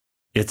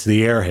It's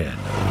the Airhead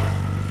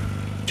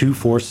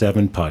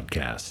 247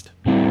 podcast.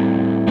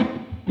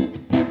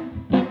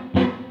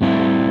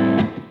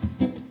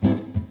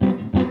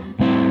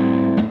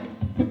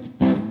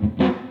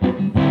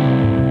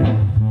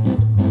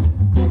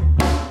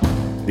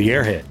 The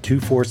Airhead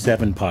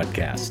 247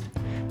 podcast,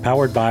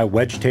 powered by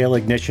Wedgetail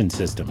Ignition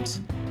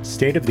Systems,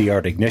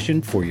 state-of-the-art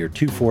ignition for your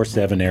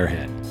 247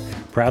 Airhead.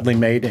 Proudly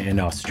made in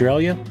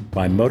Australia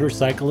by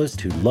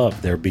motorcyclists who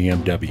love their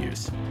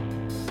BMWs.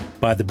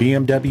 By the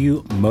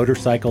BMW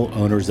Motorcycle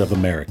Owners of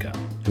America,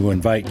 who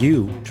invite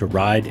you to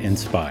ride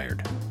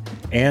inspired.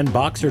 And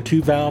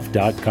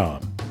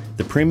Boxer2Valve.com,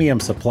 the premium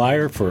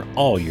supplier for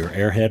all your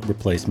Airhead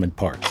replacement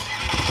parts.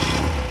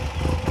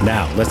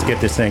 Now, let's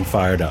get this thing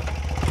fired up.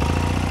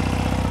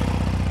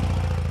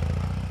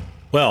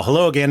 Well,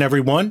 hello again,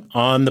 everyone.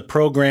 On the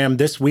program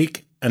this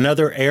week,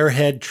 another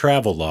Airhead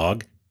travel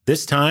log.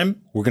 This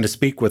time, we're going to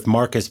speak with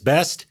Marcus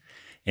Best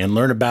and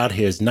learn about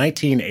his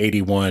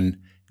 1981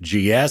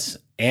 GS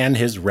and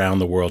his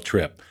round-the-world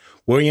trip.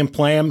 William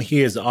Plam,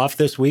 he is off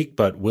this week,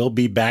 but will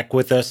be back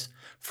with us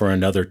for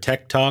another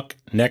Tech Talk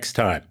next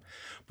time.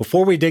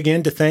 Before we dig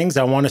into things,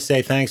 I want to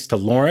say thanks to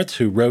Lawrence,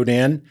 who wrote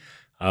in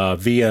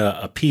via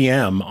a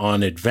PM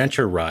on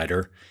Adventure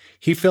Rider.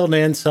 He filled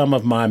in some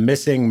of my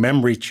missing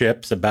memory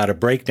chips about a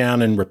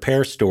breakdown and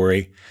repair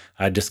story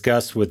I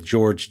discussed with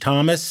George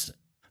Thomas.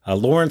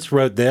 Lawrence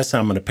wrote this.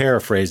 I'm going to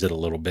paraphrase it a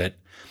little bit.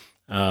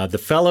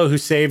 The fellow who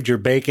saved your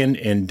bacon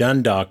in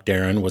Dundalk,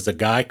 Darren, was a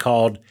guy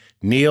called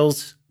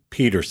Niels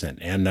Peterson.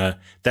 And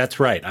that's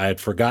right. I had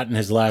forgotten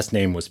his last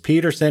name was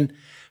Peterson.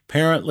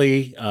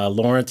 Apparently,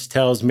 Lawrence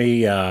tells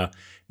me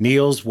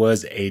Niels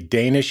was a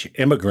Danish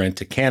immigrant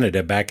to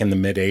Canada back in the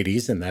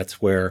mid-'80s, and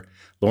that's where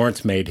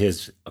Lawrence made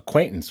his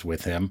acquaintance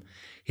with him.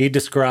 He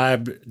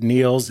described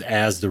Niels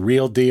as the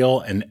real deal,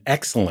 an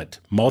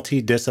excellent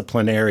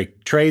multidisciplinary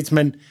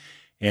tradesman.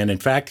 And in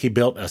fact, he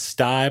built a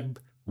Stibe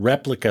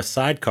replica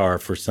sidecar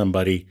for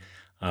somebody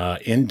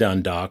in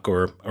Dundalk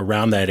or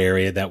around that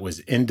area that was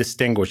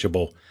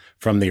indistinguishable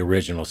from the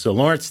original. So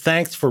Lawrence,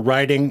 thanks for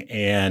writing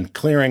and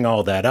clearing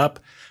all that up.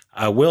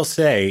 I will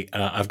say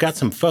I've got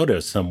some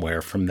photos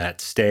somewhere from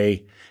that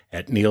stay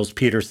at Niels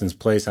Peterson's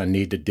place I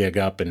need to dig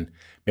up, and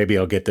maybe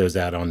I'll get those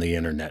out on the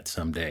internet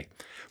someday.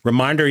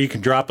 Reminder, you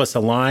can drop us a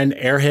line,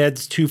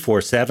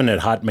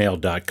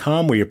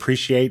 airheads247@hotmail.com. We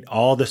appreciate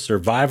all the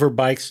survivor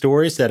bike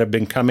stories that have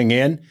been coming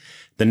in.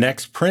 The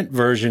next print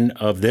version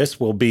of this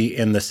will be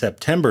in the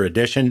September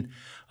edition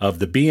of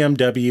the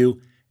BMW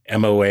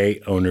MOA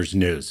Owners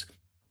News.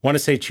 Want to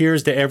say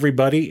cheers to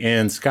everybody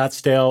in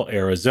Scottsdale,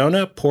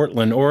 Arizona,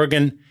 Portland,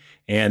 Oregon,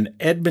 and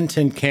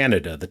Edmonton,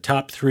 Canada, the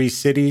top 3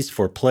 cities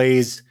for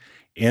plays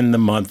in the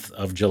month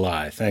of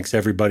July. Thanks,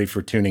 everybody,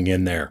 for tuning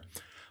in there.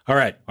 All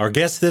right, our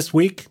guest this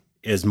week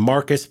is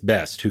Marcus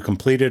Best, who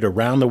completed a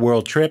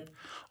round-the-world trip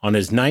on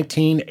his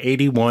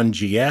 1981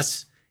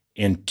 GS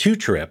in 2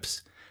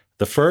 trips.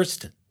 The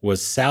first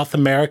was South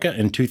America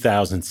in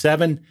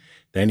 2007.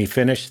 Then he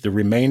finished the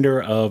remainder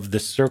of the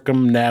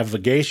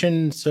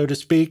circumnavigation, so to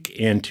speak,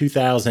 in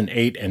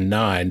 2008 and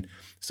 9.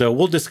 So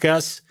we'll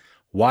discuss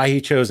why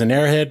he chose an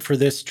Airhead for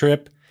this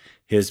trip,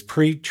 his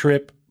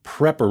pre-trip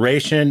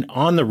preparation,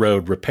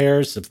 on-the-road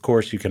repairs. Of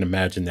course, you can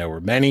imagine there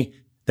were many.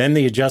 Then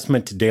the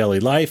adjustment to daily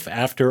life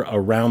after a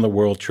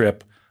round-the-world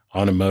trip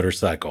on a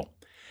motorcycle.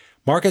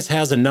 Marcus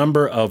has a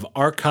number of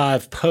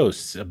archive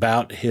posts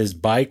about his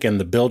bike and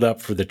the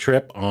build-up for the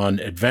trip on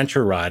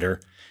Adventure Rider.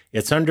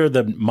 It's under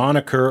the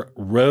moniker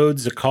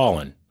Roads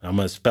A-Callin'. I'm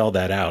going to spell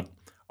that out.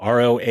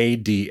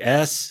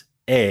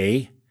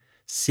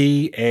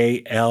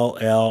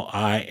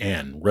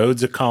 ROADSACALLIN.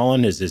 Roads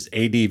A-Callin' is his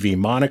ADV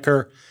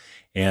moniker.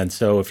 And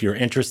so if you're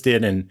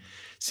interested in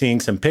seeing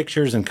some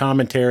pictures and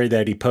commentary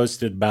that he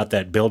posted about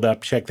that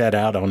build-up, check that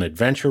out on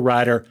Adventure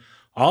Rider.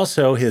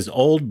 Also, his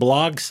old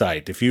blog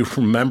site, if you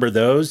remember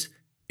those,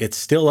 it's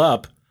still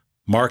up,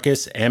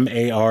 Marcus,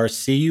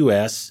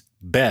 M-A-R-C-U-S,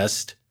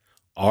 Best,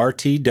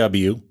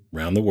 R-T-W,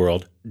 round the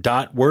world,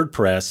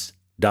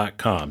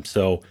 .wordpress.com.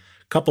 So a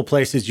couple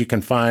places you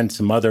can find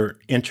some other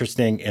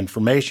interesting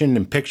information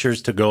and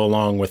pictures to go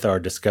along with our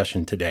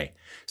discussion today.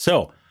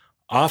 So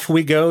off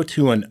we go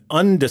to an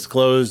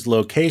undisclosed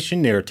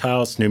location near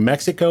Taos, New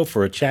Mexico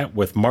for a chat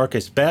with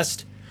Marcus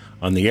Best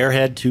on the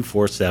Airhead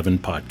 247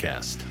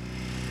 podcast.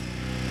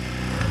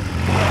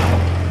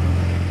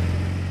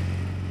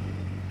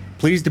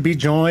 Pleased to be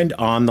joined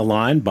on the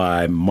line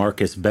by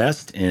Marcus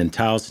Best in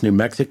Taos, New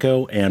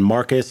Mexico. And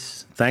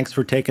Marcus, thanks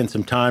for taking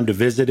some time to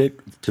visit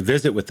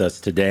with us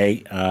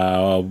today.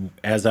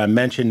 As I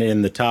mentioned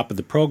in the top of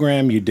the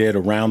program, you did a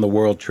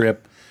round-the-world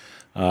trip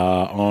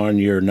on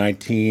your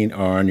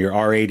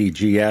R80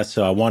 GS.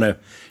 So I want to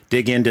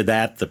dig into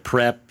that, the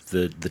prep,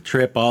 the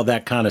trip, all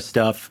that kind of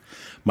stuff.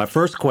 My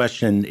first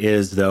question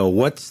is, though,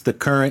 what's the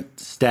current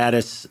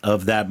status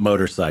of that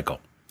motorcycle?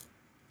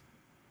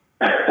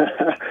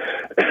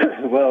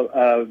 Well,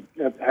 I'm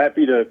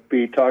happy to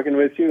be talking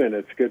with you, and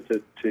it's good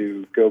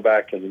to go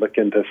back and look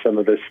into some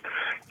of this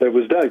that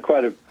was done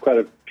quite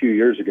a few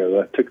years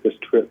ago. I took this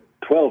trip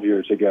 12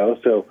 years ago,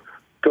 so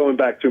going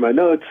back through my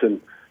notes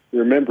and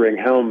remembering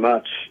how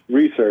much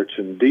research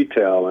and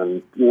detail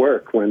and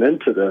work went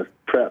into the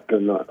prep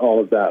and all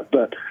of that.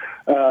 But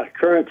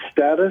current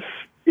status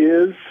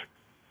is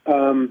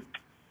in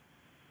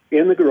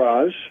the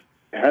garage.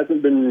 It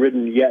hasn't been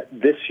ridden yet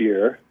this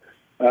year.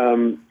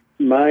 My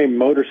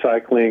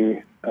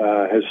motorcycling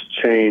has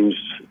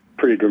changed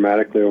pretty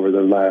dramatically over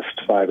the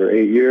last 5 or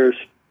 8 years.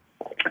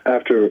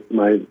 After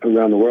my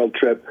around the world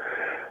trip,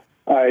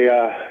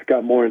 I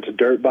got more into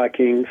dirt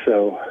biking,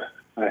 so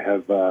I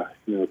have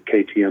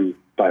KTM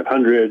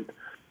 500,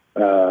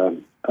 a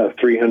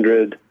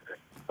 300,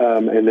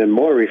 and then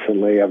more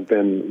recently I've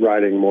been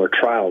riding more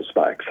trials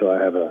bikes. So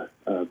I have a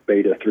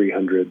Beta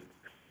 300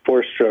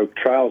 four-stroke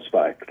trials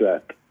bike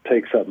that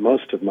takes up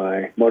most of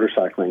my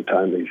motorcycling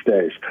time these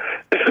days.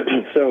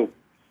 So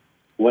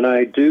when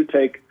I do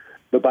take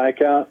the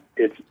bike out,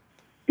 it's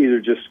either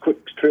just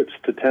quick trips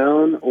to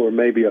town or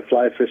maybe a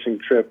fly fishing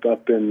trip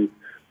up in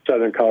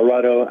southern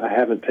Colorado. I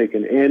haven't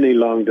taken any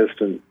long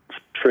distance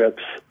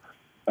trips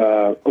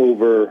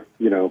over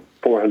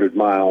 400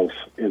 miles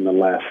in the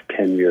last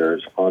 10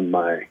 years on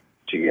my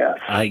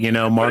GS.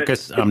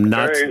 Marcus, I'm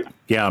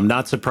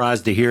not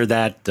surprised to hear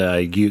that.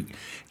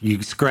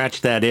 You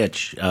scratched that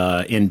itch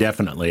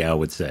indefinitely, I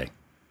would say.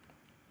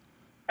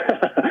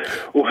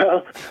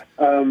 Well,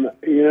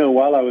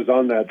 while I was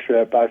on that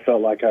trip, I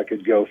felt like I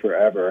could go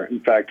forever. In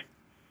fact,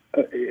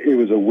 it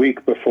was a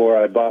week before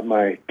I bought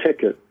my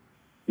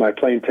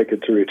plane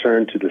ticket to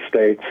return to the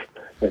States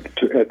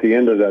at the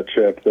end of that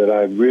trip that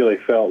I really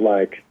felt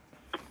like,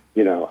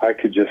 I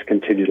could just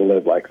continue to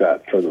live like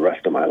that for the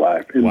rest of my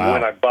life. And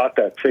when I bought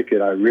that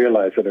ticket, I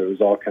realized that it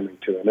was all coming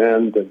to an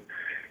end. And,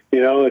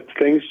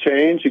 things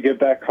change. You get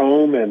back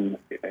home, and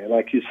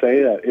like you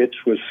say, that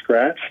itch was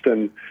scratched.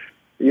 And,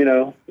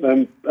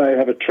 I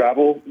have a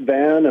travel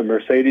van, a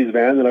Mercedes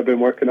van that I've been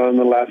working on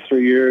the last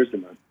 3 years,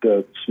 and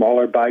the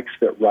smaller bikes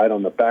that ride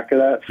on the back of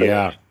that. So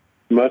it's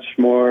much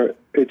more,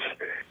 it's,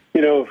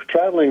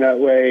 traveling that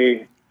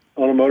way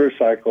on a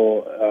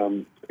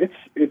motorcycle,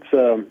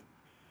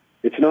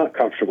 it's not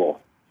comfortable.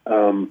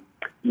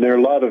 There are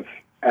a lot of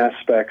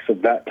aspects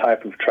of that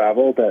type of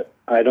travel that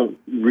I don't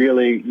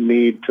really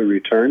need to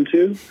return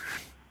to.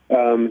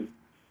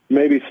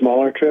 Maybe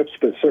smaller trips,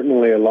 but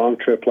certainly a long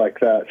trip like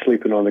that,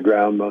 sleeping on the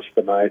ground most of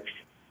the nights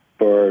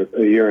for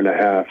a year and a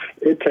half,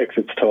 it takes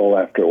its toll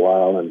after a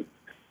while, and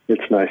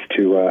it's nice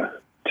to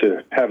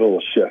have a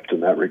little shift in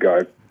that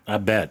regard. I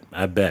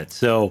bet.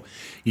 So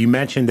you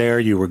mentioned there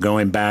you were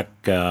going back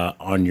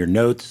on your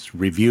notes,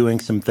 reviewing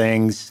some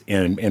things.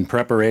 In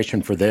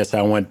preparation for this,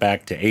 I went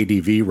back to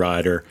ADV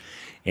Rider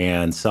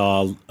and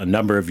saw a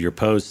number of your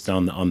posts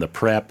on the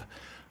prep.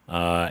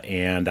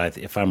 And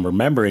if I'm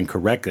remembering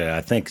correctly,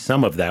 I think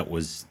some of that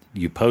was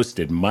you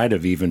posted might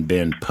have even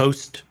been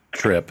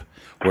post-trip,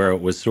 where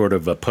it was sort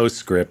of a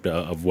postscript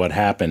of what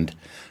happened,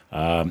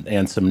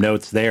 and some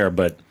notes there.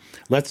 But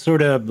let's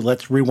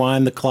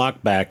rewind the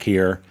clock back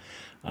here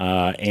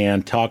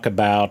and talk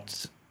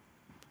about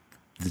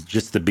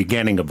just the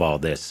beginning of all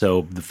this.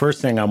 So the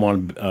first thing I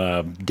want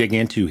to dig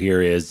into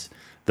here is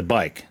the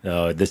bike.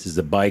 This is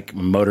a bike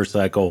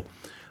motorcycle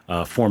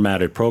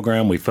formatted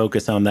program. We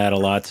focus on that a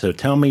lot. So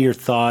tell me your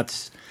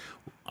thoughts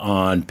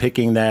on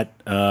picking that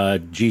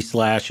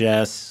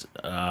G/S.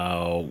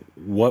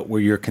 What were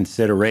your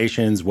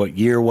considerations? What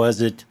year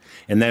was it?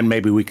 And then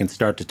maybe we can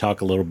start to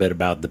talk a little bit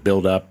about the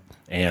build-up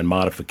and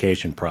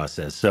modification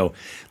process. So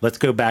let's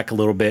go back a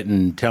little bit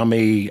and tell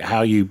me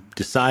how you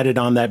decided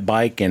on that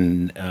bike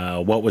and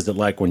what was it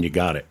like when you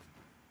got it?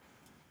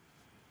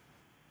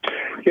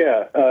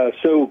 Yeah,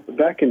 so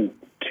back in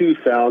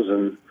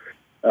 2000,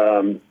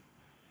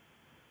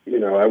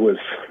 I was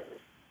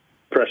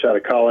fresh out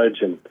of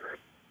college and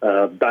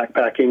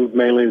backpacking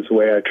mainly is the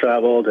way I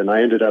traveled, and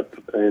I ended up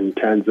in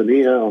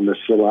Tanzania on this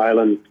little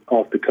island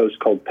off the coast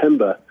called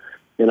Pemba,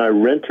 and I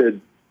rented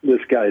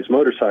this guy's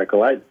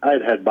motorcycle. I'd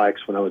had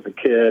bikes when I was a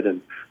kid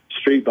and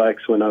street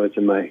bikes when I was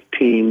in my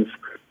teens,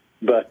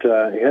 but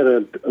he had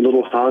a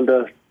little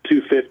Honda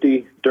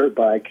 250 dirt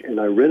bike, and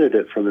I rented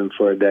it from him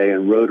for a day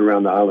and rode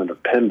around the island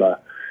of Pemba.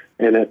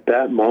 And at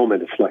that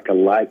moment, it's like a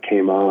light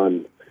came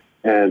on,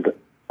 and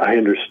I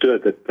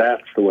understood that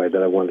that's the way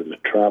that I wanted to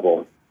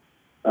travel.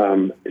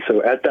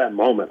 So at that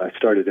moment, I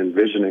started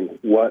envisioning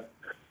what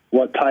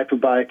type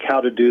of bike, how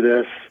to do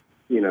this.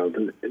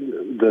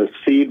 The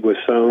seed was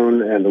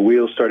sown and the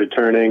wheels started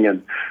turning,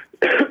 and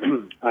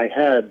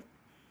at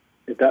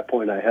that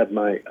point I had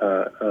my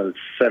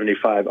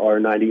 75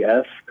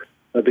 R90S,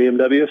 a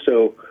BMW.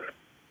 So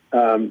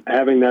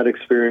having that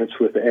experience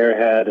with the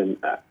Airhead and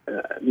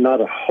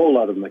not a whole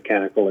lot of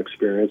mechanical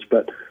experience,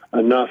 but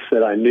enough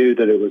that I knew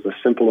that it was a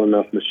simple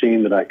enough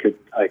machine that I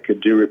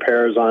could do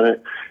repairs on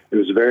it. It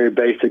was very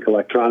basic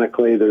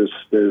electronically. There's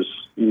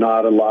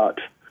not a lot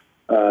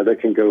that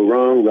can go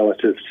wrong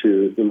relative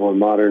to the more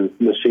modern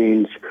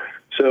machines.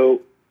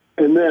 So,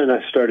 and then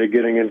I started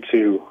getting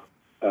into,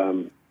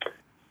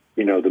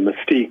 the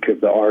mystique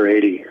of the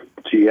R80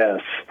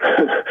 GS.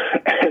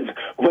 And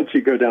once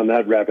you go down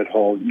that rabbit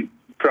hole, you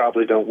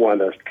probably don't want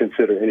to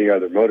consider any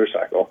other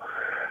motorcycle.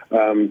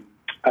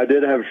 I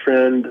did have a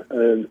friend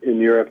in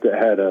Europe that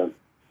had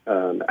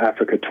an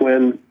Africa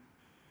Twin.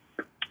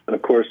 And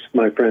of course,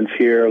 my friends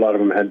here, a lot of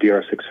them had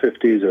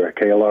DR650s or a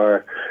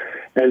KLR.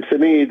 And to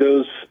me,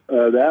 the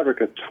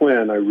Africa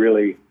Twin, I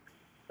really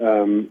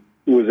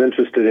was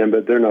interested in,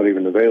 but they're not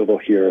even available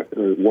here,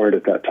 or weren't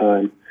at that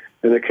time.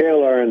 And the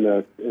KLR and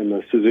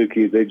the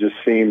Suzuki, they just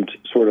seemed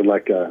sort of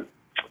like a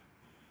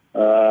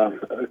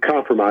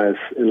compromise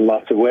in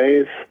lots of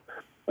ways.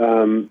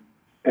 And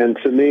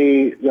to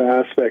me, the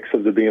aspects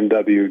of the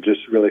BMW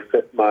just really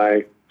fit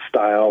my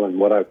style and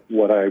what I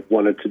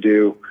wanted to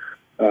do.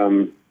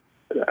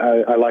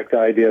 I like the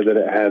idea that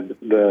it had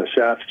the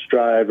shaft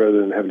drive rather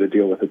than having to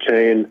deal with a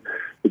chain.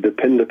 The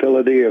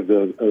dependability of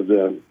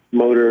the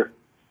motor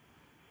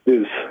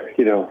is,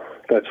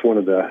 that's one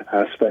of the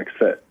aspects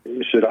that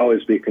should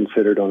always be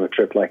considered on a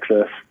trip like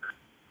this.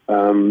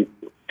 And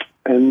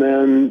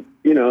then,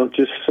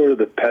 just sort of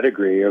the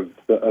pedigree of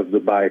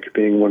the bike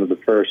being one of the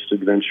first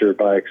adventure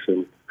bikes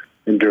and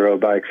enduro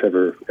bikes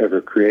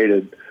ever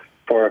created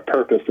for a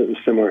purpose that was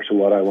similar to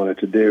what I wanted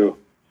to do.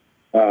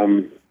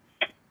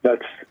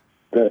 That's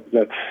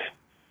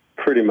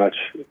pretty much,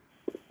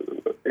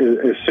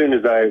 as soon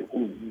as I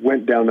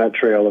went down that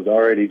trail of the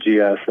R80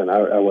 GS, and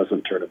I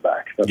wasn't turning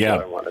back. That's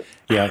what I wanted.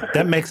 Yeah,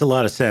 that makes a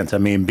lot of sense. I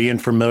mean, being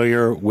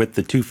familiar with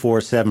the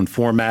 247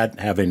 format,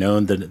 having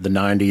owned the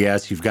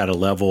 90S, you've got a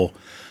level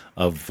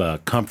of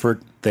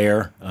comfort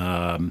there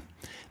that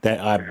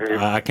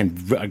I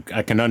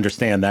can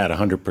understand that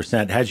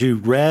 100%. Has you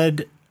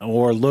read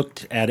or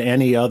looked at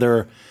any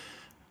other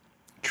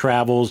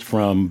travels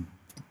from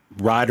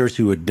riders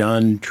who had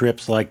done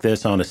trips like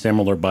this on a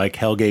similar bike,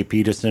 Helge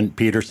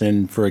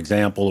Peterson, for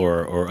example,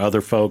 or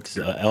other folks,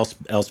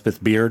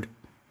 Elspeth Beard?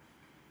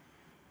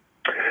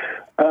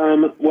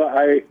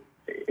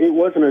 It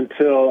wasn't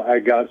until I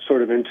got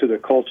sort of into the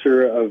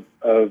culture of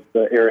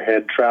the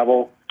Airhead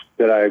travel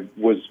that I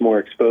was more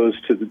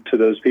exposed to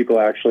those people.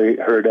 I actually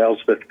heard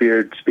Elspeth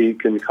Beard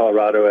speak in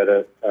Colorado at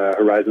a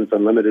Horizons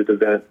Unlimited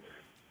event,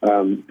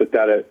 but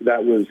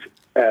that was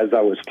as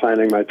I was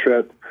planning my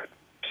trip.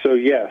 So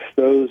yes,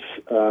 those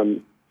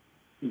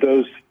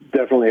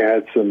definitely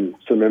had some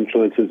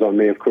influences on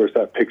me. Of course,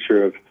 that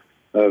picture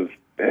of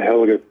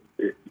Helge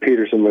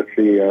Peterson with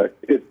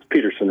it's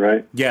Peterson,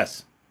 right?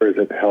 Yes. Or is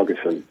it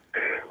Helgeson?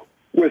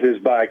 With his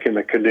bike in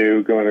the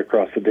canoe going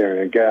across the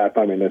Darien Gap.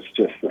 I mean, it's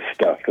just the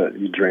stuff that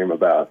you dream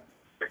about.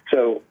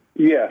 So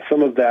yeah,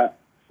 some of that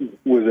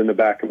was in the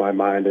back of my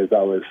mind as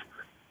I was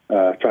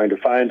trying to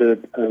find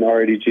an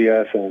R80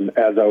 GS and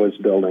as I was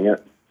building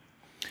it.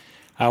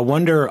 I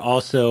wonder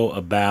also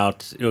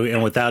about,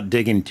 and without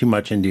digging too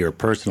much into your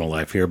personal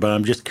life here, but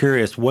I'm just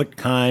curious, what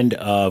kind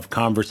of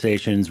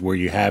conversations were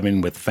you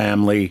having with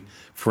family,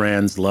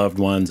 friends, loved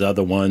ones,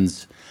 other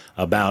ones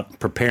about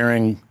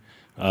preparing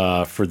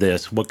for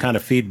this? What kind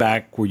of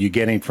feedback were you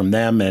getting from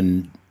them?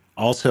 And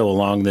also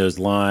along those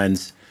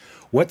lines,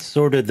 what's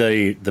sort of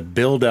the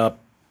build-up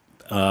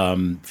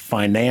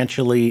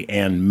financially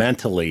and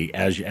mentally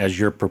as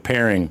you're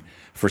preparing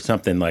for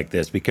something like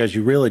this, because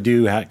you really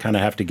do kind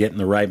of have to get in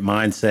the right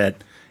mindset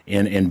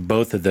in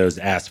both of those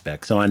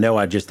aspects. So I know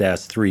I just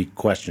asked 3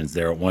 questions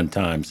there at one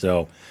time.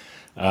 So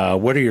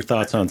what are your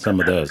thoughts on some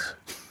of those?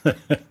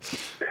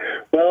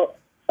 Well,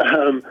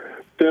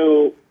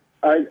 so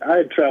I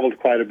had traveled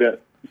quite a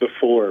bit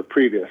before,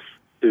 previous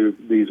to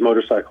these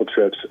motorcycle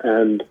trips.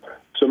 And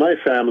so my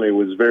family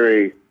was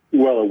very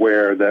well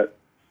aware that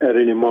at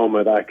any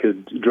moment I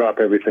could drop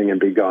everything and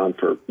be gone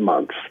for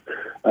months.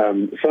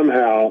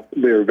 Somehow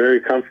they were very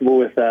comfortable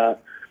with that,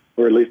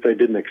 or at least they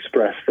didn't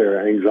express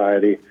their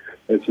anxiety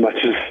as much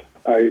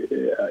as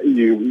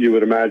you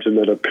would imagine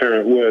that a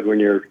parent would when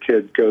your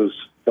kid goes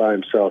by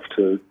himself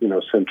to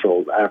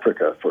Central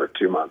Africa for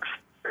 2 months.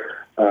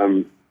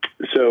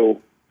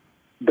 So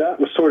that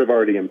was sort of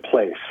already in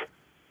place.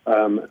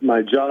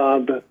 My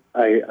job,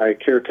 I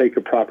caretake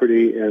a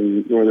property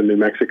in northern New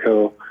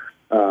Mexico.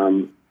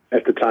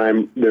 At the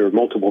time, there were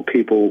multiple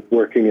people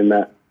working in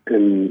that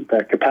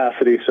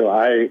capacity, so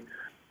I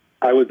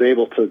was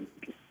able to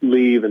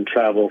leave and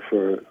travel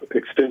for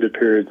extended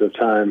periods of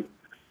time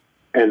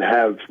and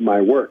have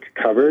my work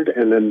covered,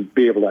 and then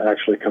be able to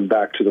actually come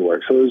back to the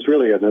work. So it was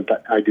really an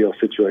ideal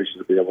situation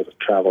to be able to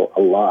travel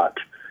a lot,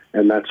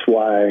 and that's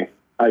why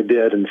I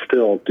did and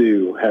still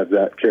do have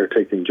that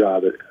caretaking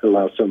job. It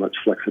allows so much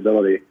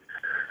flexibility.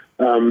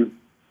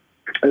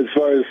 As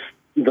far as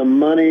the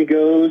money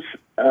goes,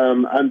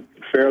 I'm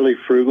fairly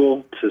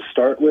frugal to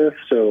start with,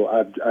 so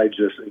I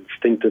just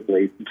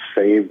instinctively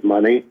saved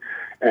money,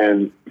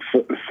 and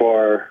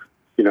for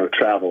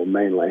travel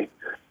mainly,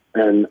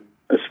 and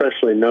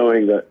especially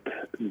knowing that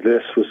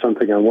this was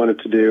something I wanted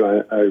to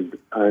do,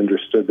 I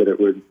understood that it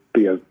would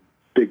be a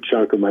big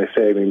chunk of my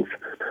savings,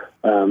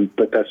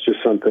 but that's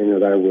just something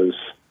that I was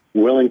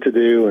willing to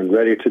do and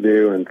ready to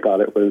do, and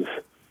thought it was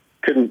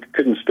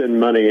couldn't spend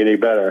money any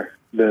better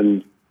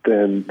than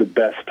the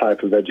best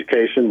type of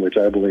education, which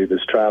I believe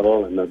is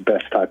travel, and the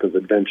best type of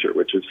adventure,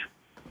 which is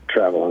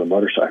travel on a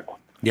motorcycle.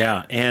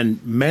 Yeah,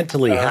 and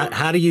mentally,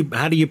 how do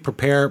you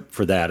prepare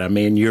for that? I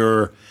mean,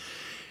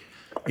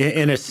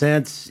 In a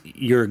sense,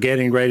 you're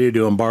getting ready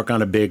to embark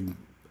on a big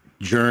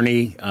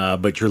journey,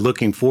 but you're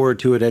looking forward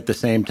to it at the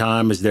same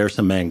time. Is there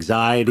some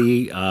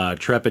anxiety,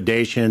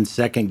 trepidation,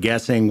 second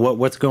guessing?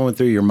 What's going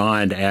through your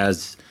mind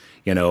as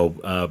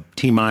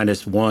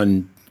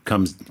T-1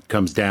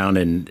 comes down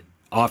and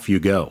off you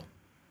go?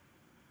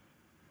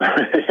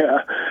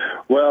 Yeah.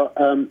 Well,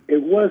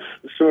 it was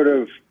sort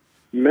of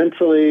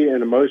mentally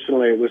and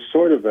emotionally. It was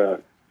sort of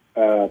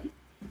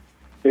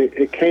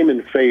it came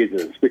in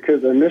phases,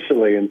 because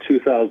initially in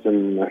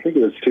 2000, I think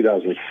it was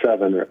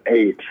 2007 or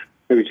 8,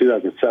 maybe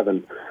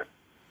 2007,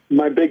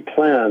 my big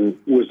plan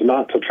was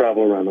not to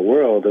travel around the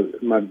world.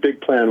 My big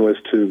plan was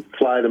to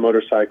fly the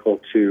motorcycle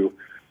to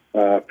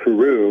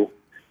Peru,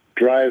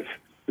 drive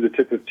to the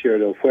tip of Tierra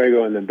del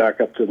Fuego, and then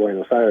back up to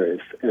Buenos Aires.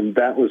 And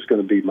that was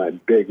going to be my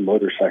big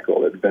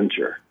motorcycle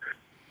adventure,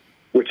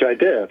 which I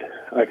did.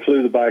 I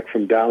flew the bike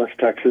from Dallas,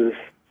 Texas,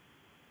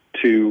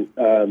 to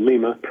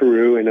Lima,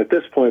 Peru, and at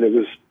this point it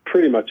was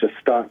pretty much a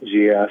stock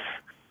GS.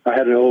 I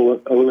had an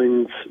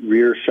Öhlings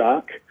rear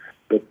shock,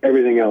 but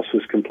everything else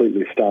was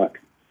completely stock.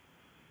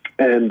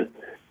 And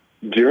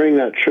during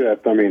that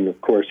trip, I mean,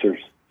 of course,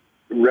 there's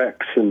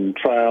wrecks and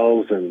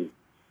trials and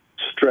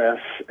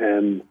stress,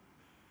 and,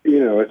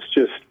 it's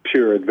just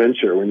pure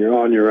adventure when you're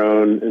on your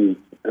own in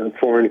a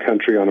foreign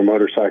country on a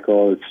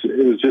motorcycle.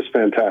 It was just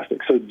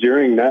fantastic. So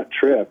during that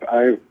trip,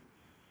 I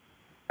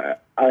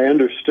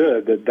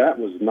understood that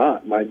was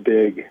not my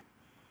big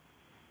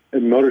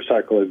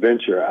motorcycle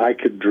adventure. I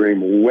could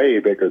dream way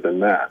bigger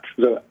than that.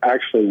 So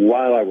actually,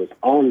 while I was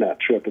on that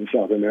trip in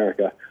South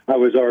America, I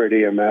was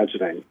already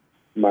imagining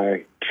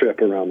my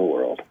trip around the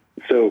world.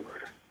 So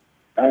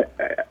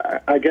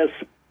I guess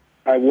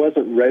I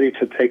wasn't ready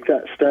to take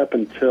that step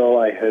until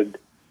I had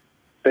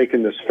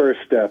taken this first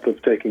step of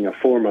taking a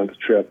 4-month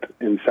trip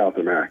in South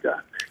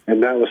America.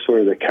 And that was sort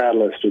of the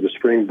catalyst or the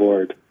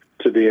springboard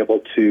to be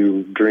able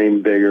to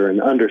dream bigger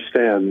and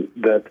understand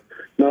that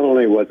not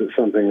only was it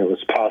something that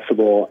was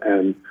possible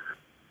and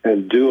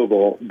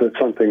doable, but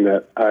something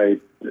that I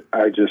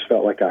just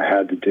felt like I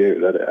had to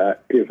do, that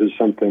it was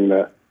something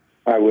that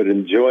I would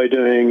enjoy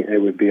doing.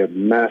 It would be a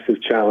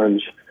massive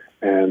challenge,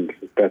 and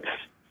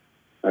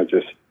I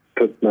just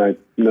put my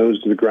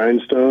nose to the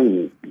grindstone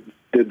and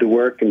did the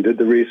work and did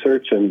the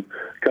research, and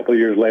a couple of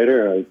years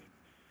later,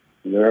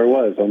 there I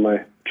was on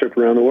my trip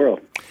around the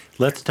world.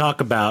 Let's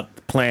talk about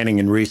planning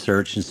and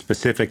research, and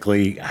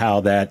specifically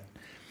how that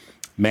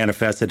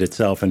manifested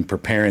itself in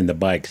preparing the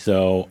bike.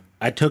 So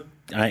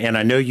and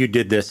I know you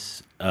did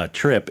this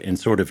trip in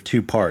sort of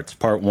 2 parts.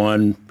 Part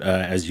 1,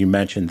 as you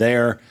mentioned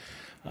there,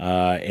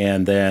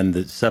 and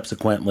then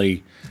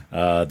subsequently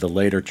the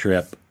later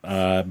trip.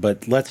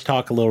 But let's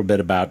talk a little bit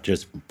about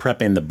just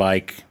prepping the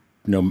bike,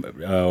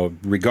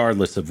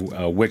 regardless of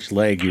which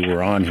leg you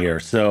were on here.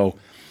 So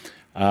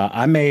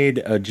I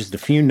made just a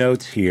few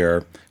notes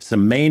here,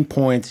 some main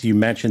points you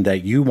mentioned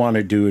that you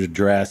wanted to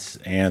address,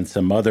 and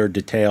some other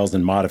details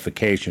and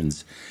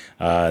modifications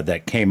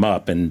that came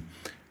up. And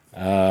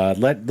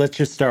let's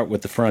just start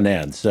with the front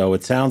end. So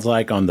it sounds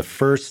like on the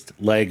first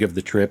leg of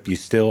the trip, you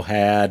still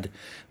had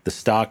the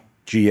stock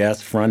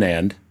GS front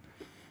end,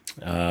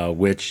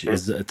 which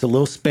it's a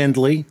little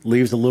spindly,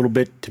 leaves a little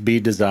bit to be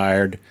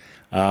desired.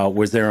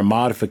 Was there a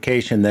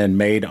modification then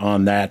made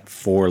on that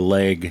for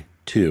leg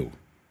 2?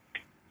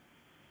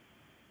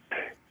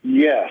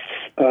 Yes.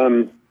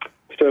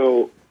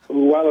 So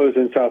while I was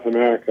in South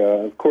America,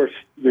 of course,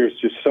 there's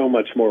just so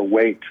much more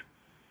weight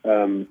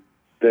that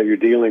you're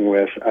dealing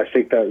with. I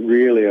think that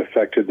really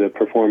affected the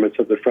performance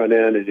of the front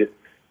end. It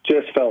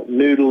just felt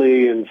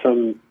noodly in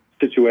some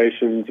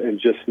situations and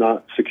just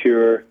not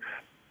secure,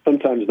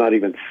 sometimes not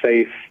even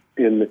safe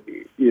in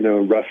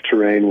rough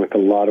terrain with a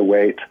lot of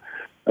weight.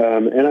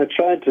 And I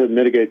tried to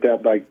mitigate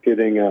that by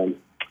getting,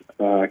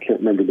 I can't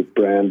remember the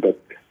brand,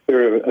 but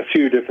there are a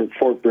few different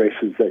fork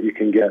braces that you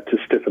can get to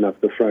stiffen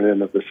up the front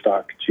end of the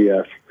stock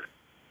GS.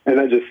 And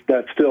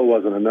that still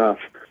wasn't enough.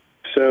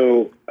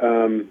 So,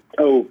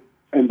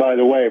 and by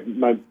the way,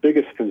 my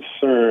biggest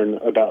concern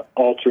about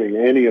altering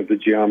any of the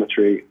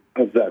geometry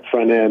of that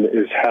front end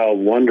is how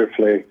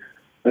wonderfully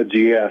a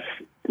GS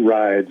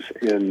rides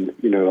in,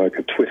 like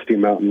a twisty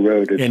mountain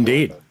road. It's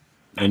Indeed.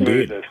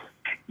 The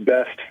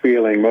best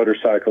feeling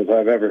motorcycles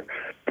I've ever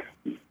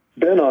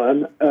been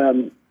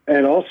on.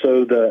 And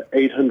also the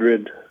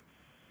 800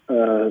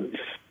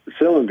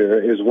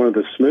 cylinder is one of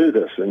the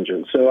smoothest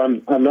engines. So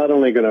I'm not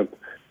only going to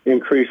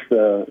increase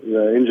the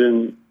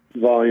engine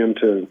volume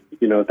to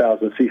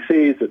 1,000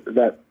 cc's,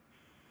 that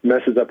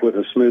messes up with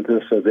the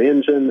smoothness of the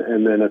engine,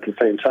 and then at the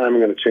same time I'm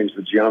going to change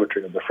the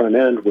geometry of the front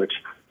end, which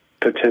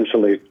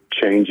potentially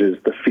changes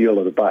the feel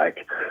of the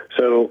bike.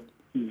 So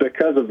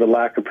because of the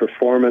lack of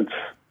performance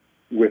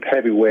with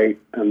heavy weight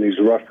on these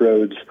rough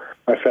roads,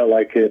 I felt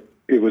like it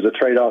was a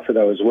trade-off that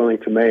I was willing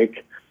to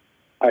make.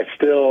 I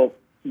still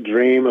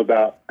dream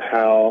about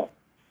how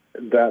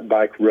that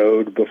bike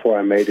rode before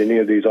I made any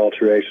of these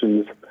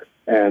alterations,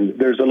 and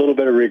there's a little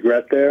bit of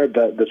regret there,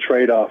 but the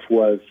trade-off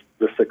was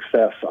the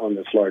success on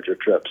this larger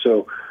trip.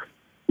 So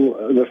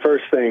the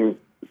first thing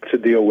to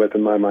deal with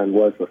in my mind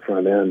was the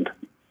front end.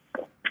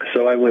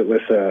 So I went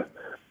with a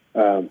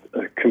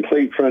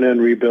complete front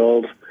end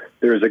rebuild.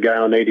 There was a guy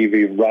on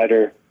ADV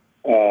Rider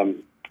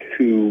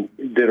who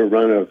did a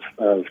run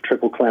of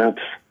triple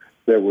clamps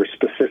that were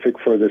specific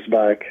for this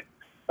bike,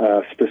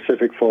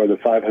 specific for the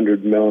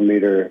 500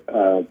 millimeter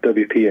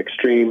WP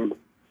Extreme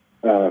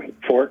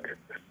fork,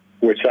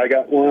 which I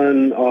got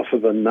one off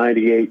of a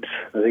 98,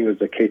 I think it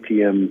was a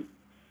KTM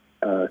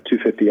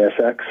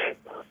 250SX.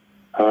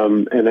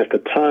 And at the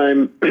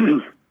time,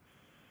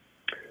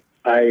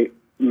 I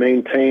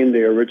maintained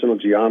the original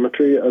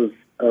geometry of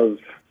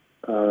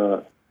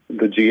the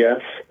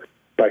GS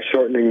by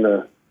shortening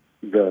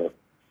the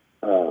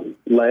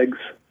legs.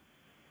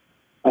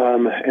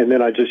 And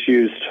then I just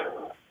used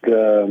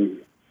the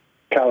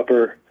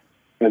caliper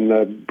and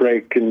the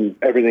brake and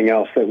everything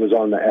else that was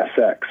on the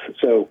SX.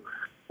 So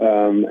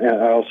and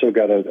I also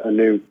got a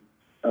new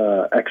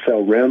XL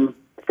rim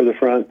for the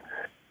front,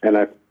 and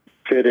I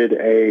fitted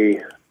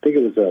I think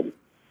it was a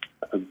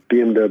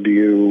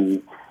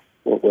BMW,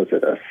 what was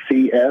it, a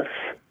CS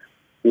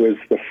was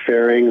the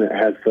fairing that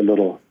has the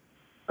little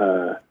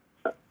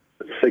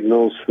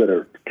signals that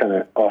are kind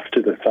of off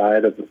to the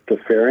side of the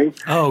fairing.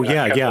 Oh,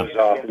 yeah, I cut those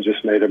off and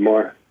just made it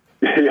more.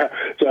 Yeah,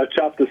 so I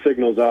chopped the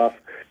signals off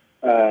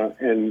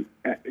and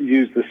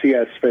used the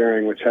CS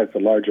fairing, which has the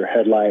larger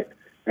headlight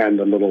and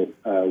the little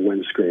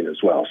windscreen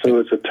as well. So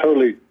it's a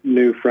totally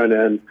new front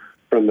end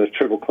from the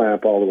triple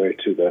clamp all the way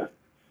to the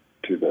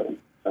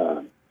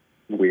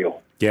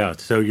wheel. Yeah,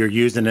 so you're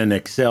using an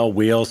Excel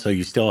wheel, so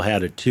you still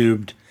had a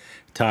tubed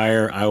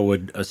tire, I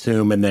would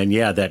assume. And then,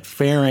 yeah, that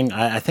fairing,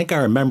 I think I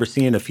remember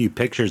seeing a few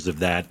pictures of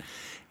that.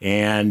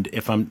 And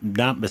if I'm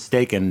not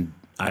mistaken,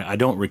 I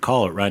don't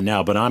recall it right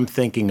now, but I'm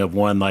thinking of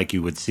one like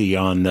you would see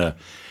on the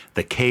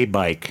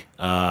K-bike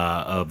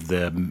of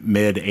the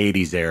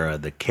mid-'80s era,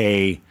 the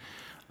K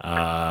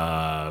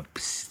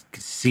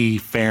C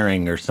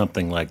fairing or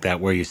something like that,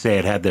 where you say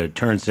it had the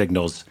turn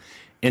signals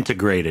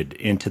integrated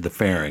into the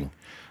fairing,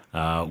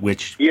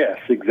 which... Yes,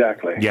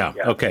 exactly. Yeah,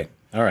 okay.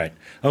 All right.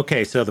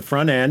 Okay, so the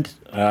front end,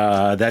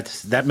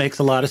 that makes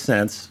a lot of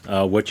sense,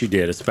 what you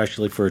did,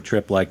 especially for a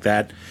trip like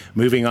that.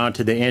 Moving on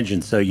to the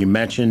engine. So you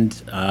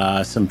mentioned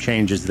some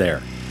changes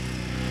there.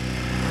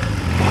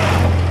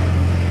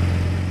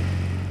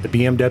 The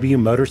BMW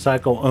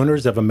Motorcycle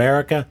Owners of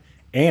America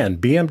and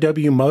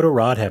BMW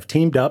Motorrad have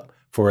teamed up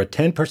for a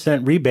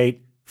 10%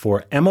 rebate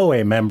for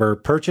MOA member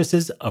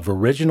purchases of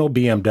original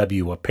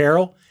BMW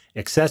apparel,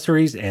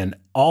 accessories, and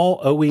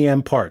all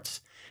OEM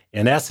parts.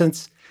 In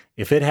essence,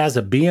 if it has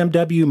a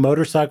BMW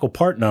motorcycle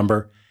part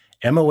number,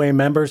 MOA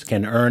members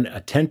can earn a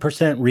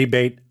 10%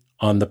 rebate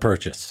on the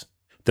purchase.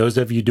 Those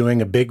of you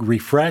doing a big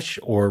refresh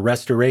or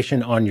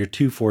restoration on your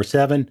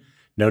 247,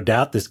 no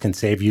doubt this can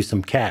save you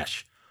some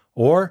cash.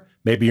 Or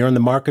maybe you're in the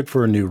market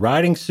for a new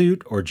riding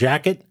suit or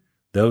jacket,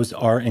 those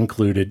are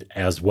included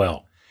as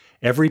well.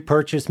 Every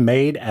purchase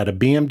made at a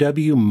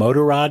BMW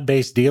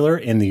Motorrad-based dealer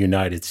in the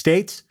United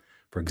States,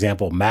 for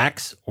example,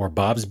 Max or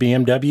Bob's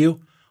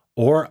BMW,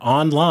 or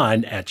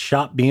online at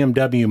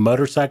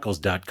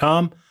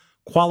shopbmwmotorcycles.com,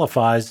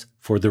 qualifies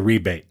for the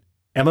rebate.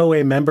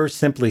 MOA members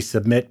simply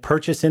submit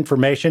purchase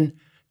information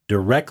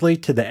directly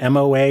to the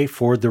MOA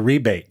for the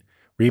rebate.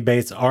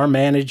 Rebates are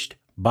managed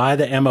by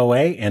the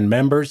MOA, and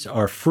members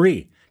are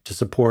free to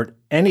support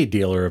any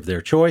dealer of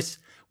their choice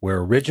where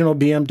original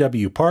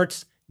BMW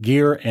parts,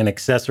 gear, and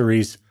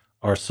accessories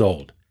are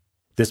sold.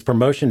 This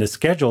promotion is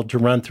scheduled to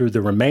run through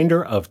the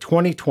remainder of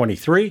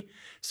 2023.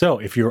 So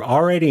if you're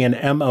already an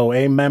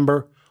MOA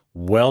member,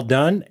 well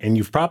done, and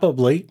you've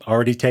probably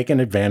already taken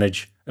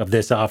advantage of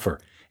this offer.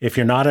 If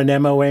you're not an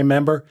MOA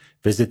member,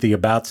 visit the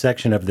About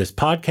section of this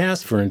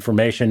podcast for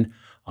information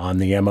on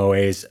the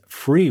MOA's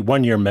free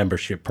one-year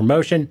membership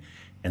promotion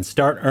and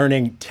start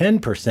earning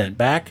 10%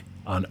 back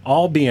on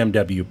all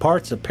BMW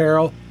parts,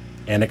 apparel,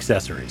 and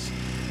accessories.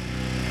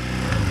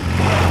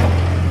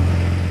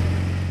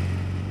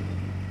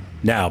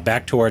 Now,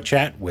 back to our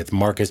chat with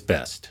Marcus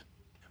Best.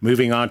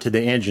 Moving on to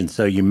the engine.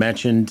 So you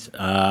mentioned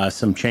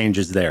some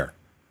changes there.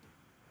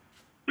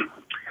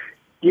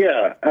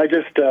 Yeah, I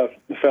just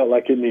felt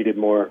like it needed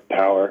more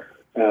power,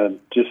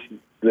 just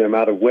the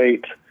amount of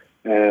weight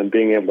and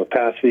being able to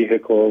pass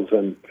vehicles.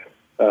 And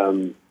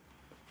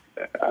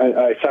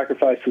I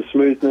sacrificed the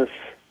smoothness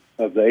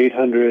of the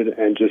 800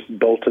 and just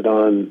bolted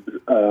on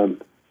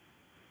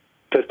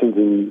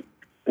pistons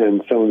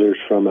and cylinders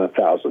from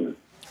 1,000,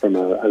 from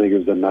I think it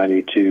was a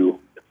 92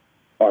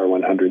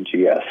 R100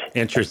 GS.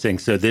 Interesting.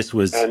 So this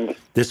was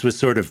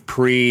sort of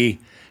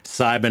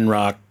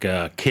pre-Cyberrock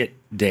kit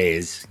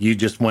days. You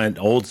just went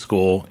old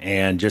school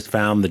and just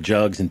found the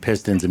jugs and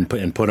pistons and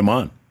put them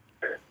on.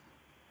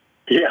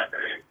 Yeah,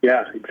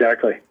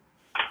 exactly.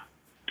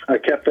 I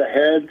kept the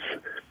heads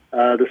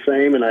the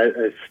same, and I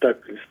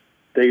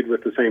stayed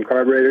with the same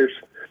carburetors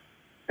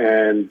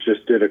and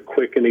just did a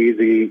quick and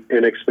easy,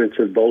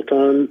 inexpensive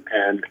bolt-on,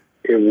 and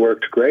it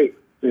worked great.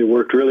 It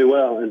worked really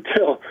well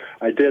until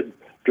I did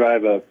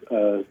drive a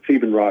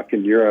Cyberrock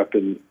in Europe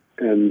and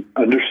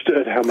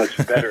understood how much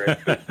better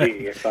it could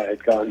be if I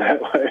had gone that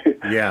way.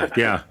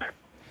 Yeah.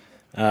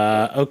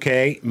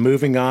 Okay,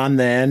 moving on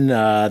then,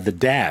 the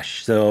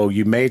dash. So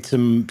you made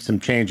some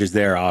changes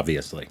there,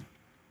 obviously.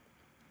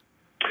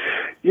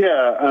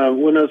 Yeah,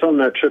 when I was on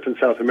that trip in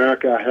South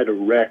America, I had a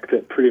wreck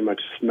that pretty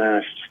much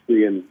smashed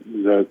the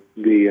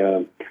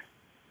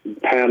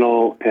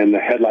panel and the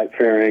headlight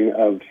fairing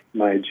of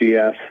my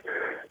GS.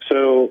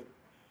 So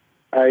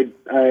I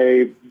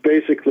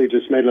basically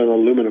just made an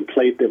aluminum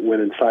plate that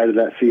went inside of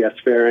that CS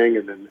fairing,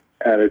 and then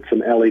added some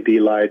LED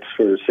lights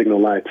for signal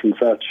lights and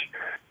such,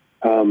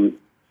 and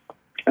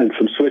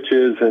some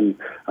switches. And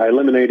I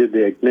eliminated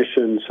the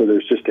ignition, so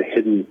there's just a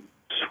hidden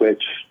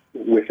switch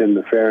within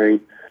the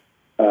fairing.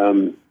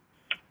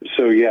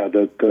 So yeah,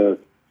 that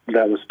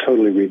was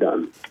totally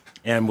redone.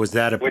 And was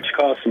that which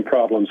caused some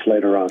problems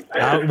later on?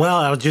 Well,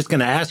 I was just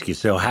going to ask you.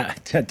 So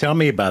tell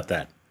me about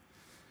that.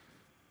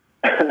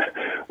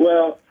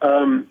 Well,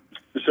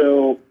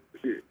 so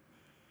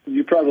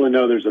you probably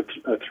know there's a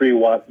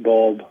 3-watt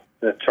bulb,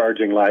 a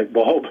charging light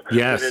bulb.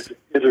 Yes. That is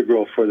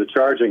integral for the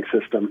charging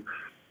system.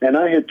 And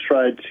I had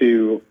tried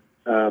to,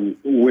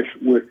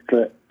 with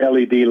the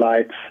LED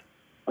lights,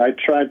 I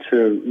tried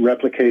to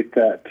replicate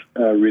that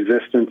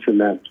resistance in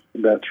that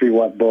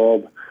 3-watt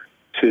bulb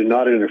to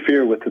not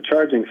interfere with the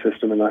charging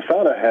system, and I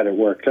thought I had it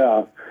worked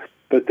out.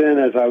 But then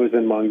as I was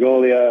in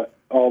Mongolia,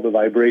 all the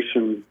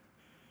vibration,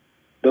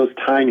 those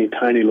tiny,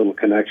 tiny little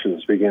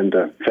connections began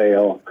to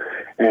fail.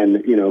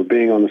 And,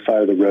 being on the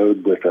side of the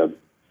road with a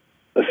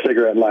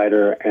cigarette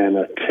lighter and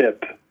a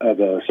tip of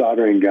a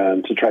soldering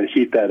gun to try to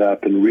heat that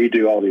up and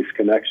redo all these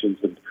connections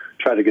and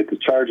try to get the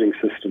charging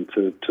system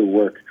to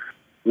work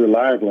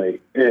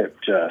reliably, it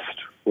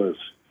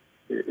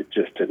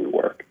just didn't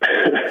work.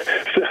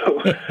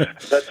 So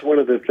that's one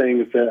of the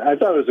things that I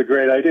thought it was a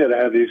great idea to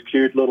have these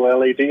cute little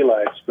LED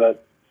lights,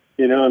 but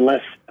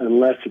unless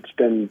it's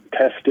been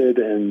tested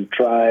and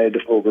tried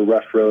over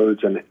rough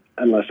roads, and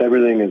unless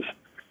everything is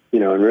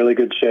in really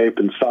good shape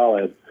and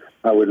solid,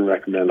 I wouldn't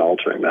recommend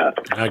altering that.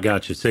 I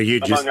got you. So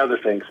among other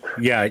things.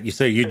 Yeah, you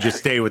say you just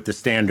stay with the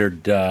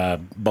standard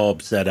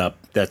bulb setup.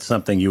 That's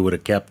something you would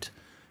have kept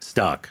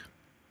stock.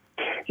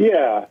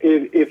 Yeah,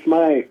 if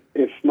my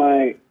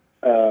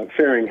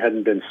fairing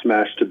hadn't been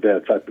smashed to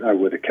bits, I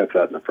would have kept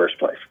that in the first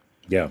place.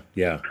 Yeah,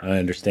 I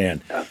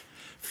understand. Yeah.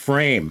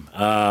 Frame.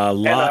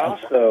 And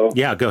also,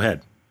 yeah, go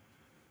ahead.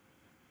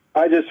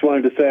 I just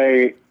wanted to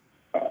say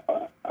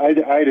I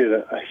did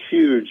a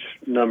huge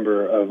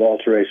number of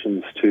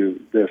alterations to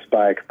this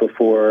bike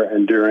before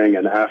and during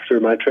and after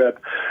my trip.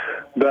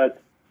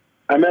 But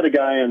I met a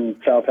guy in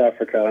South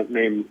Africa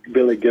named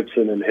Billy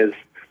Gibson and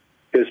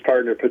his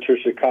partner,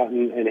 Patricia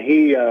Cotton, and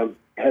he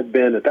had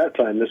been, at that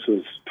time, this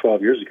was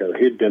 12 years ago,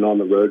 he'd been on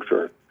the road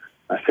for,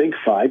 I think,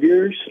 5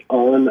 years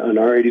on an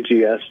R80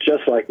 GS,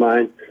 just like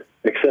mine,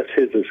 except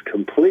his is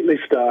completely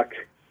stock.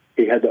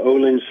 He had the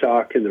O-Ling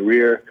shock in the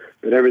rear,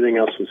 but everything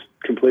else was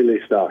completely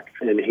stock.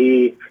 And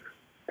he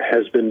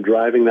has been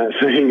driving that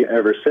thing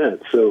ever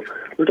since. So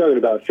we're talking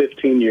about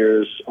 15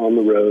 years on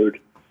the road,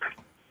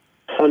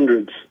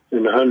 hundreds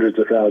and hundreds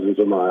of thousands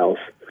of miles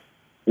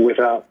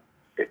without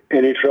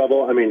any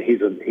trouble. I mean,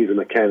 he's a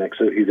mechanic,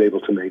 so he's able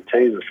to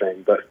maintain the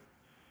thing, but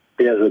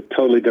he has a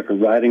totally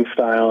different riding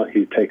style.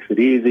 He takes it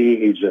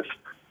easy. He just,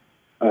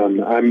 I'm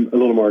a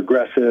little more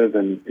aggressive,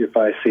 and if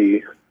I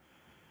see,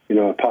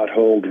 a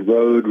potholed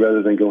road,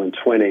 rather than going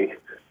 20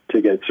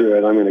 to get through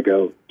it, I'm going to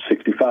go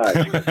 65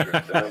 to get through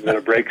it. And I'm going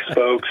to break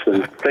spokes,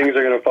 and things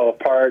are going to fall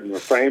apart, and the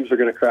frames are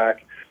going to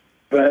crack.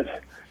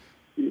 But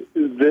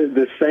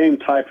the same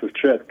type of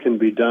trip can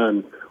be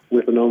done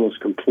with an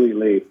almost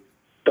completely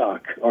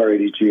stock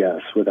R80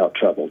 GS without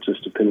trouble,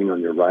 just depending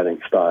on your riding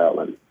style.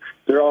 And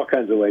there are all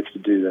kinds of ways to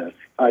do this.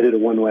 I did it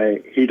one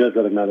way. He does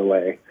it another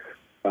way.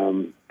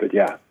 But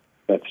yeah,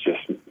 that's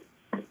just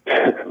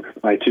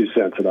my 2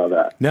 cents about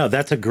that. No,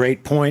 that's a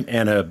great point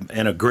and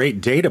a great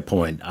data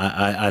point,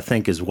 I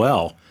think, as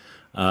well,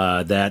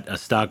 that a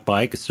stock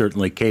bike is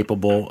certainly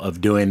capable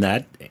of doing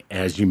that.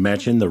 As you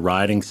mentioned, the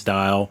riding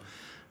style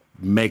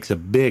makes a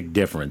big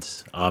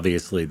difference,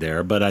 obviously,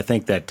 there. But I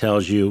think that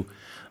tells you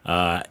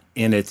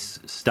in its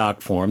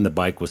stock form, the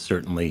bike was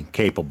certainly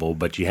capable,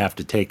 but you have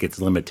to take its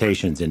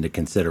limitations into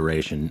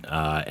consideration,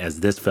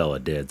 as this fella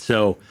did.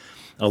 So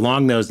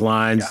along those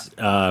lines,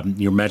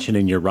 you're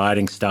mentioning your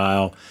riding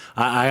style.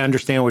 I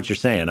understand what you're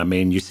saying. I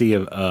mean, you see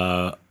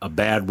a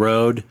bad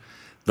road,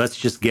 let's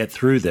just get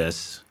through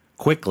this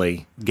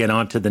quickly, get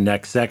on to the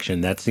next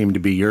section. That seemed to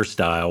be your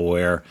style,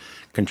 where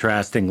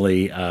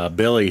contrastingly,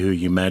 Billy, who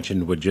you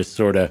mentioned, would just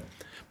sort of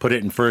put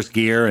it in first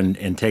gear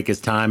and take his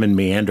time and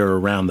meander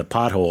around the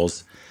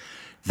potholes.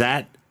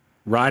 That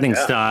riding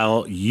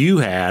style you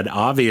had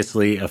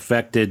obviously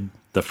affected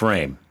the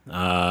frame,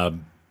 but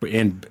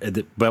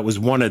was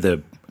one of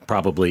the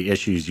probably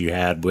issues you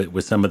had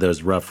with some of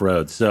those rough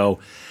roads. So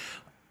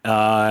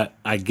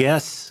I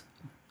guess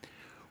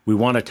we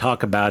want to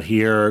talk about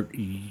here,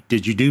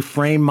 did you do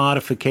frame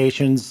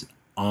modifications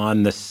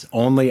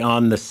only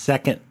on the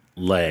second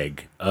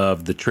leg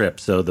of the trip?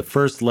 So the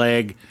first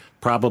leg,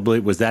 probably,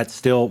 was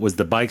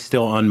the bike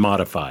still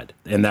unmodified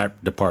in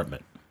that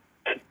department?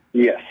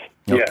 Yes.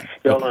 Yes,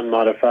 still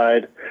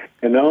unmodified.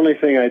 And the only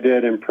thing I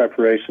did in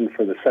preparation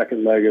for the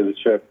second leg of the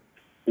trip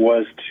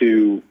was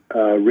to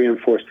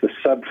reinforce the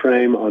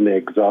subframe on the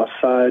exhaust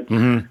side,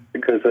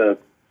 because the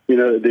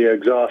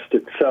exhaust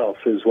itself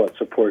is what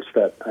supports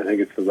that. I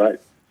think it's the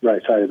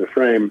right side of the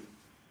frame.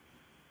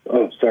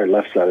 Oh, sorry,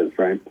 left side of the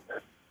frame.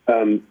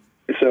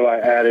 So I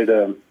added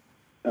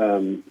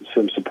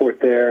some support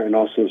there, and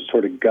also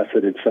sort of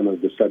gusseted some of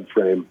the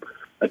subframe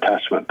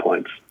attachment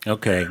points.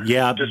 Okay,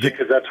 yeah. Just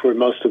because that's where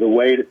most of the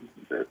weight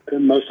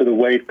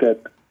that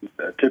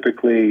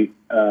typically,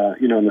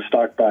 in the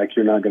stock bike,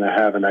 you're not going to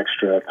have an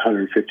extra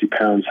 150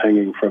 pounds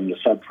hanging from the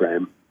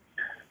subframe.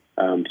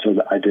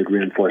 So I did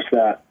reinforce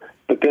that.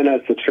 But then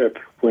as the trip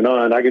went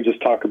on, I can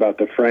just talk about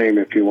the frame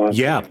if you want.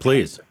 Yeah,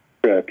 please.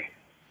 Trip.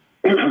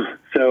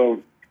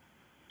 So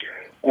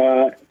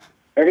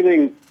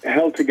everything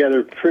held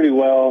together pretty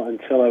well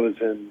until I was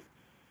in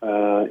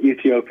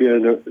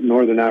Ethiopia,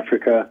 northern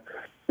Africa.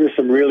 There's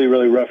some really,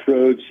 really rough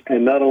roads.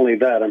 And not only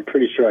that, I'm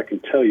pretty sure I can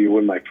tell you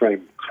when my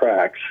frame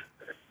cracks.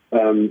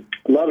 A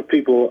lot of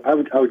people, I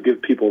would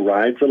give people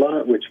rides a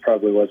lot, which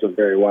probably wasn't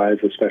very wise,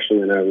 especially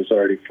when I was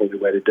already fully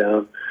weighted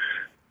down.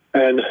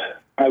 And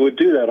I would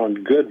do that on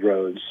good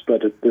roads,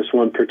 but at this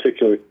one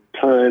particular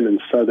time in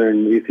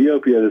southern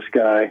Ethiopia, this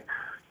guy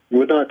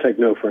would not take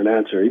no for an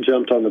answer. He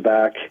jumped on the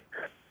back,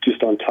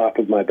 just on top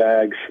of my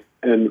bags,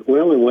 and we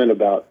only went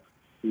about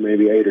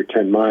maybe 8 or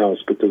 10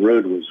 miles, but the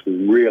road was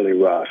really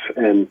rough.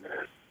 And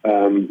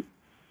I'm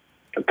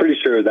pretty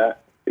sure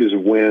that is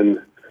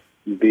when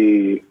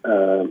the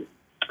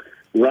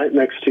right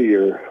next to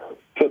your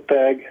foot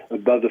peg,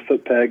 above the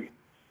foot peg,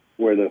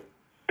 where the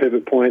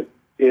pivot point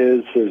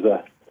is, there's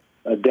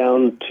a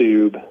down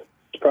tube.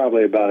 It's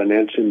probably about an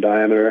inch in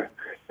diameter,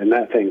 and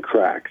that thing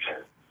cracked.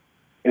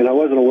 And I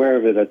wasn't aware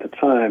of it at the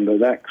time, but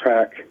that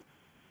crack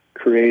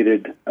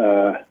created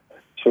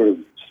sort of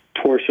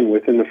torsion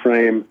within the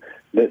frame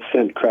that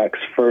sent cracks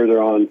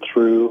further on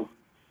through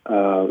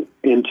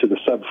into the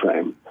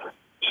subframe.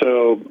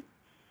 So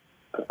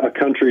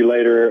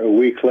a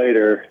week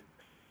later,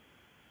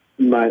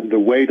 the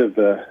weight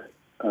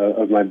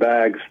of my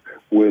bags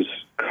was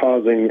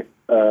causing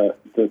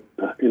the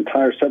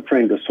entire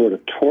subframe to sort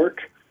of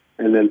torque,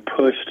 and then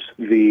pushed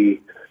the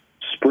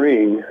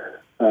spring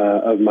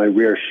of my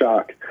rear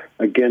shock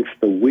against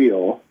the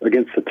wheel,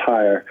 against the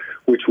tire,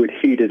 which would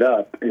heat it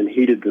up and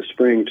heated the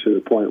spring to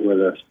the point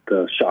where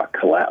the shock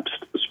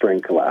collapsed, the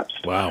spring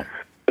collapsed. Wow.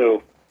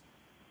 So,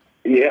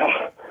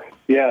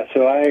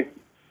 so I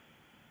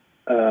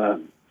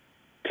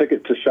took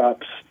it to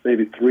shops,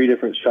 maybe 3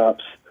 different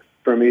shops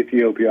from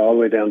Ethiopia all the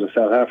way down to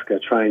South Africa,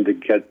 trying to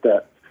get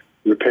that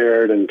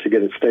repaired and to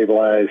get it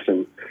stabilized.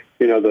 And,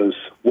 those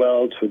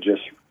welds would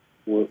just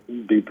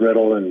be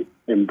brittle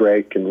and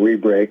break and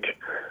re-break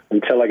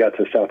until I got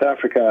to South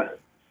Africa.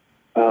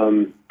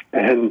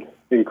 And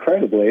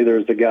incredibly,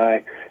 there's a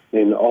guy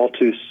named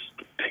Altus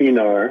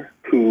Pinar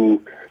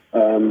who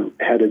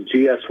had a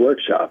GS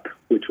workshop,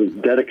 which was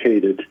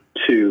dedicated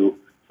to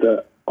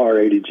the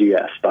R80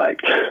 GS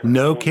bike.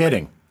 No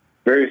kidding.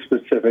 Very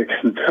specific,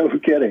 no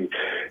kidding.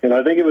 And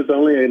I think it was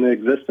only in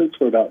existence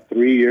for about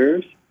 3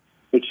 years.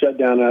 It shut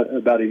down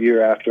about a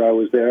year after I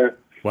was there.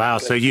 Wow,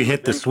 so you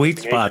hit the sweet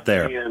spot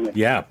there.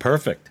 Yeah,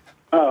 perfect.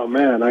 Oh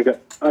man, I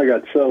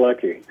got so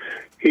lucky.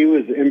 He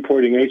was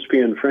importing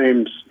HPN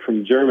frames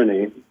from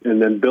Germany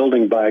and then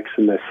building bikes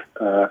in this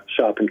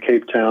shop in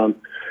Cape Town.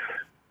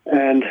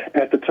 And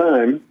at the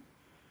time,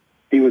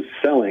 he was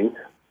selling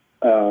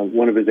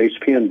one of his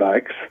HPN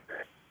bikes,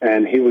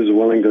 and he was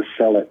willing to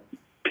sell it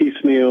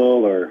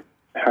piecemeal or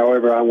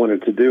however I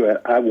wanted to do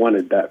it. I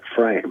wanted that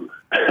frame.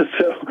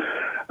 So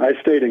I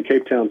stayed in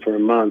Cape Town for a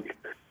month,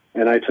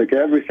 and I took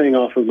everything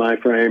off of my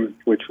frame,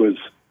 which was,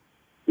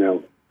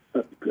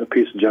 a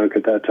piece of junk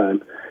at that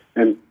time,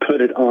 and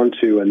put it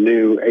onto a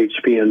new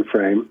HPN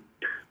frame,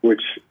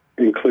 which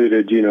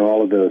included,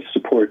 all of the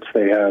supports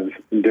they have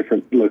in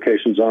different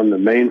locations on the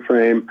main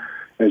frame,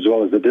 as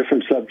well as a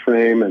different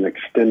subframe and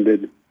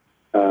extended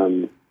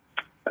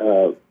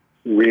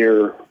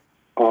rear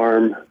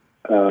arm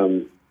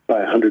by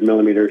 100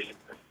 millimeters.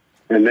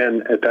 And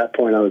then at that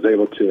point, I was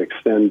able to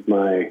extend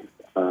my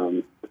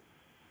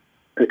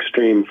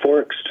extreme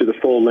forks to the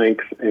full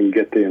length and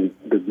get the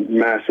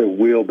massive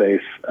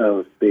wheelbase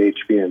of the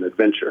HBN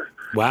Adventure.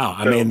 Wow.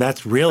 I mean,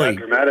 that's really... That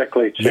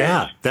dramatically changed.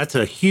 Yeah, that's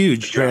a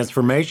huge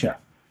transformation.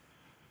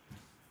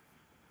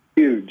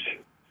 Huge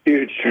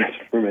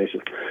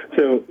transformation.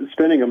 So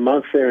spending a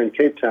month there in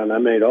Cape Town, I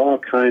made all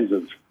kinds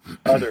of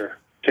other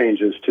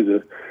changes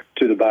to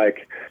the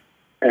bike.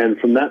 And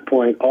from that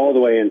point all the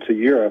way into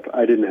Europe,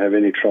 I didn't have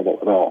any trouble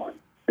at all.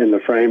 And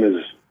the frame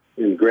is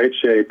in great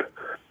shape.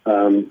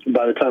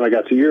 By the time I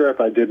got to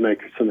Europe, I did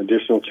make some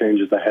additional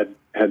changes. I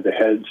had the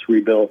heads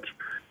rebuilt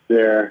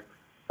there.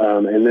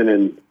 And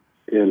then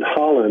in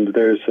Holland,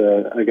 there's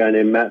a guy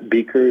named Matt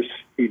Beekers.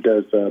 He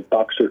does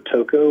Boxer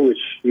Toko, which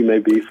you may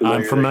be familiar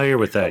with. I'm familiar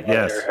with that,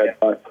 yes.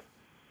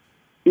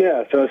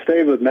 Yeah, so I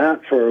stayed with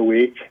Matt for a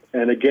week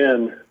and,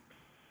 again,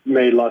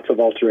 made lots of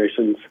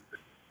alterations.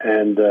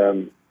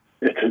 And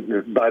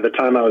by the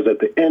time I was at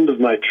the end of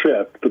my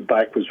trip, the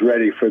bike was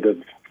ready for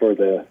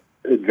the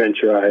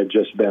adventure I had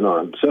just been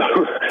on. So,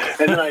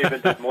 and then I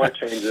even did more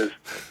changes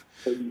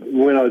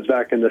when I was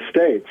back in the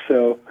States.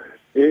 So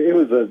it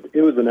was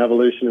an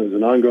evolution. It was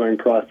an ongoing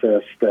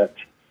process that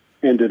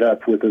ended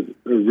up with a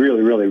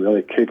really, really,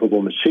 really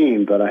capable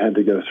machine, but I had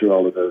to go through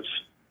all of those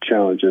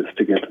challenges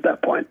to get to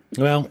that point.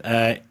 Well,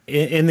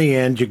 in the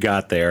end, you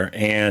got there.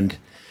 And,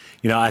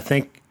 I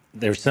think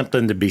there's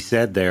something to be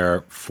said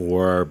there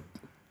for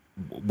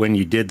when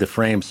you did the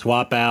frame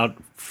swap out,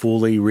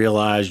 fully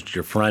realized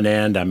your front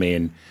end. I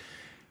mean,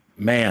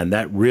 man,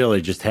 that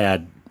really just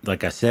had,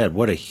 like I said,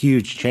 what a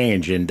huge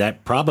change. And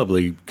that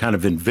probably kind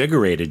of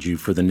invigorated you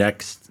for the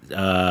next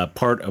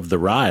part of the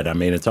ride. I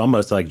mean, it's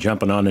almost like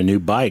jumping on a new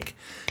bike.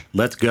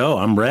 Let's go.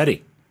 I'm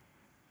ready.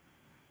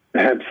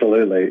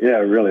 Absolutely. Yeah,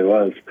 it really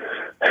was.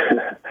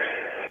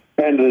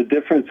 And the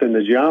difference in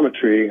the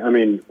geometry, I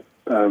mean,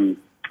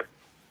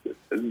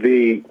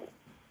 the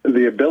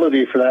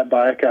ability for that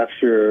bike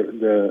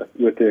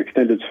with the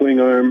extended swing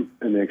arm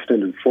and the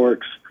extended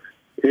forks,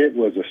 it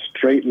was a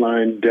straight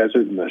line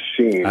desert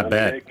machine. I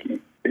bet.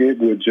 It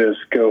would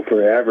just go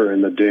forever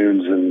in the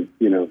dunes and,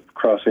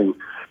 crossing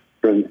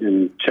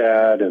in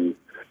Chad and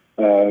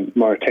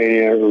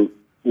Mauritania or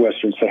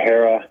Western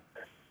Sahara.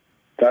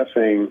 That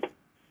thing,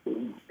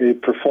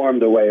 it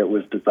performed the way it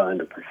was designed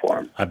to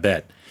perform. I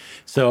bet.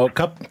 So a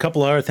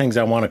couple other things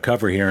I want to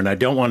cover here, and I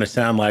don't want to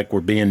sound like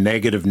we're being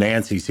negative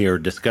Nancy's here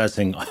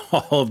discussing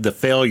all of the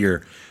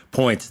failure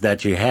points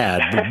that you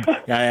had.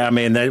 I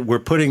mean, we're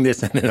putting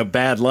this in a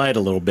bad light a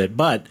little bit,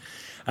 but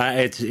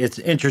it's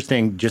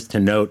interesting just to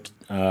note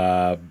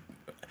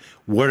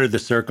what are the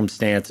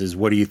circumstances?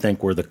 What do you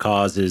think were the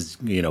causes?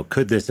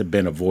 Could this have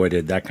been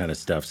avoided? That kind of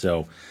stuff.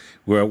 So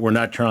we're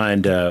not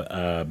trying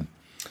to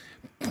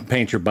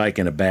paint your bike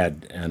in a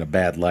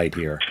bad light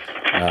here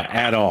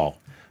at all.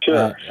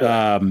 Sure.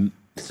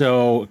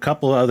 So a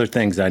couple of other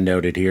things I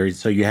noted here.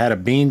 So you had a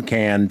bean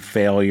can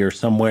failure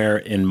somewhere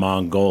in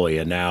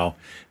Mongolia. Now,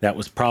 that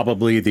was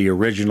probably the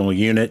original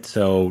unit,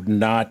 so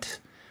not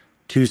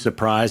too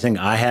surprising.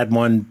 I had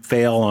one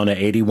fail on an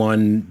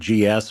 81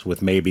 GS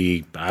with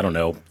maybe,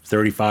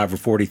 35 or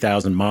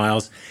 40,000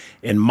 miles.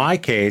 In my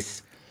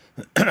case,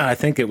 I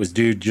think it was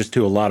due just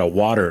to a lot of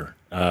water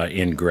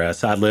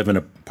ingress. I live in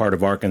a part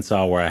of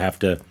Arkansas where I have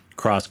to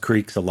cross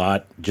creeks a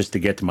lot just to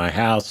get to my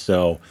house,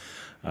 so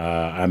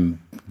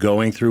I'm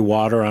going through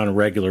water on a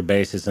regular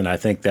basis, and I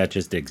think that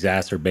just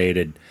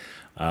exacerbated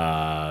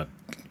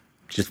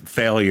just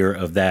failure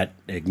of that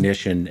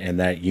ignition and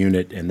that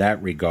unit in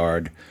that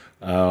regard.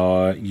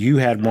 You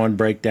had one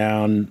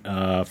breakdown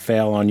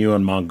fail on you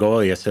in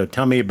Mongolia, so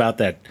tell me about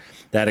that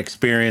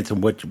experience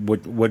and what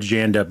did you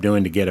end up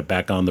doing to get it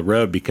back on the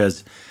road?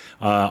 Because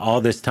all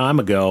this time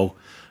ago,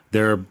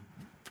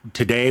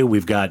 today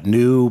we've got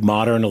new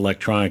modern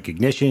electronic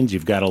ignitions.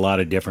 You've got a lot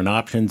of different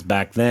options.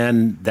 Back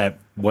then, that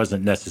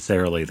wasn't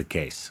necessarily the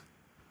case.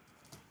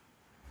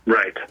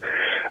 Right.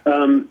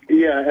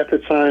 Yeah, at the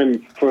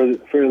time for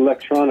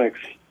electronics,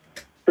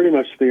 pretty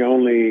much the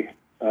only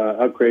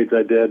upgrades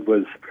I did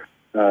was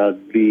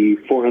the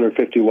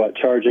 450-watt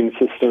charging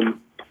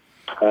system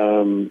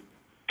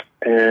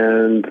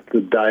and the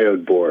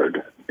diode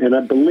board. And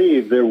I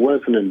believe there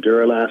was an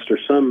Enduralast or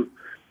some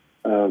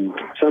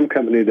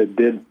company that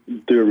did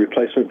do a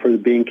replacement for the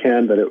bean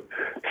can, but it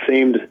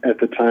seemed at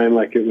the time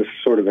like it was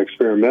sort of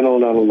experimental.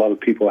 Not a lot of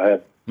people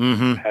had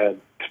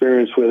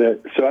experience with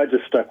it, so I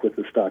just stuck with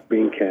the stock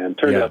bean can.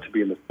 Turned out to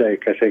be a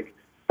mistake. I think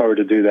if I were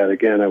to do that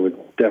again, I would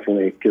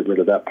definitely get rid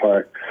of that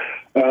part.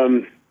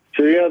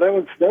 So yeah,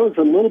 that was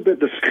a little bit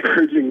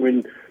discouraging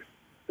when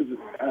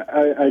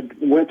I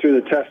went through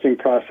the testing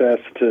process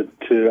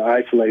to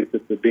isolate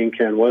that the bean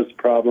can was the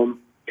problem,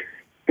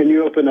 and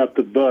you open up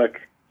the book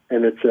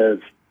and it says,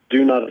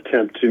 "Do not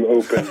attempt to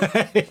open."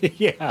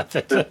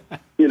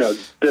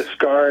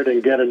 Discard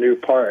and get a new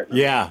part.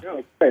 Yeah.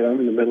 Okay, I'm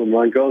in the middle of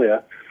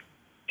Mongolia.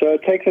 So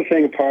it takes the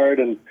thing apart,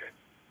 and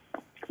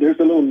there's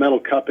a little metal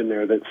cup in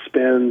there that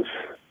spins,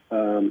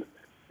 and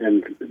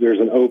there's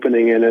an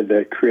opening in it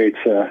that creates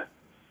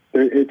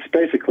it's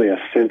basically a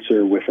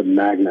sensor with a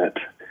magnet,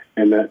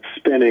 and that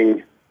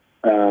spinning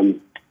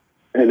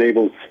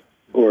enables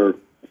or,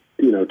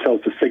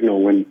 tells the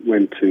signal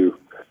when to,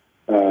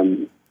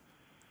 I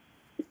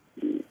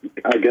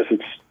guess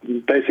it's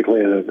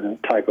basically a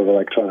type of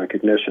electronic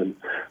ignition.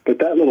 But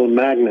that little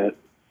magnet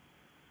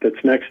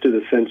that's next to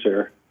the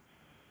sensor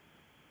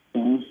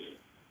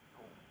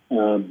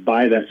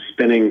by that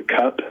spinning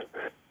cup.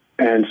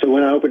 And so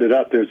when I opened it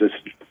up, there's this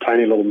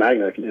tiny little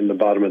magnet in the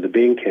bottom of the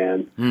bean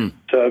can.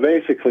 So I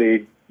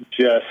basically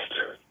just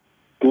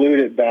glued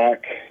it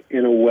back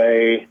in a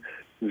way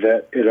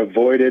that it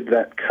avoided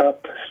that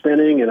cup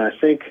spinning. And I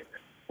think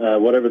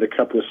whatever the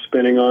cup was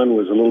spinning on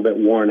was a little bit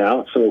worn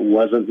out, so it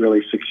wasn't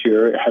really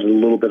secure. It had a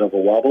little bit of a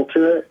wobble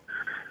to it.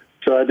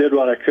 So I did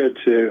what I could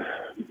to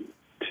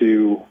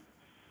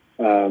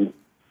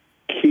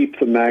keep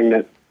the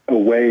magnet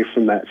away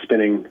from that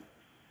spinning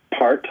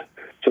part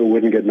so it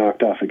wouldn't get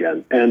knocked off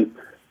again. And,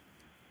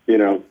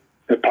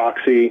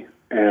 epoxy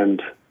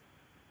and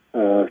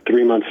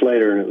 3 months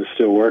later, and it was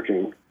still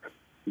working.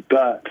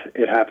 But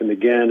it happened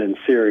again in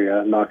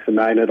Syria, knocked the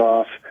magnet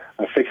off.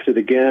 I fixed it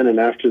again, and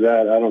after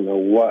that, I don't know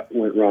what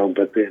went wrong,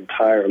 but the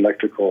entire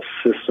electrical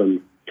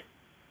system,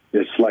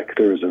 it's like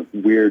there was a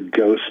weird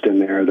ghost in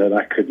there that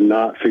I could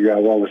not figure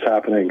out what was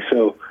happening.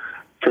 So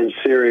from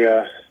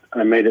Syria,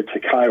 I made it to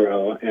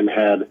Cairo and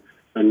had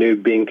a new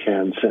bean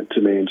can sent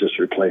to me and just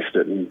replaced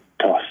it and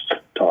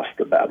tossed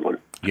the bad one.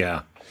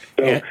 Yeah.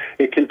 So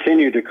it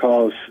continued to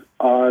cause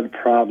odd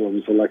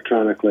problems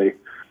electronically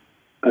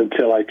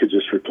until I could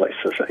just replace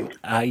the thing.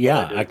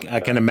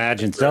 I can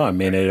imagine so. I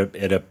mean,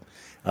 it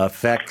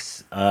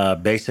affects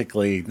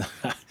basically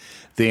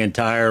the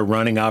entire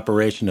running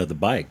operation of the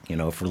bike,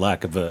 for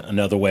lack of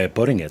another way of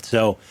putting it.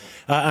 So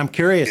I'm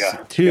curious,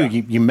 too,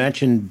 you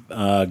mentioned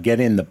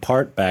getting the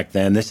part back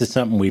then. This is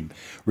something we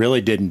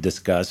really didn't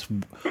discuss.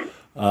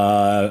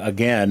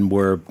 Again,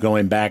 we're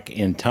going back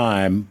in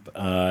time.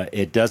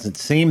 It doesn't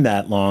seem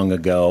that long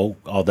ago,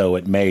 although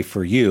it may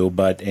for you,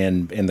 but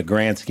in the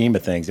grand scheme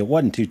of things, it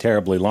wasn't too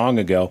terribly long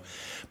ago.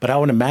 But I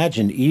would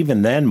imagine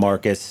even then,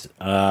 Marcus,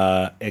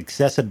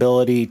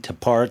 accessibility to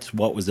parts,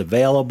 what was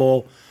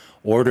available,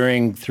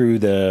 ordering through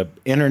the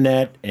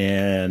internet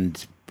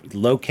and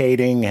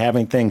locating,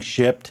 having things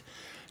shipped.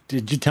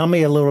 Did you tell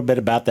me a little bit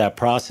about that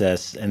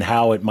process and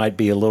how it might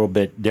be a little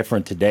bit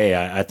different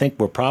today? I think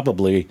we're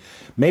probably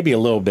maybe a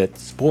little bit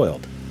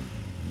spoiled.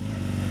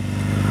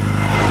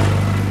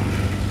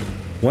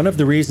 One of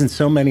the reasons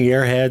so many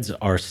airheads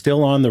are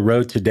still on the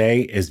road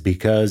today is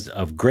because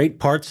of great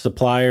parts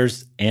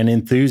suppliers and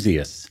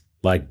enthusiasts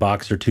like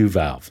Boxer 2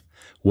 Valve.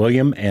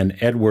 William and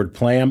Edward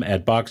Plam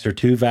at Boxer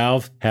 2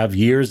 Valve have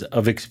years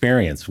of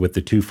experience with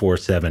the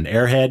 247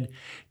 Airhead,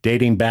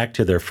 dating back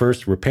to their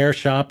first repair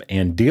shop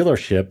and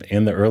dealership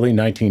in the early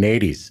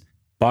 1980s.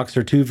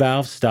 Boxer 2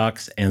 Valve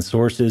stocks and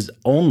sources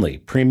only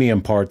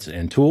premium parts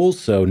and tools,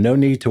 so no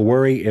need to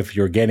worry if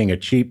you're getting a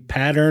cheap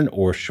pattern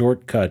or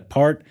shortcut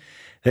part.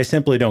 They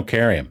simply don't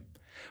carry them.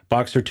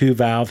 Boxer 2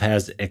 Valve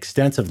has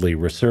extensively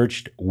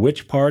researched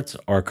which parts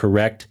are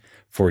correct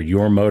for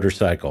your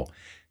motorcycle.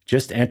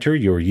 Just enter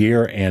your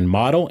year and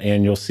model,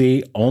 and you'll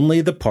see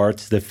only the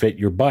parts that fit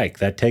your bike.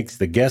 That takes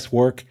the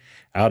guesswork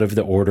out of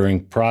the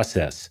ordering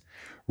process.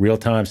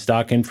 Real-time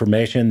stock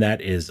information that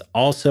is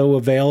also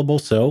available,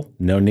 so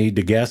no need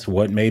to guess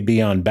what may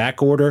be on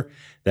back order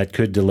that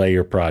could delay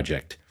your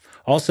project.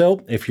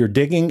 Also, if you're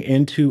digging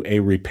into a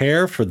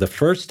repair for the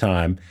first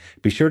time,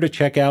 be sure to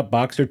check out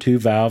Boxer 2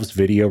 Valve's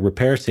video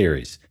repair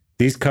series.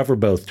 These cover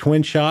both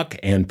twin shock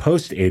and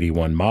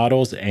post-81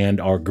 models and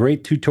are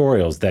great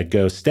tutorials that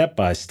go step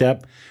by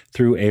step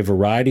through a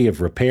variety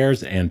of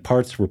repairs and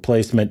parts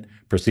replacement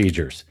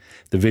procedures.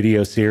 The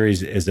video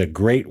series is a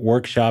great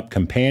workshop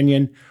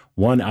companion,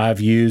 one I've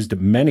used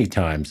many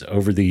times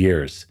over the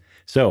years.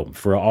 So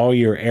for all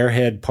your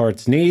Airhead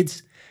parts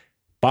needs,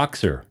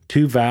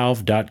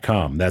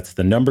 Boxer2Valve.com. That's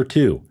the number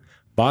 2,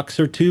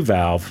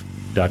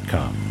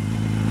 Boxer2Valve.com.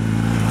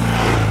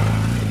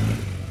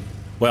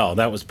 Well,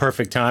 that was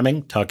perfect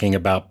timing, talking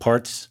about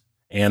parts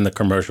and the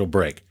commercial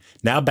break.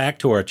 Now back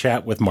to our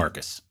chat with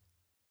Marcus.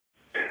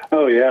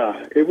 Oh,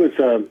 yeah. It was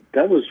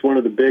that was one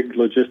of the big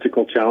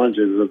logistical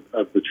challenges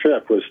of the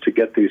trip, was to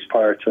get these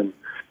parts.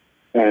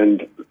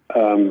 And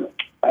I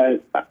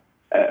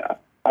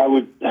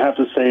would have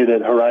to say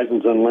that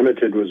Horizons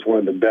Unlimited was one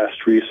of the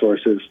best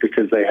resources,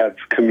 because they have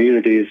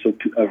communities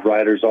of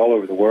riders all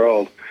over the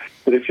world.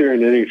 But if you're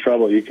in any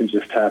trouble, you can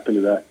just tap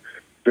into that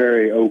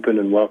very open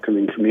and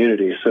welcoming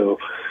community. So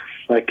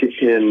like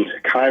in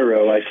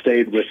Cairo, I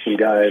stayed with some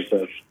guys,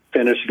 a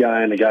Finnish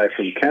guy and a guy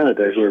from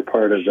Canada who were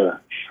part of the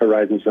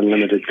Horizons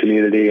Unlimited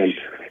community, and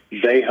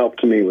they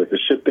helped me with the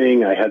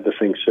shipping. I had the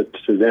thing shipped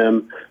to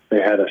them.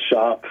 They had a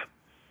shop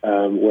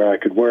where I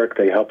could work.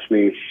 They helped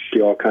me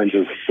do all kinds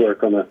of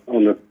work on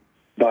the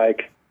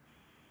bike.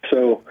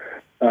 So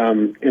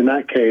in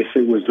that case,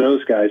 it was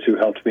those guys who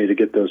helped me to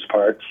get those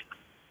parts.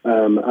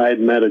 I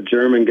had met a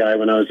German guy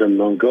when I was in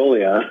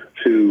Mongolia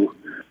who,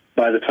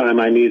 by the time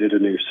I needed a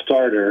new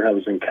starter, I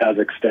was in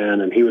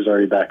Kazakhstan and he was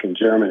already back in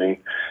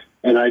Germany.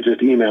 And I just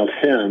emailed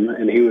him,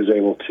 and he was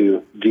able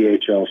to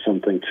DHL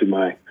something to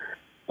my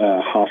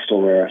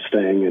hostel where I was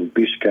staying in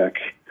Bishkek.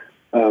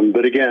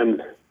 But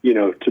again,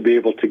 to be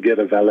able to get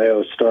a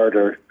Valeo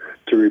starter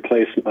to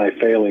replace my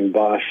failing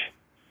Bosch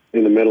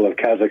in the middle of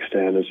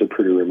Kazakhstan is a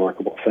pretty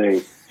remarkable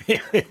thing.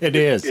 It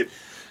is.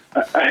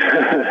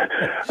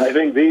 I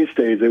think these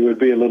days it would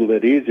be a little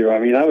bit easier. I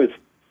mean, I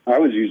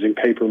was using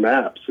paper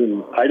maps,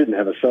 and I didn't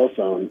have a cell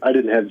phone. I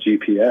didn't have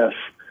GPS,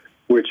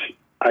 which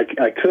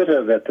I could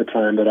have at the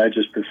time, but I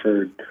just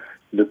preferred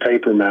the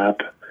paper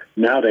map.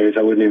 Nowadays,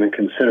 I wouldn't even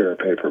consider a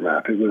paper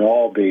map. It would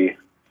all be,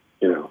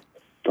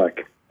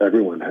 like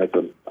everyone has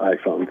an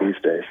iPhone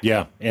these days.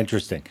 Yeah,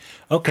 interesting.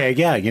 Okay,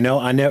 yeah,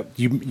 I know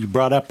you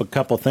brought up a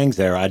couple things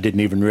there I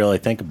didn't even really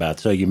think about.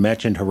 So you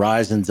mentioned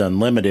Horizons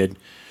Unlimited,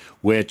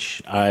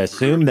 which I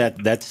assume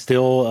that's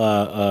still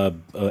a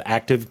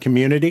active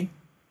community?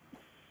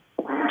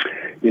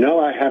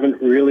 I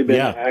haven't really been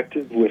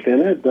active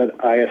within it,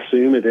 but I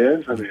assume it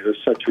is. I mean,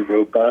 it's such a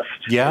robust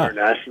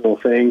international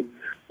thing,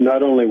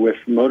 not only with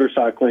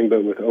motorcycling,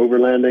 but with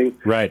overlanding.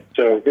 Right.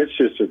 So it's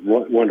just a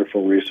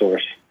wonderful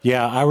resource.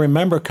 Yeah, I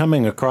remember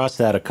coming across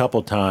that a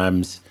couple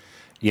times.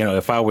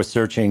 If I was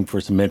searching for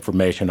some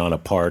information on a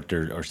part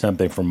or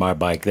something for my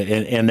bike, that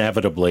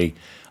inevitably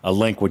a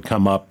link would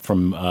come up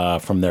from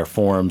their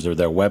forums or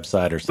their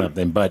website or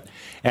something. But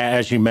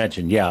as you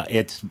mentioned,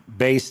 it's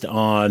based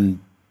on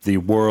the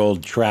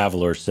world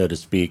traveler, so to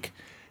speak,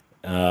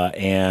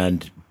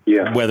 and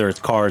whether it's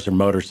cars or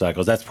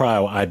motorcycles. That's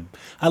probably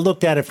I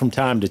looked at it from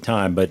time to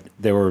time, but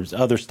there was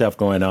other stuff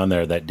going on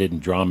there that didn't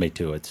draw me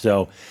to it.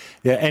 So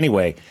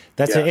anyway,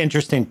 that's an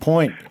interesting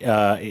point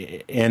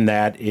in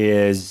that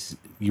is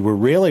you were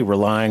really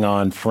relying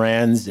on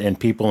friends and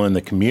people in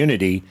the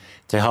community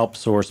to help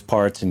source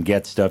parts and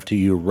get stuff to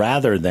you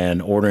rather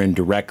than ordering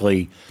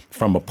directly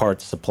from a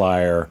parts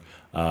supplier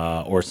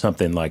or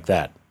something like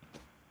that.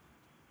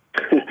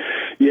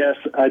 Yes,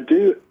 I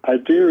do. I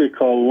do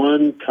recall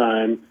one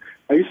time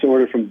I used to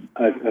order from,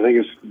 I think it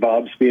was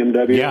Bob's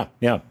BMW.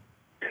 Yeah.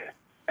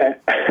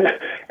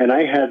 And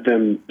I had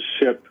them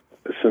ship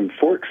some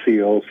fork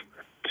seals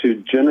to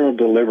general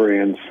delivery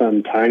in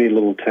some tiny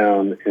little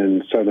town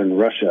in southern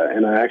Russia,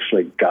 and I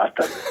actually got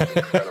them.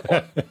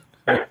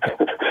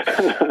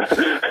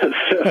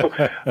 So,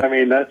 I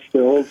mean, that's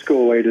the old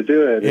school way to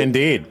do it.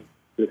 Indeed.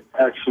 It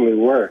actually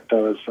worked. I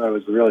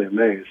was really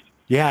amazed.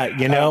 Yeah,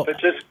 but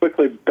just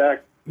quickly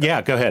back.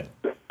 Yeah, go ahead.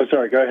 Oh,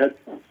 sorry, go ahead.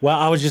 Well,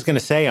 I was just going to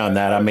say on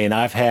that, I mean,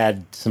 I've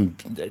had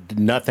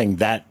nothing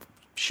that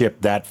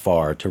shipped that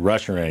far to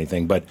Russia or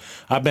anything, but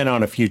I've been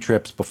on a few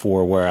trips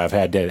before where I've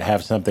had to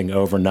have something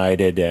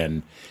overnighted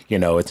and,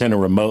 it's in a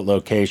remote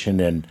location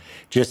and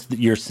just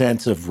your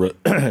sense of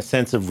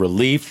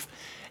relief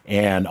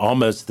and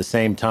almost the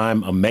same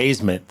time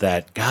amazement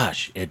that,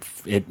 gosh,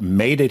 it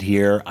made it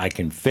here. I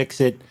can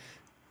fix it.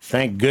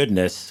 Thank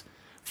goodness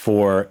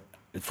for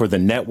the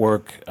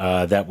network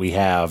that we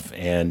have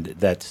and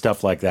that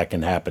stuff like that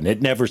can happen.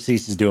 It never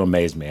ceases to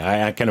amaze me.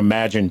 I can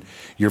imagine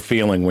your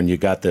feeling when you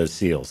got those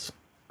seals.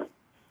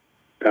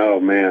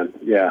 Oh, man,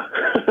 yeah.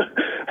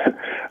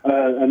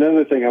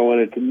 Another thing I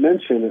wanted to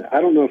mention, I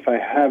don't know if I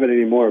have it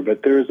anymore,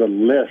 but there was a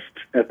list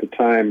at the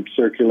time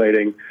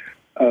circulating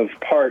of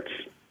parts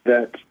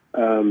that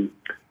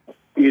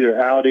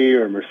either Audi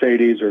or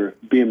Mercedes or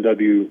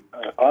BMW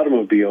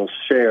automobiles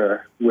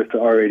share with the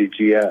R80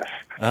 GS.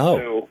 Oh.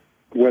 So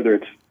whether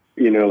it's,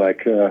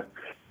 like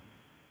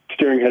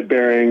steering head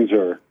bearings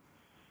or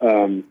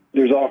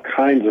there's all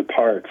kinds of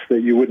parts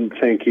that you wouldn't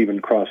think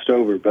even crossed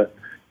over, but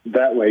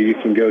that way you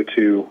can go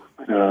to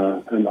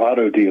an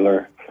auto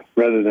dealer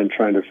rather than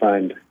trying to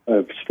find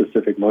a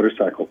specific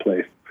motorcycle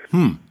place.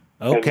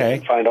 Okay.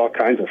 And find all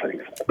kinds of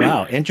things.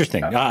 Wow,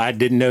 interesting. I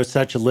didn't know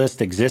such a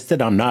list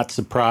existed. I'm not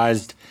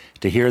surprised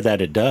to hear that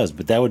it does,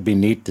 but that would be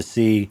neat to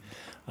see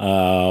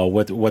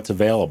what's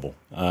available.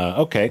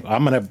 Okay,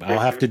 I'll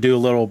have to do a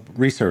little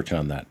research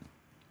on that.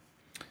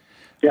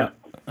 Yeah.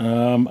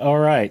 All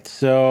right.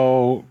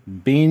 So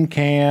bean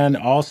can.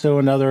 Also,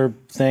 another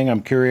thing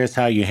I'm curious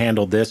how you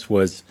handled this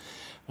was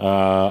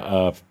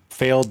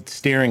failed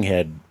steering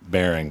head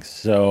bearings.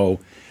 So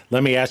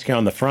let me ask you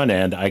on the front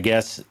end. I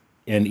guess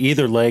in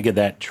either leg of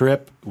that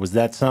trip, was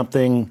that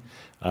something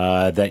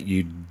that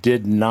you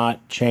did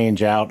not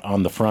change out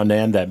on the front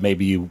end that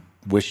maybe you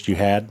wished you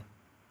had?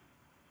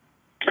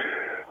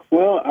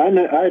 Well,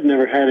 I'd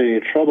never had any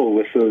trouble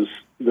with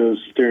those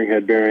steering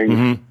head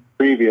bearings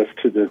previous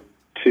to the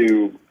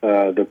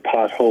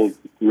pothole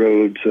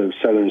roads of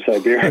southern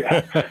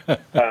Siberia.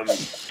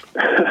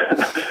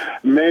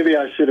 Maybe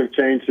I should have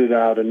changed it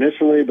out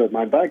initially, but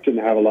my bike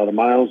didn't have a lot of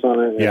miles on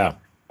it. Yeah.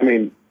 I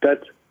mean,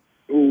 that's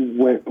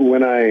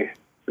when I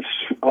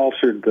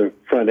altered the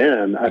front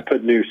end, I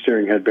put new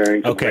steering head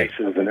bearings and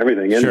braces and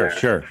everything in there.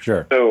 Sure.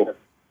 So,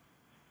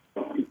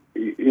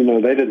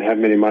 they didn't have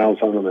many miles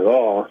on them at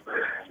all.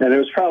 And it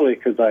was probably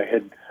because I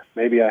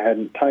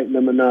hadn't tightened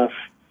them enough,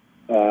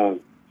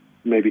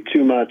 maybe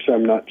too much.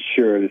 I'm not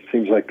sure. It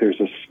seems like there's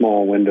a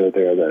small window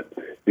there that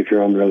if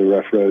you're on really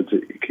rough roads,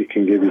 it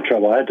can give you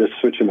trouble. I had to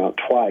switch them out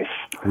twice.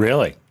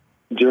 Really?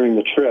 During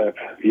the trip,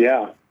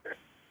 yeah.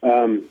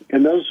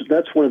 And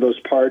that's one of those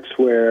parts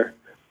where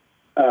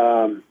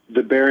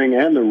the bearing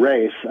and the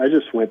race, I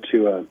just went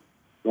to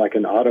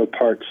an auto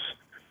parts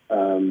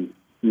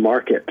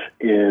market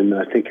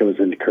I think it was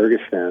in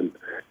Kyrgyzstan,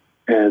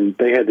 and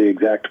they had the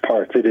exact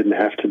parts. They didn't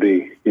have to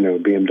be,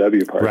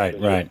 BMW parts.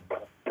 Right.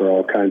 For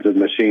all kinds of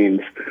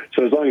machines.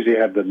 So as long as you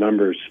have the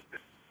numbers.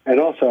 And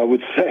also I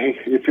would say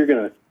if you're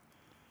going to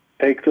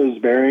take those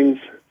bearings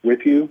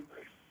with you,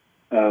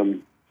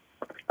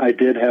 I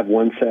did have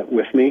one set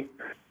with me.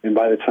 And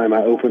by the time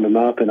I opened them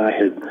up and I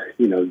had,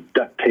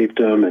 duct taped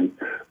them and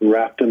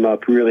wrapped them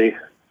up really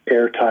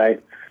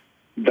airtight,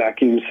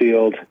 vacuum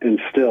sealed, and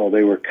still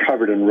they were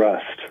covered in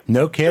rust.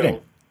 No kidding.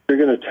 So if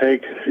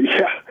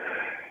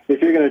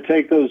you're going to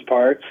take those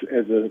parts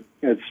as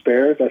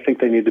spares, I think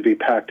they need to be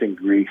packed in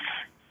grease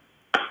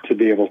to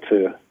be able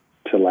to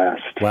to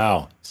last.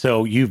 Wow.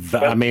 So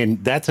I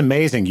mean, that's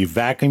amazing. You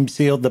vacuum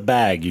sealed the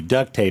bag, you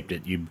duct taped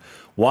it, you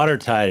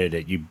watertighted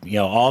it, you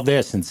know, all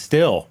this, and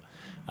still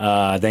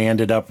they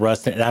ended up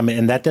rusting. I mean,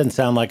 and that doesn't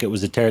sound like it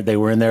was they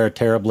were in there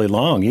terribly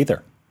long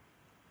either.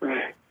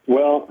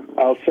 Well,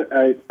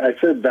 I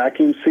said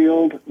vacuum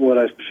sealed. What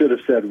I should have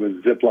said was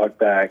Ziploc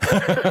bag.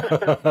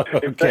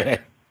 Okay.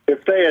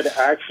 If they had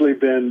actually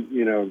been,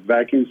 you know,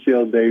 vacuum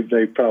sealed,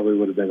 they probably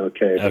would have been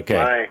okay. Okay.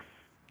 My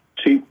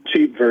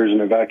cheap version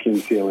of vacuum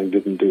sealing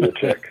didn't do the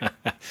trick.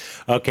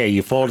 Okay,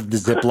 you folded the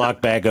Ziploc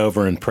bag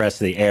over and pressed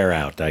the air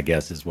out, I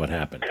guess is what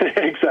happened.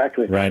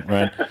 Exactly. Right.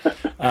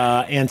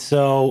 And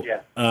so,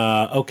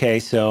 okay,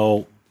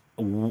 so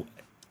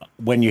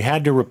when you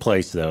had to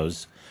replace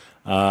those,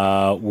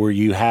 were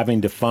you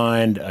having to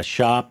find a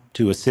shop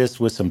to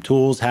assist with some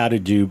tools? How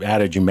did you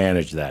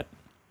manage that?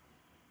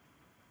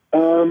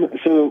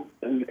 So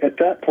at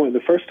that point,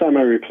 the first time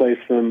I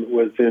replaced them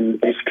was in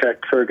Bishkek,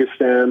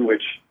 Kyrgyzstan,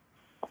 which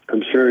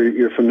I'm sure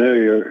you're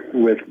familiar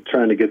with,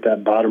 trying to get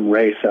that bottom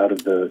race out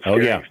of the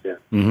steering. Oh, yeah.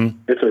 Mm-hmm.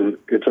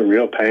 It's a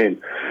real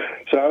pain.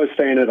 So I was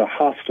staying at a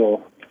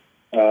hostel,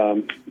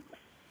 and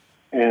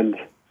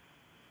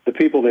the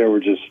people there were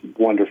just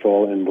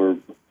wonderful and were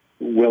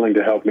willing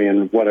to help me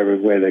in whatever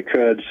way they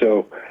could.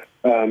 So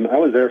I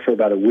was there for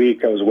about a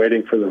week. I was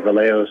waiting for the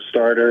Vallejo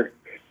starter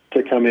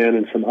to come in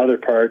and some other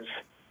parts.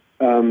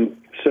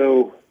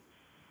 So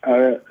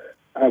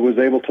I was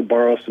able to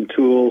borrow some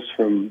tools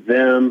from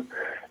them,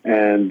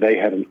 and they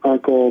had an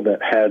uncle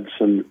that had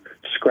some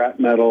scrap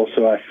metal,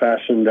 so I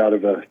fashioned out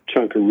of a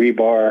chunk of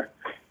rebar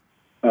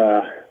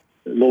a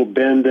little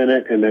bend in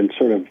it, and then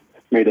sort of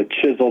made a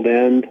chiseled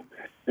end,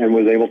 and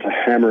was able to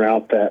hammer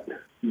out that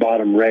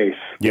bottom race.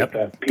 Yep,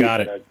 that piece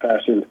got it. that I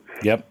fashioned.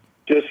 Yep.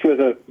 Just with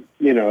a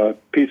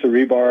piece of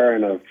rebar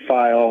and a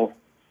file,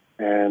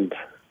 and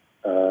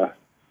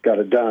got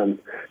it done.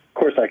 Of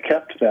course, I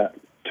kept that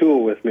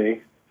tool with me,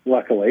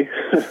 luckily,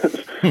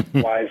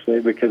 wisely,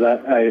 because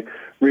I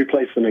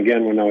replaced them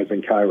again when I was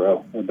in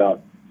Cairo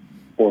about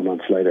 4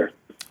 months later.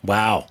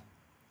 Wow.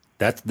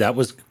 That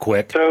was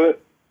quick. So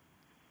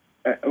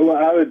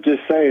I would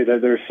just say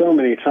that there's so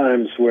many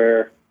times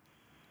where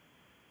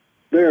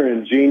there are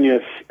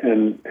ingenious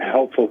and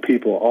helpful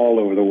people all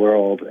over the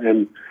world.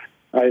 And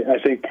I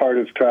think part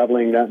of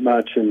traveling that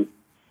much and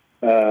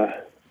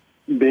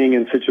being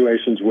in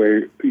situations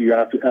where you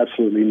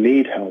absolutely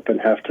need help and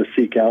have to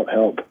seek out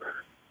help,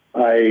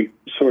 I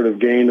sort of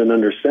gained an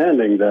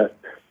understanding that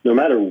no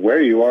matter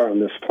where you are on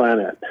this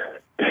planet,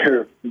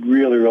 there are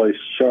really, really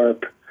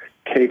sharp,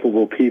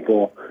 capable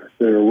people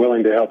that are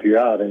willing to help you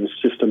out. And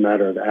it's just a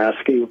matter of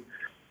asking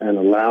and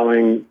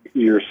allowing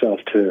yourself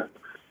to,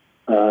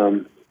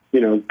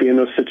 be in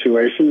those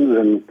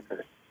situations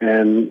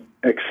and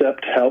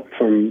accept help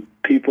from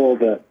people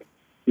that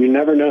you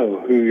never know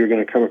who you're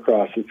going to come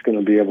across that's going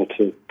to be able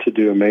to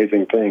do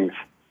amazing things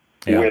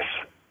with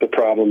the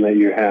problem that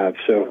you have.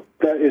 So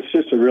it's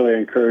just a really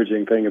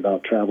encouraging thing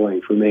about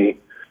traveling for me.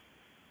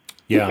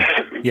 Yeah,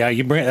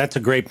 that's a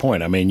great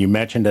point. I mean, you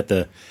mentioned at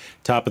the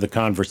top of the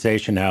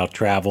conversation how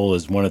travel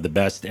is one of the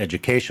best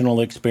educational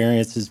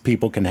experiences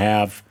people can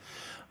have.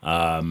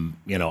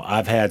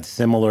 I've had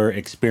similar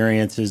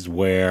experiences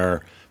where,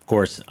 of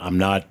course, I'm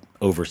not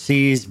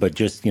overseas, but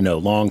just,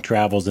 long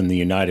travels in the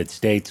United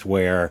States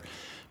where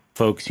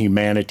folks'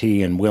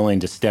 humanity and willing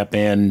to step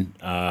in.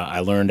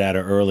 I learned at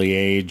an early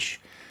age.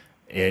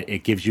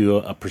 It gives you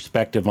a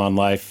perspective on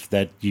life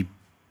that you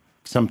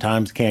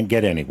sometimes can't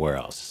get anywhere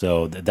else.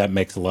 So that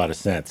makes a lot of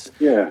sense.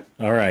 Yeah.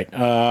 All right.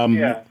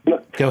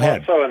 Go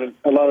ahead. Also, in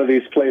a lot of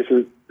these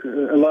places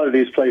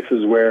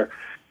where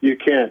you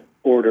can't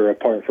order a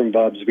part from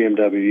Bob's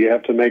BMW, you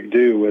have to make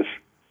do with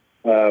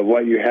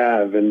what you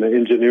have and the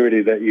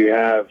ingenuity that you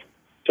have.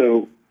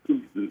 So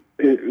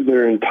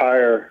there are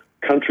entire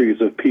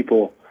countries of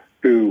people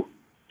who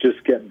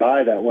just get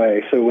by that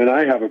way. So when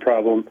I have a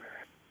problem,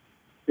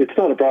 it's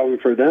not a problem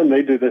for them.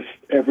 They do this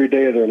every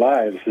day of their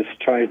lives, just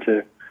trying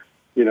to,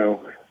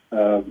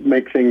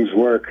 make things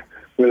work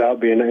without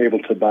being able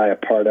to buy a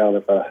part out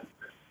of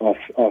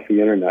off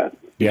the internet.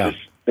 Yeah,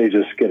 they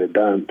just get it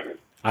done.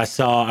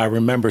 I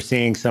remember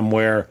seeing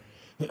somewhere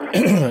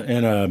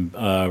in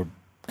a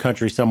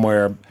country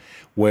somewhere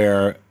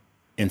where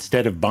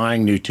instead of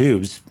buying new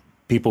tubes,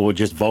 people would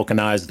just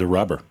vulcanize the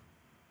rubber.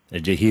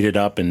 They'd just heat it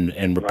up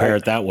and repair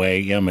it that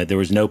way. There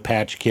was no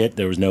patch kit.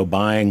 There was no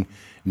buying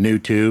new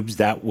tubes.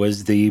 That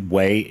was the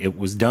way it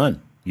was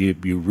done. You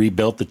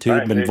rebuilt the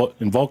tube and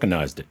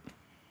vulcanized it.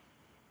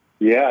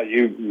 Yeah,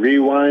 you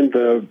rewind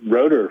the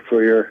rotor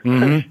for your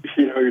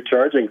your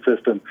charging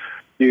system.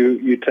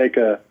 You take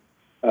a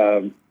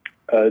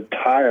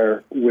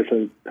tire with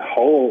a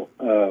hole,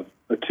 a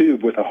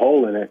tube with a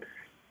hole in it,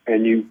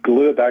 and you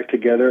glue it back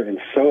together and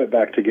sew it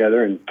back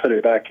together and put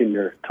it back in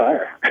your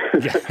tire.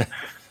 Yeah,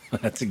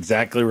 that's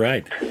exactly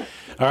right.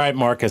 All right,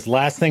 Marcus,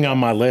 last thing on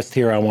my list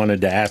here I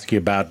wanted to ask you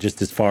about,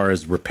 just as far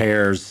as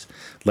repairs.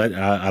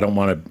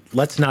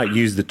 Let's not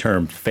use the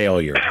term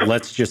failure.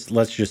 Let's just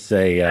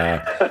say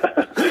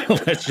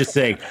let's just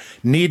say,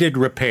 needed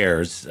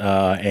repairs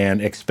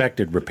and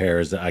expected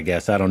repairs, I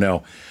guess. I don't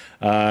know.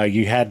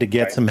 You had to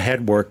get some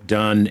head work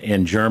done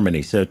in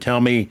Germany. So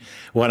tell me,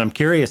 what I'm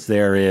curious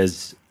there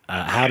is,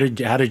 how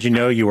did you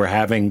know you were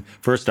having?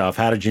 First off,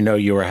 how did you know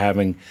you were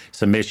having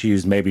some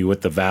issues, maybe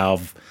with the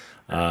valves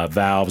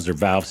or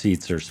valve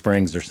seats or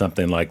springs or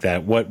something like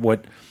that? What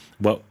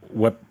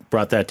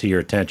brought that to your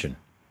attention?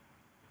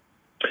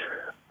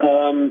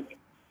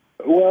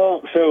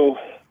 Well, so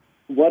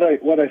what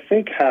I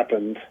think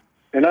happened,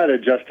 and I'd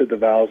adjusted the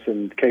valves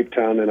in Cape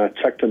Town, and I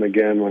checked them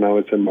again when I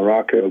was in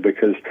Morocco,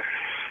 because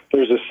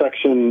there's a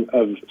section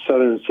of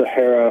Southern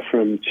Sahara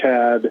from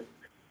Chad,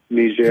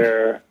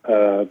 Niger,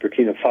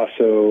 Burkina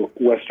Faso,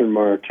 Western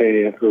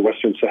Mauritania, or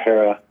Western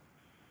Sahara,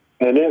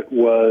 and it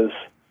was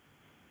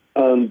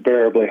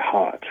unbearably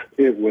hot.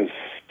 It was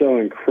so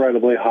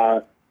incredibly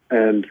hot,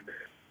 and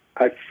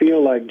I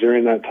feel like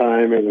during that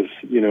time it was,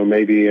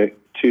 maybe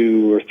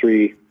 2 or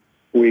 3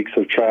 weeks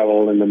of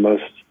travel in the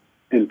most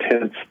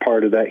intense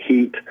part of that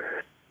heat,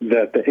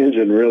 that the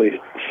engine really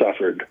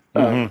suffered.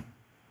 Mm-hmm.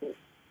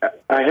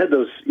 I had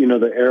those, the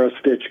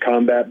Aerostitch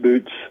combat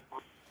boots.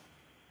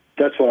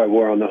 That's what I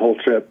wore on the whole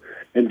trip.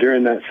 And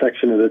during that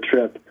section of the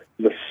trip,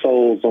 the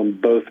soles on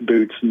both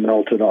boots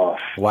melted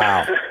off.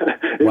 Wow.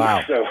 It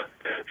Wow. was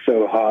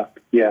so hot.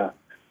 Yeah.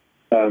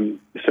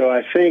 So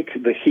I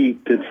think the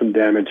heat did some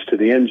damage to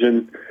the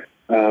engine.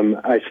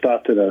 I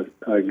stopped at a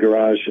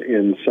garage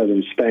in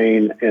southern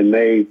Spain, and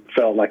they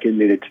felt like it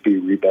needed to be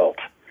rebuilt.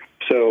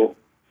 So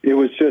it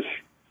was just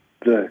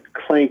the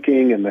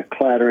clanking and the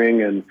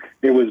clattering, and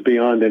it was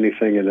beyond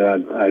anything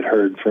that I'd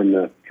heard from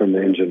the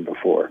engine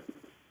before.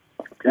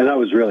 And I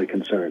was really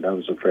concerned. I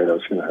was afraid I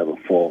was going to have a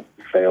full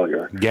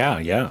failure.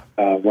 Yeah.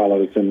 While I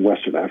was in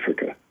Western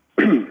Africa.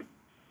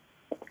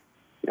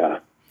 Yeah.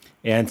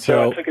 And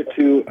so I took it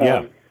to.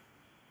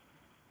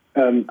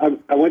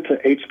 I went to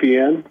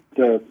HPN,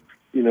 their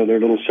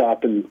little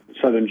shop in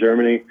southern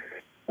Germany.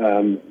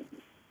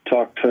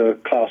 Talked to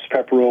Klaus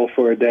Pepperl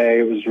for a day.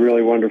 It was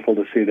really wonderful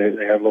to see.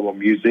 They have a little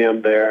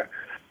museum there,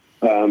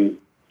 and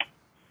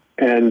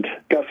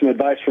got some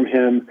advice from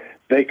him.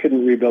 They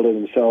couldn't rebuild it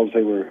themselves.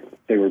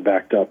 They were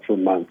backed up for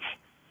months,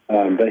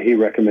 but he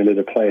recommended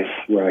a place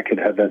where I could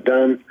have that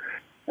done,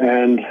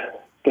 and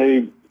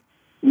they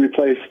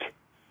replaced,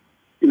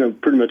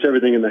 pretty much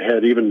everything in the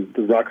head, even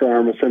the rocker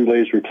arm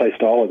assemblies,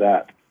 replaced all of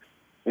that,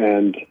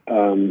 and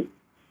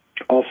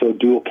also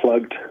dual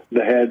plugged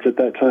the heads at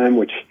that time,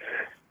 which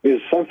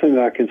is something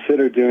that I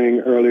considered doing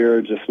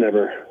earlier, just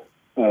never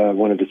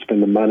wanted to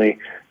spend the money.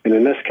 And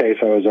in this case,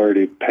 I was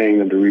already paying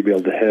them to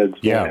rebuild the heads.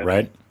 Yeah,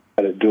 right.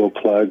 Had it dual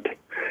plugged.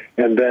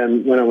 And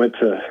then when I went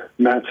to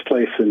Matt's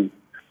place in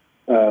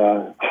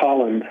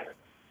Holland,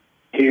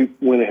 he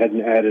went ahead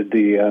and added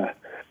the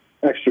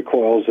extra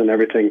coils and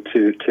everything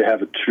to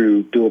have a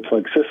true dual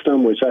plug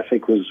system, which I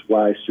think was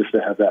wise, just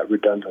to have that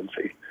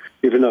redundancy,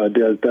 even though it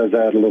does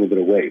add a little bit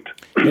of weight.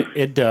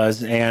 It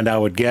does, and I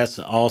would guess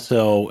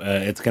also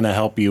it's going to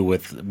help you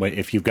with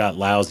if you've got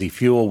lousy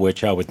fuel,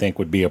 which I would think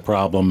would be a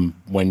problem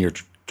when you're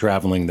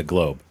traveling the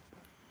globe.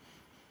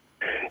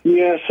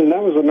 Yes, and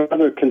that was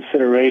another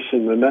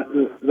consideration. And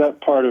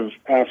that part of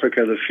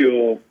Africa, the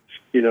fuel,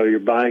 you're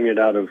buying it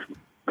out of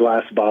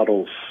glass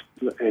bottles,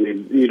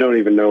 and you don't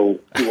even know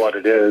what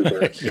it is,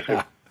 or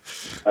if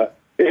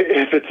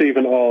it's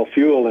even all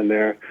fuel in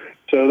there.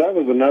 So that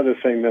was another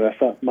thing that I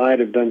thought might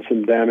have done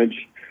some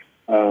damage,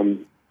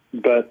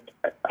 but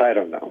I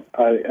don't know.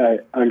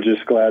 I'm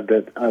just glad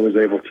that I was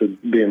able to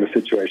be in a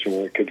situation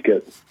where it could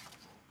get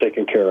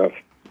taken care of.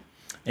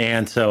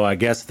 And so I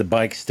guess the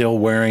bike's still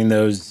wearing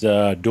those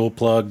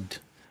dual-plugged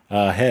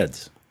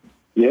heads.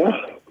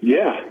 Yeah,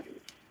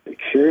 it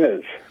sure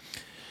is.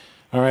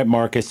 All right,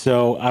 Marcus.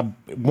 So I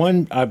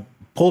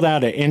pulled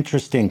out an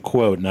interesting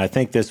quote, and I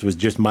think this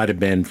might have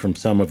been from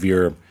some of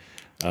your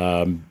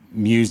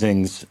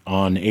musings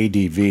on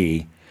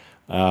ADV.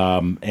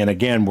 And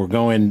again, we're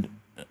going.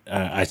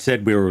 I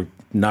said we were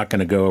not going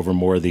to go over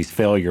more of these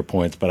failure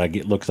points, but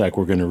it looks like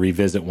we're going to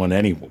revisit one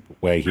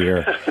anyway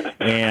here,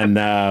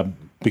 and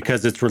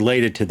because it's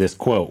related to this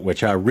quote,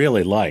 which I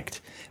really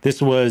liked.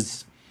 This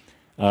was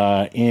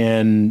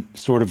in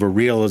sort of a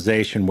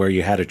realization where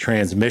you had a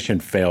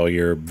transmission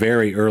failure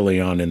very early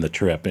on in the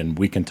trip, and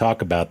we can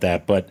talk about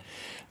that. But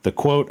the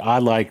quote I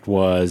liked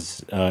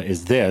is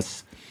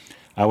this: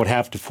 "I would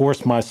have to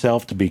force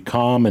myself to be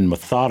calm and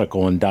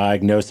methodical in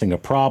diagnosing a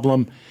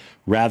problem,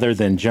 rather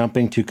than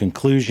jumping to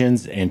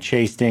conclusions and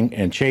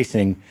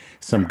chasing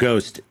some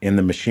ghost in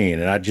the machine."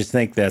 And I just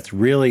think that's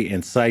really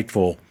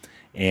insightful,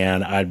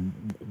 and I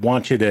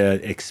want you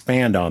to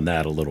expand on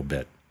that a little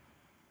bit.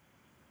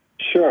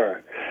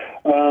 Sure.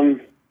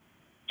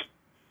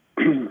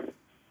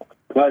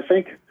 Well, I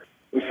think,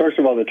 first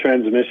of all, the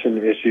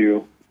transmission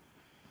issue,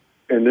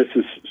 and this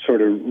is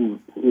sort of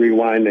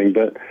rewinding,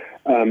 but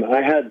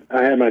I had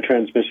my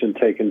transmission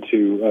taken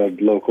to a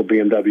local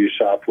BMW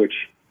shop,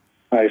 which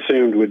I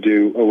assumed would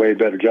do a way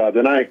better job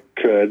than I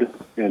could,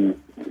 and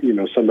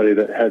somebody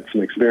that had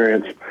some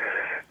experience.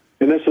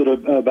 And this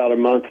was about a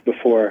month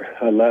before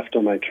I left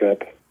on my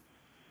trip.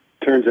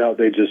 turns out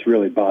they just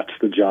really botched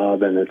the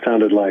job, and it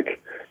sounded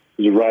like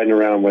I was riding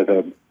around with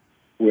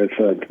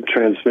a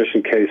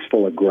transmission case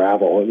full of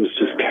gravel. It was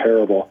just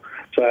terrible.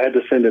 So I had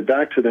to send it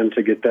back to them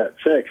to get that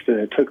fixed, and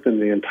it took them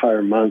the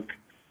entire month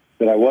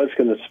that I was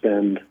going to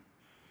spend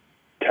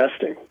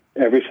testing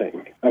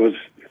everything.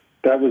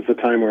 That was the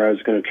time where I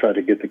was going to try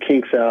to get the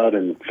kinks out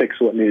and fix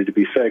what needed to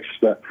be fixed,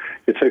 but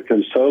it took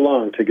them so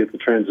long to get the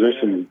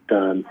transmission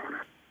done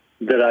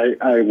that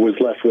I was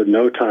left with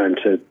no time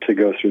to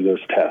go through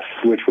those tests,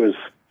 which was,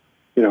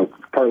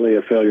 partly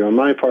a failure on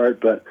my part,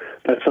 but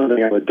that's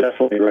something I would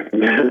definitely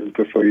recommend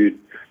before you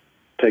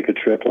take a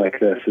trip like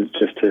this, is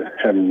just to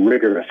have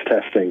rigorous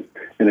testing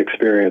and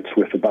experience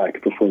with the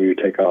bike before you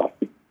take off.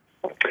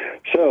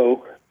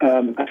 So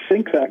I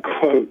think that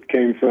quote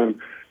came from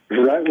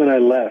right when I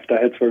left.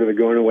 I had sort of a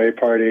going away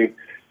party.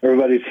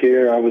 Everybody's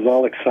here. I was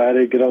all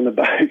excited, get on the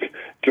bike,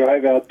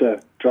 drive out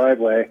the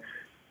driveway,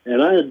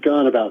 and I had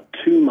gone about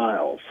 2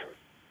 miles,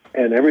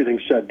 and everything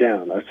shut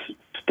down. I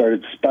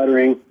started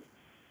sputtering.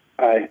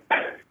 I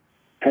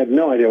had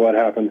no idea what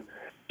happened.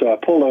 So I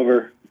pulled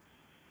over.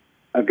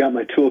 I've got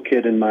my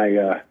toolkit in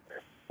my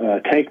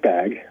tank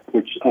bag,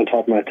 which on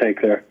top of my tank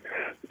there.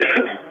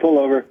 Pull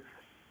over,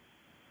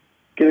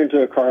 get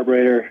into a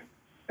carburetor.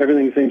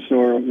 Everything seems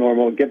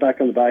normal. Get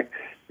back on the bike.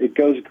 It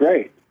goes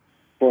great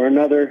for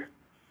another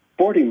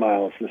 40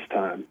 miles this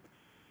time.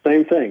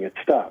 Same thing. It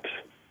stops.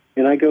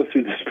 And I go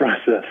through this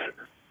process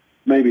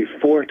maybe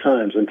 4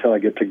 times until I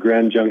get to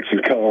Grand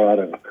Junction,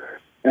 Colorado.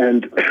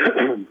 And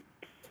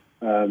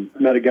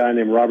met a guy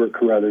named Robert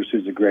Carruthers,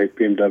 who's a great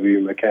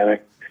BMW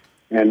mechanic.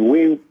 And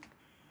we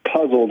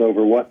puzzled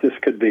over what this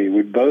could be.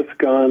 We'd both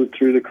gone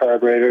through the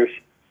carburetors,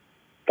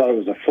 thought it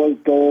was a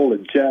float bowl, a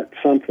jet,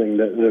 something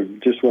that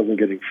just wasn't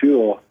getting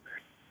fuel.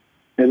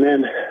 And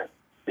then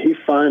he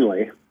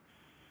finally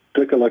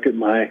took a look at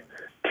my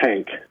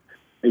tank.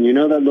 And you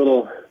know that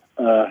little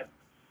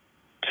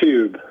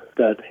tube,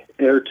 that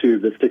air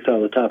tube that sticks out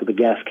of the top of the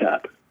gas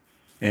cap?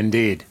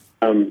 Indeed.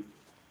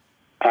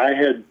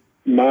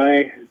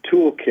 My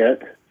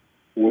toolkit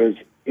was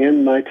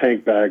in my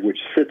tank bag, which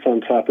sits on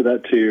top of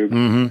that tube,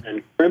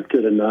 and crimped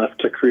it enough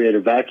to create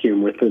a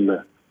vacuum within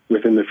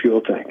the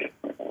fuel tank.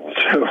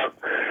 So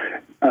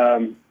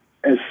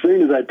as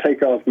soon as I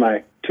take off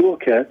my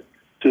toolkit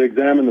to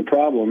examine the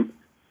problem,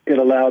 it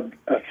allowed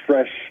a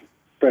fresh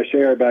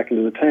air back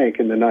into the tank,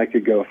 and then I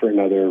could go for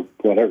another,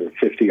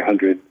 50,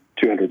 100,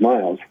 200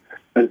 miles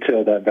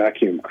until that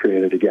vacuum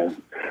created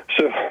again.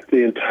 So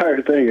the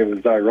entire thing, it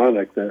was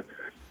ironic that,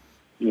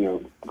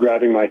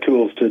 grabbing my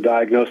tools to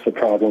diagnose the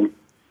problem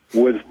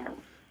was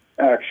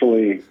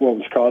actually what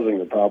was causing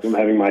the problem,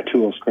 having my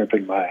tools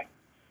crimping my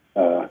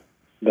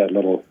that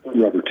little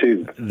rubber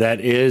tube.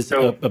 That is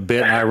a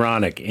bit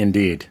ironic,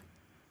 indeed.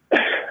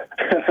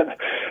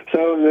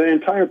 So the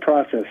entire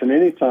process, and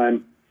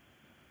anytime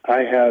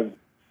I have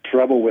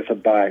trouble with a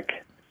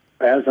bike,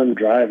 as I'm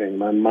driving,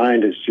 my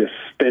mind is just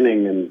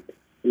spinning, and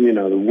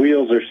the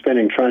wheels are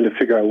spinning, trying to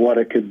figure out what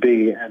it could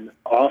be. And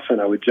often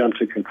I would jump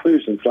to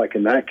conclusions. Like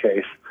in that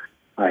case,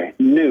 I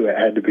knew it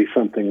had to be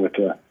something with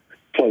a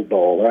float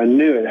bowl, or I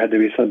knew it had to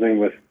be something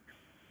with,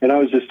 and I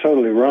was just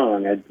totally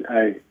wrong.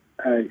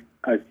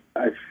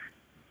 I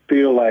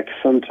feel like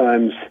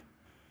sometimes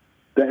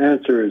the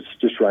answer is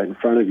just right in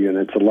front of you, and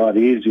it's a lot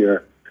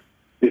easier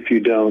if you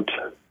don't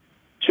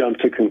jump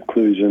to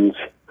conclusions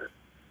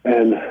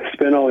and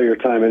spend all your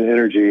time and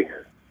energy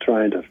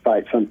trying to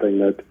fight something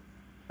that,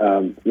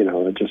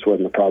 it just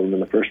wasn't a problem in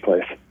the first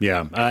place.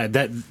 Yeah,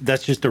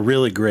 that's just a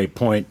really great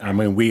point. I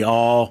mean, we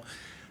all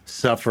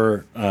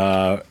suffer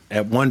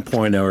at one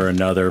point or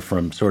another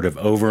from sort of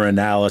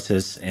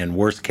overanalysis and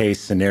worst case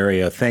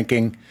scenario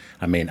thinking.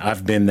 I mean,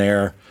 I've been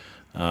there.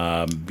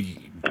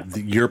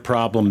 Your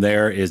problem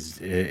there is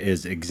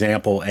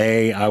example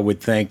A, I would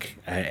think,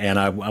 and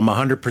I'm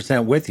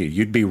 100% with you.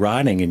 You'd be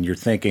riding and you're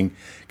thinking,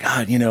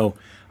 God,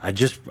 I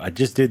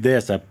just did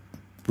this. I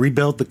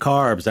rebuilt the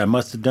carbs. I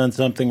must have done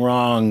something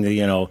wrong,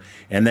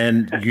 and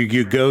then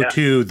you go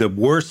to the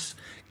worst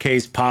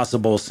case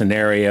possible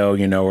scenario,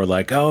 or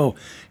like,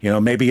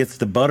 maybe it's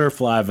the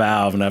butterfly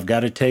valve and I've got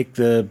to take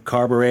the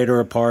carburetor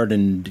apart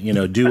and,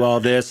 do all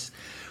this.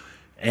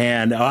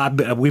 And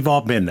we've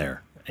all been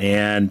there.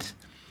 And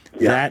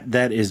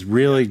that is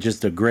really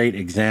just a great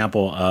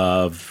example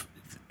of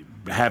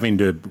having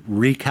to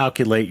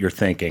recalculate your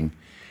thinking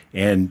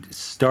and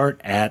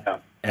start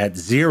at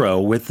zero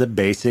with the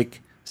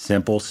basic,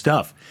 simple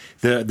stuff.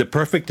 The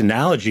perfect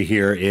analogy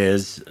here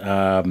is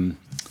in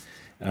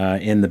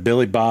the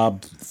Billy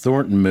Bob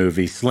Thornton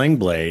movie, Sling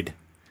Blade,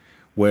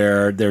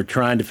 where they're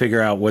trying to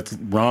figure out what's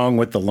wrong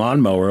with the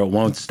lawnmower. It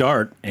won't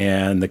start.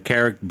 And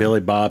Billy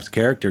Bob's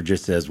character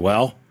just says,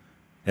 well,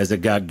 has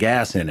it got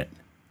gas in it?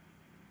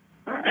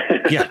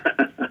 Yeah.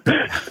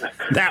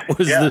 That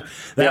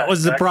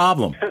was the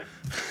problem.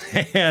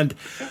 And,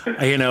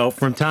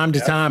 from time to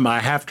time, I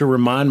have to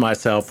remind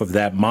myself of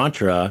that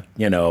mantra,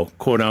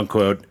 quote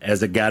unquote,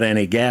 has it got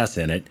any gas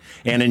in it?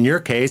 And in your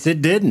case,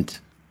 it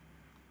didn't.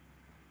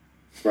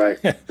 Right.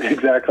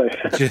 Exactly.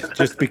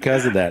 just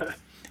because of that.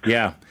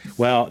 Yeah.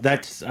 Well,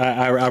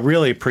 I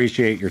really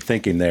appreciate your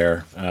thinking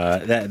there.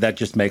 That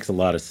just makes a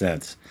lot of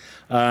sense.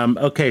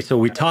 Okay, so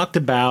we talked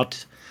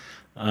about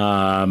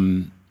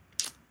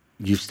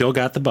you've still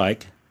got the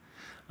bike.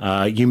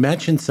 You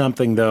mentioned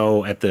something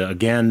though at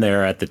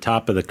the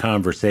top of the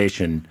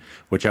conversation,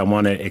 which I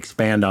want to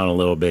expand on a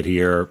little bit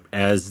here.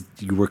 As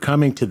you were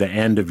coming to the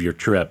end of your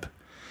trip,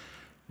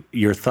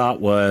 your thought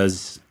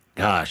was,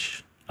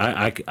 "Gosh,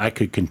 I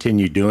could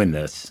continue doing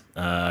this."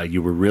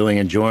 You were really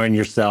enjoying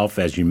yourself,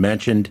 as you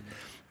mentioned.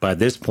 By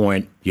this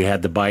point, you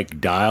had the bike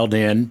dialed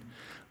in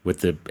with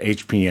the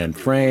HPN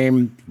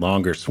frame,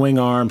 longer swing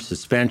arm,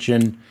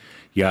 suspension.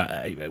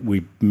 Yeah,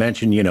 we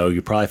mentioned,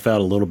 you probably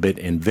felt a little bit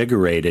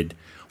invigorated.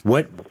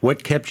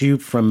 What kept you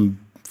from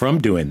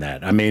doing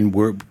that? I mean,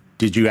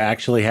 did you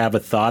actually have a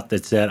thought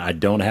that said, I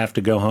don't have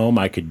to go home,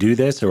 I could do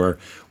this? Or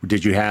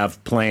did you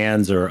have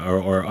plans or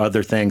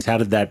other things? How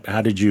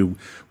did you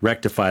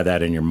rectify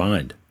that in your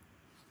mind?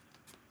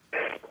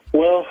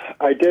 Well,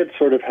 I did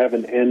sort of have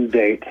an end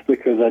date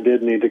because I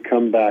did need to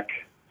come back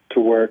to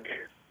work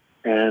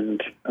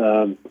and,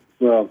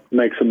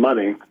 make some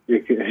money.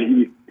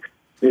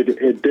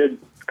 It did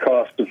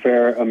cost a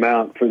fair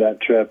amount for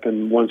that trip,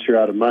 and once you're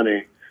out of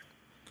money,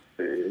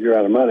 you're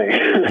out of money.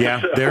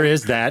 Yeah, there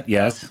is that,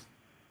 yes.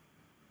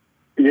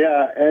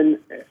 Yeah, and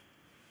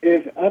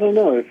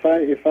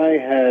if I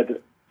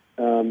had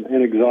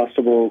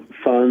inexhaustible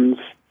funds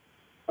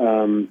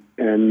and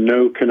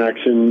no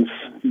connections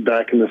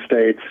back in the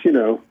States,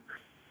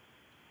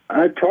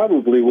 I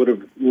probably would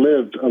have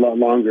lived a lot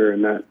longer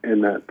in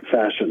that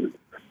fashion.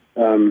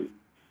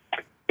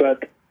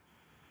 But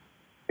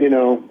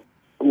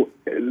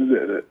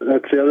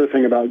that's the other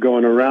thing about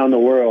going around the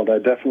world. I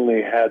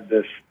definitely had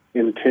this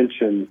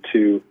intention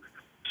to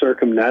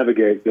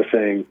circumnavigate the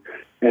thing.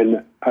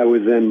 And I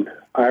was in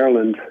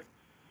Ireland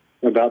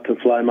about to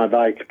fly my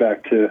bike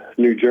back to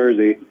New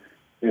Jersey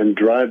and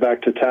drive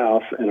back to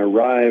Taos and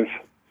arrive,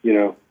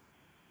 in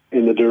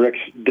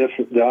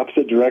the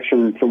opposite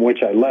direction from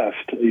which I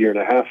left a year and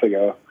a half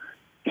ago.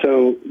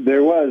 So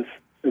there was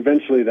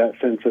eventually that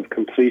sense of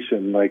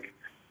completion, like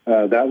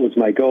that was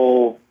my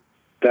goal,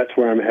 that's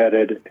where I'm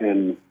headed,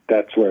 and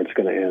that's where it's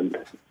going to end.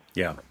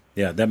 Yeah,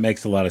 that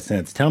makes a lot of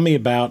sense. Tell me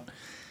about,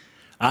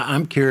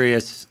 I'm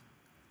curious,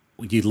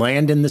 you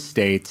land in the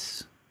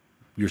States,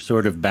 you're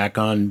sort of back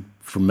on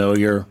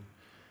familiar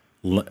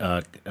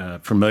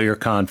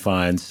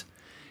confines.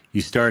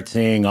 You start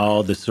seeing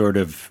all the sort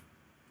of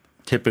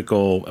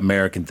typical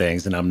American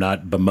things, and I'm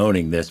not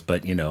bemoaning this,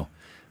 but the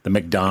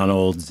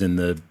McDonald's and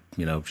the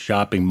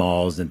shopping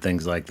malls and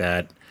things like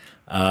that.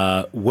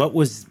 What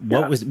was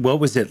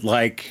it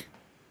like?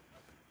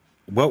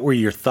 What were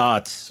your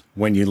thoughts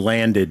when you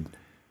landed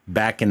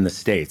back in the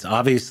States?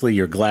 Obviously,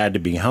 you're glad to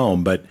be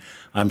home, but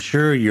I'm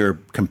sure you're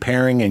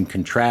comparing and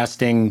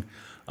contrasting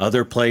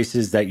other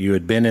places that you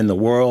had been in the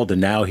world, and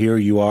now here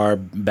you are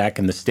back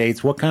in the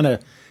States. What kind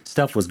of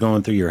stuff was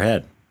going through your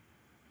head?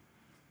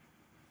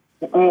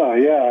 Oh,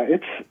 yeah,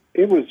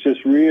 it was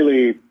just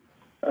really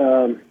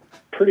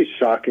pretty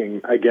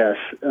shocking, I guess,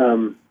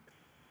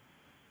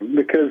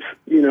 because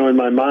in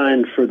my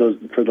mind for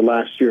the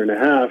last year and a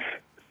half,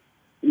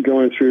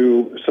 going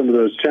through some of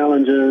those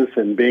challenges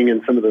and being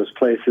in some of those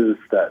places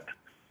that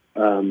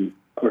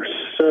are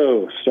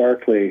so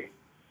starkly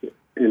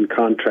in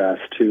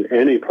contrast to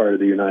any part of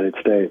the United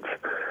States,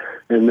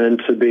 and then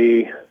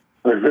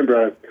I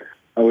remember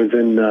I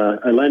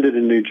landed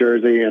in New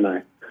Jersey and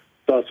I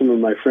saw some of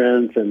my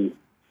friends and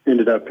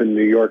ended up in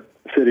New York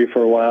City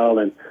for a while.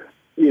 And,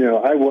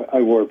 I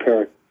wore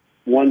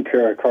one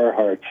pair of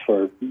Carhartts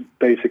for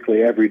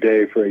basically every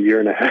day for a year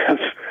and a half,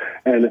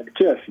 and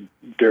just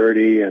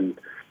dirty. And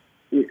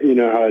you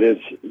know how it is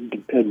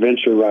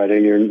adventure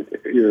riding.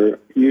 You're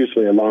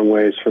usually a long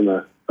ways from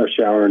a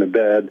shower and a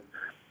bed.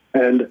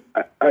 And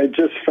I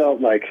just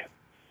felt like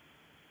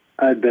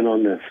I'd been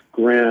on this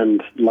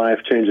grand,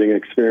 life-changing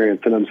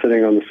experience, and I'm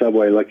sitting on the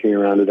subway looking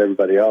around at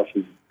everybody else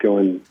who's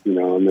going,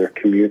 on their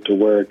commute to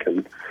work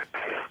and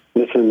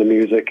listening to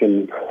music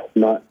and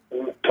not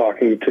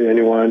talking to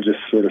anyone, just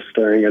sort of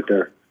staring at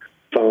their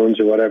phones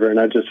or whatever. And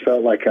I just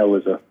felt like I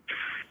was a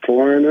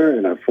foreigner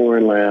in a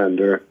foreign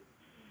land, or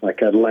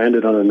like I'd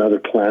landed on another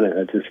planet.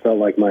 I just felt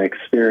like my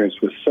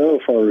experience was so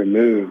far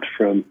removed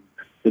from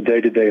the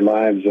day-to-day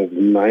lives of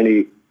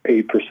 98%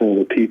 of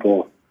the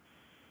people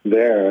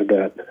there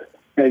it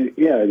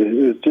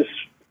was just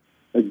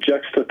a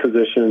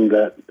juxtaposition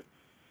that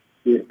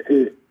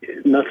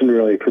nothing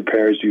really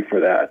prepares you for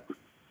that.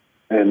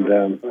 And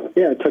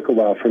it took a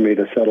while for me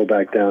to settle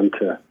back down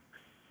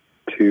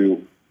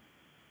to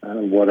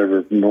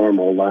whatever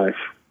normal life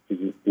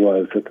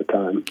was at the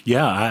time.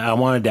 Yeah, I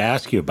wanted to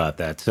ask you about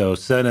that. So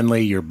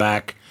suddenly you're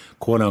back,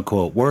 quote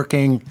unquote,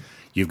 working.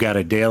 You've got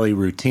a daily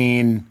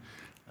routine.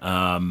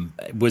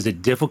 Was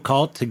it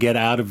difficult to get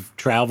out of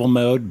travel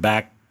mode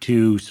back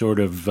to sort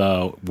of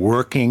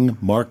working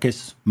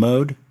Marcus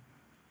mode?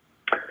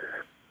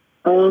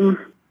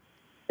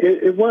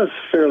 It was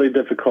fairly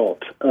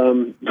difficult.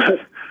 But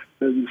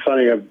it's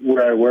funny,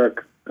 where I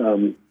work,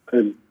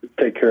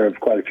 take care of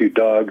quite a few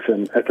dogs.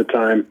 And at the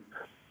time,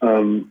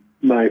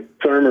 my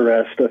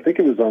thermarest, I think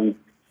it was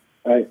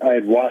I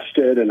had washed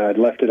it and I'd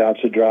left it out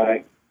to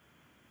dry,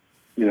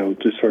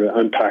 just sort of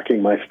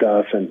unpacking my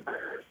stuff. And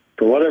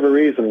for whatever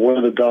reason, one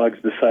of the dogs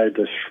decided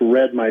to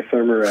shred my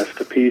thermarest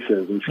to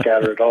pieces and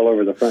scatter it all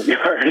over the front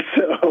yard.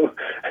 So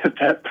at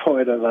that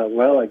point, I thought,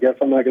 well, I guess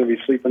I'm not going to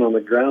be sleeping on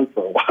the ground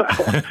for a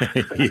while.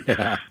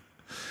 Yeah.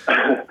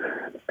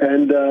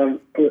 And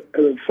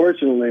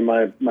fortunately,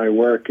 my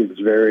work is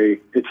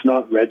it's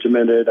not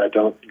regimented. I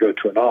don't go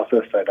to an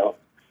office. I don't,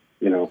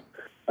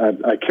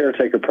 I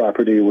caretake a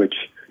property, which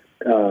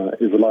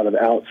is a lot of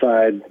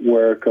outside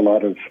work, a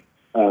lot of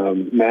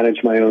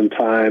manage my own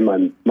time.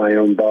 I'm my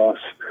own boss.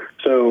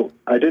 So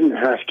I didn't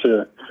have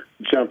to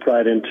jump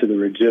right into the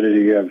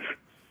rigidity of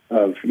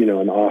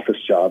an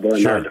office job or a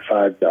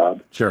 9-to-5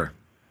 job. Sure.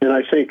 And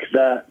I think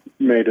that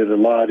made it a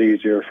lot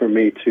easier for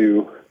me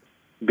to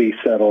be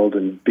settled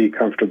and be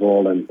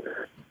comfortable. And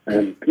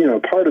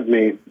part of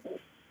me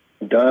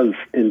does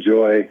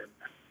enjoy,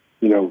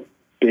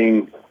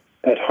 being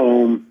at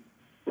home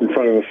in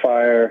front of a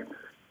fire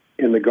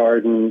in the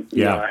garden.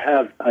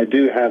 Yeah. I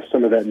do have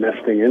some of that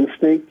nesting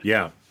instinct.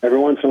 Yeah. Every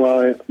once in a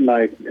while,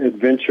 my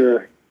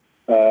adventure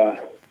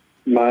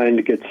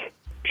mind gets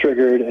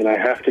triggered, and I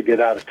have to get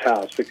out of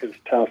Taos because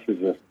Taos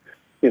is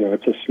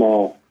it's a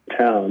small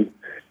town.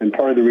 And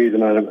part of the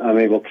reason I'm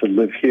able to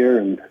live here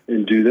and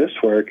do this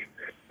work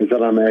is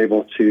that I'm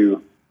able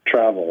to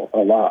travel a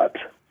lot.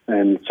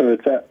 And so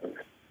it's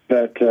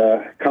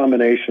that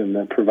combination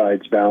that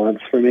provides balance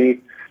for me.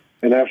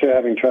 And after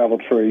having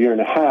traveled for a year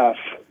and a half,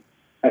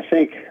 I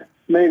think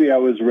maybe I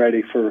was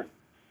ready for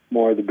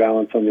more of the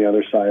balance on the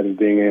other side of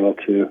being able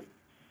to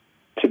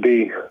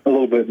be a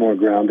little bit more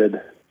grounded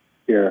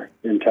here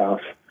in Taos.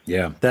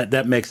 Yeah,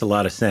 that makes a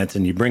lot of sense.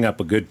 And you bring up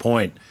a good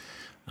point.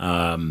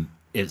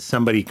 It's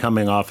somebody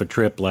coming off a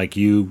trip like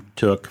you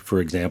took, for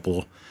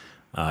example,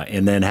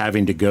 and then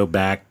having to go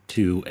back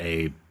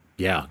to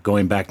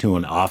going back to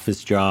an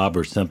office job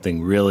or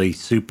something really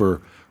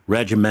super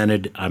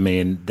regimented. I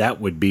mean, I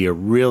would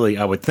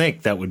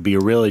think that would be a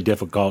really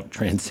difficult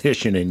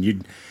transition, and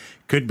you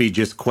could be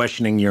just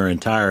questioning your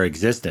entire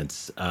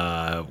existence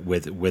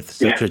with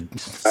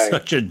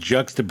such a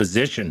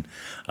juxtaposition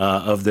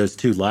of those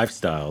two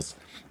lifestyles.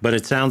 But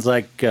it sounds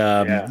like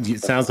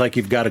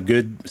you've got a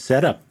good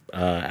setup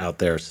out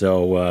there.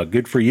 So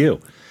good for you.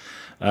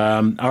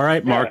 All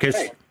right, Marcus.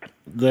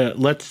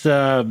 Let's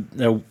a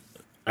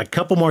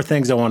couple more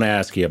things I want to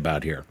ask you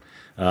about here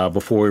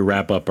before we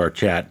wrap up our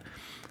chat.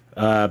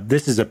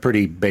 This is a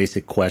pretty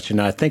basic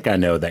question. I think I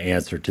know the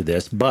answer to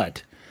this,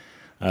 but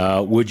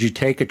would you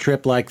take a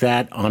trip like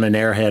that on an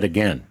Airhead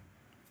again?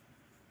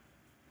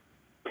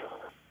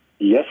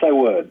 Yes, I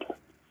would.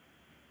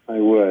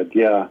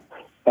 Yeah.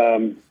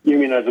 You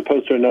mean as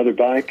opposed to another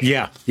bike?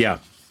 Yeah.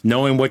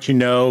 Knowing what you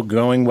know,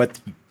 going what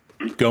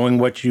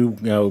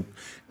you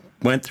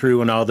went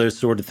through, and all those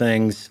sort of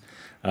things.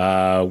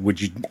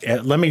 Would you?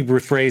 Let me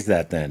rephrase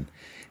that then.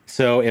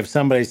 So if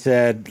somebody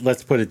said,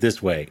 let's put it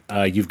this way,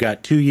 you've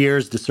got 2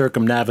 years to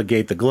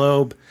circumnavigate the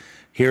globe.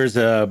 Here's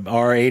a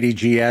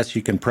R80 GS.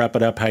 You can prep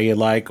it up how you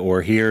like,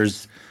 or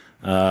here's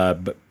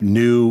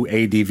new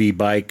ADV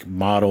bike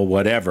model,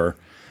 whatever.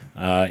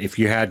 If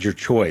you had your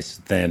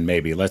choice, then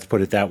maybe let's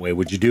put it that way.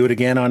 Would you do it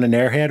again on an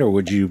Airhead, or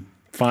would you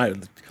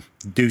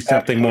do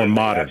something more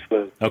modern?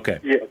 Absolutely. Okay.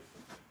 Yeah.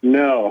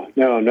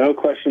 No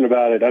question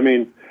about it. I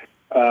mean,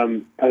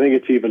 I think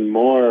it's even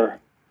more.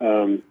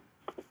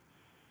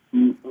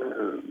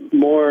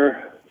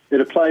 It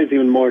applies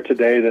even more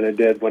today than it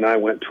did when I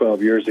went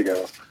 12 years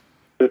ago.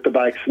 With the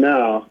bikes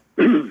now,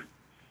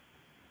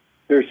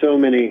 there's so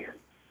many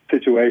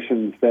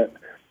situations that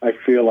I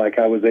feel like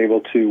I was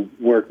able to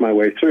work my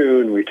way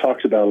through, and we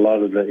talked about a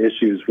lot of the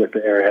issues with the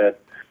Airhead.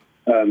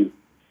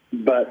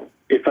 But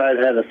if I'd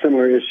had a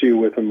similar issue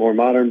with a more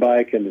modern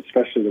bike, and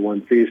especially the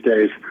ones these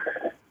days,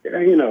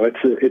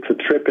 it's a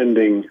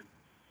trip-ending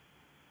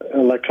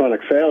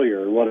electronic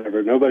failure or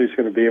whatever. Nobody's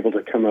going to be able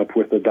to come up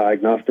with a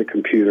diagnostic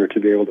computer to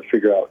be able to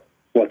figure out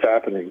what's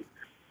happening.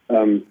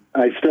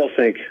 I still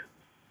think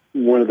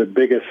one of the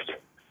biggest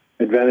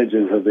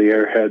advantages of the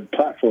Airhead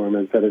platform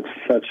is that it's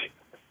such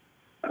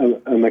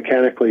a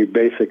mechanically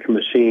basic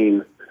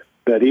machine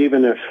that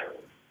even if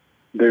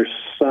there's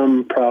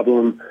some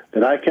problem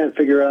that I can't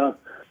figure out,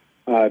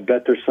 I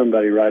bet there's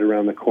somebody right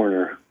around the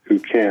corner who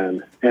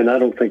can. And I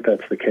don't think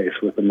that's the case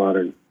with a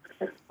modern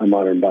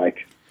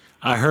bike.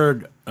 I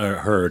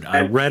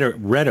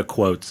read a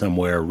quote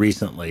somewhere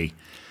recently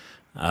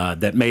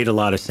that made a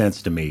lot of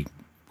sense to me,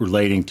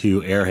 relating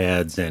to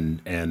Airheads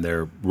and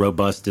their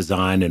robust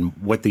design and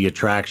what the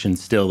attraction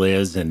still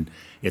is. And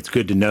it's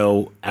good to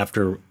know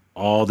after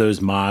all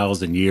those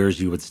miles and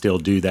years you would still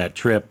do that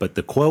trip. But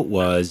the quote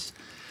was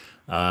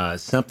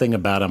something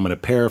about, I'm going to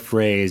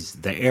paraphrase,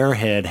 the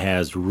Airhead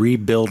has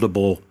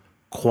rebuildable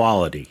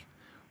quality,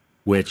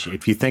 which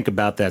if you think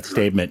about that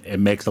statement,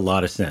 it makes a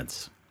lot of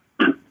sense.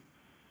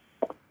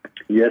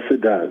 Yes,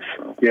 it does.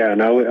 Yeah,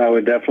 and I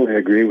would definitely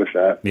agree with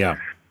that. Yeah.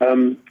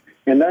 And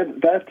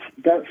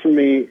that for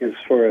me is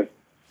for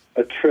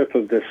a trip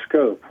of this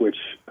scope, which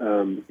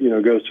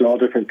goes to all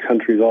different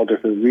countries, all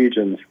different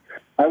regions,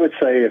 I would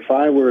say if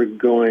I were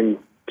going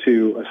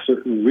to a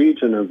certain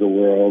region of the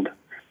world,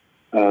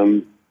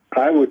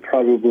 I would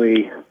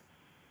probably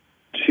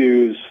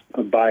choose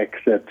a bike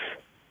that's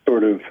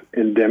sort of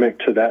endemic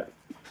to that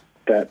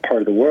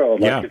part of the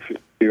world. Yeah. Like if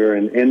you're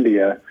in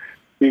India,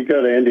 you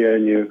go to India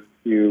and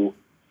you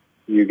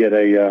get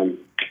a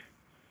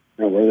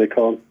what are they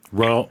called?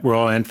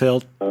 Royal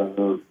Enfield.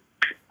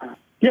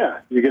 Yeah,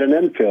 you get an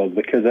Enfield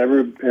because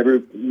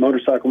every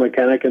motorcycle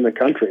mechanic in the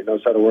country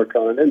knows how to work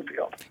on an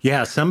Enfield.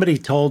 Yeah, somebody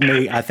told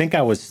me. I think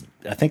it was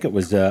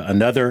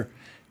another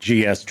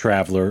GS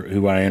traveler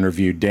who I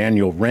interviewed,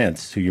 Daniel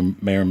Rentz, who you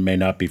may or may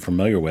not be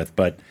familiar with,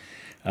 but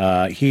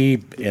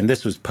and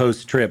this was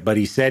post trip, but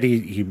he said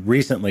he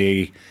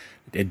recently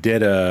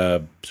did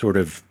a sort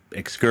of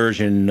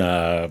excursion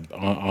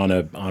on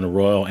a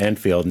Royal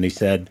Enfield, and he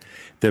said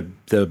the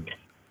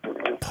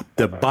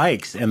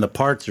bikes and the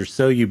parts are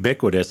so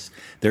ubiquitous,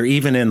 they're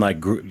even in like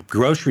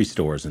grocery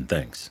stores and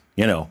things,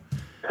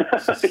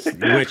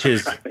 which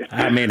is,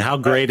 I mean, how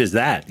great is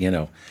that,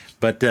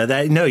 But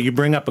you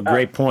bring up a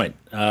great point.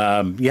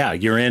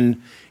 You're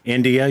in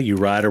India, you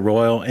ride a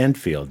Royal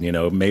Enfield.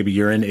 Maybe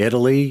you're in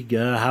Italy.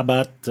 How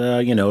about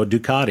a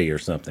Ducati or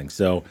something?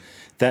 So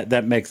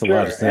that makes a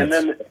lot of sense.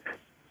 And then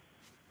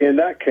in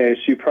that case,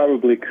 you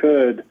probably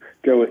could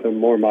go with a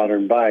more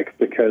modern bike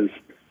because,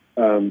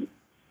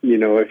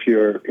 if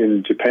you're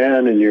in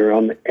Japan and you're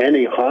on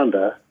any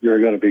Honda, you're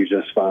going to be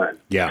just fine.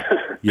 Yeah.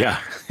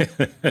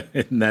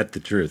 Isn't that the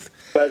truth?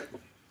 But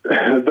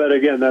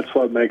again, that's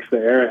what makes the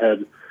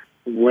Airhead,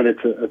 when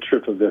it's a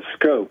trip of this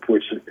scope,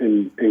 which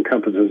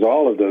encompasses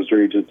all of those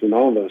regions and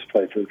all of those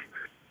places,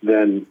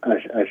 then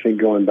I think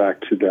going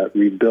back to that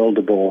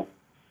rebuildable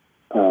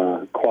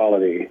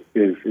quality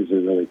is a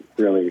really,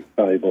 really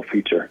valuable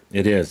feature.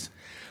 It is.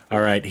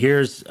 All right,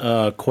 here's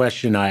a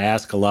question I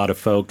ask a lot of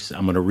folks.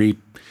 I'm going to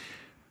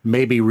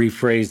maybe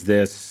rephrase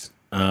this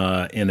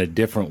in a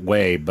different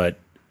way, but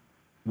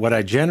what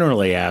I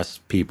generally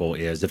ask people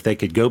is if they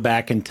could go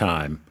back in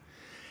time,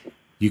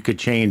 you could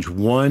change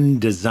one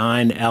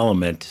design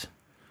element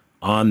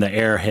on the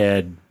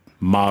Airhead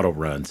model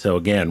run. So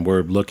again,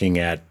 we're looking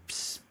at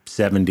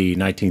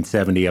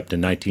 1970 up to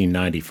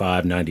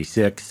 1995,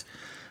 96.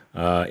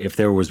 If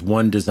there was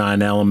one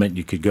design element,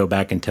 you could go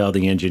back and tell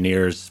the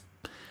engineers,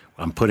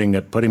 I'm putting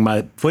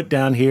my foot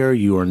down here.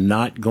 You are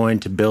not going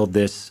to build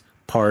this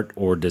part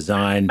or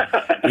design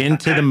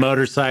into the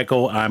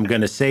motorcycle. I'm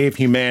going to save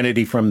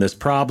humanity from this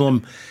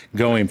problem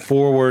going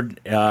forward.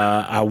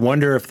 I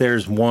wonder if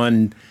there's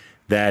one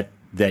that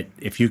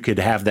if you could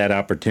have that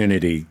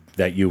opportunity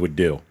that you would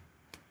do.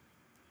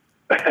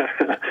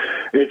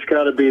 It's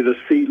got to be the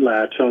seat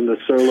latch on the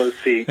solo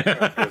seat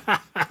of the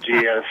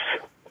GS.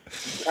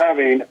 I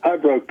mean, I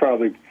broke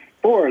probably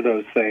 4 of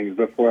those things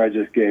before I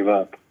just gave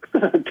up.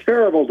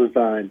 Terrible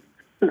design.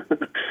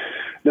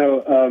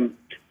 No,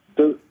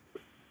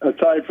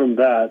 aside from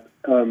that,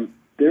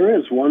 there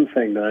is one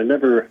thing that I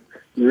never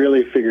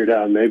really figured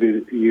out.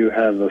 Maybe you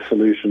have a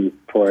solution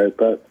for it,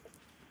 but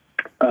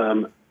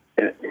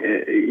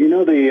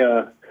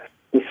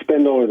the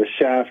spindle or the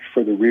shaft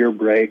for the rear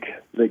brake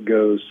that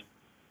goes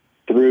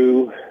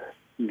through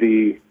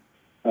the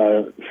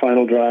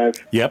final drive.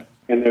 Yep.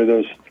 And there are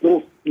those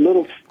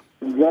little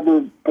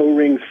rubber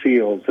O-ring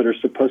seals that are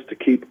supposed to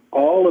keep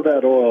all of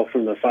that oil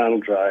from the final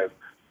drive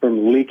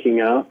from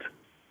leaking out.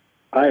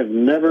 I have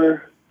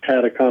never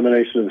had a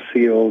combination of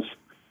seals,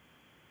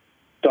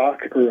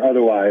 stock or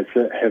otherwise,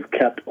 that have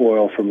kept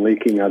oil from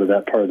leaking out of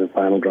that part of the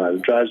final drive.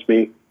 It drives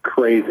me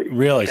crazy.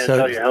 Really? I can't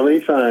tell you how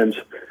many times.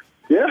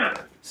 Yeah.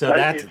 So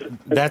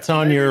that's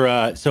on your.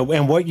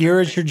 And what year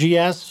is your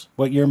GS?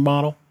 What year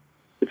model?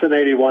 It's an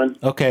 81.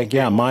 Okay,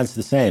 yeah, mine's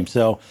the same.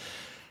 So,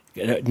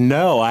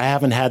 no, I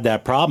haven't had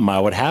that problem. I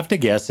would have to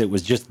guess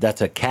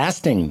that's a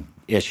casting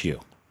issue.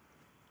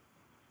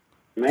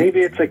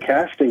 Maybe it's a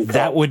casting problem.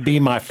 That would be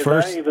my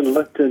first. I even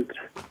looked at.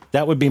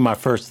 That would be my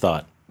first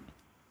thought.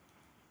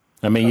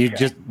 I mean, you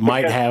just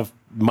might have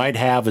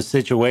a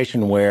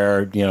situation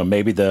where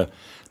maybe the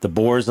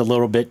bore's a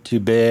little bit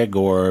too big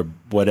or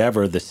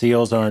whatever. The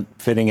seals aren't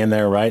fitting in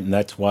there right, and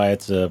that's why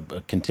it's a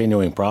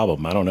continuing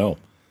problem. I don't know.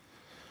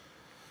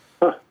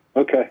 Huh.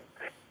 Okay.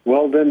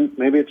 Well, then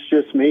maybe it's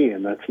just me,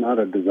 and that's not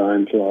a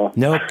design flaw.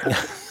 No.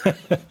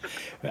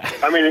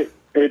 I mean,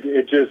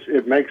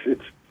 it makes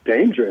it's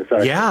dangerous.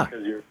 Yeah.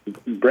 Because your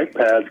brake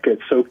pads get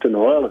soaked in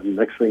oil, and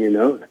next thing you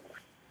know, it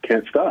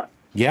can't stop.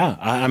 Yeah.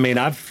 I mean,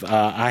 I've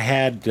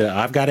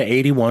got an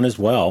 81 as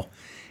well,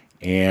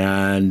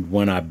 and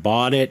when I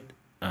bought it,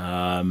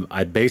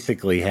 I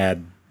basically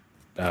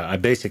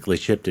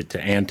shipped it to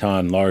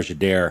Anton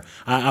Largedere.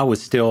 I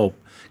was still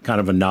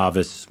kind of a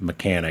novice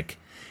mechanic,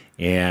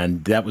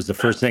 and that was the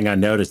first thing I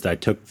noticed. I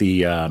took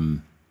the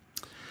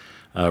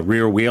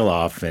rear wheel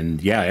off,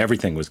 and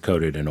everything was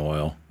coated in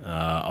oil.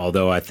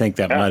 Although I think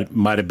that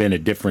might have been a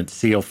different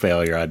seal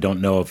failure. I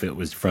don't know if it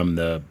was from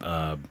the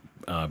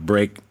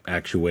brake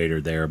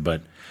actuator there,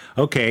 but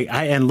okay.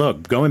 And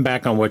look, going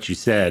back on what you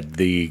said,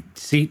 the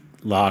seat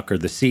lock or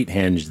the seat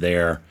hinge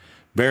there,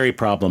 very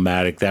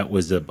problematic. That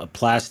was a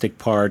plastic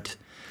part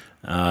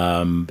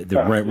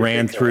that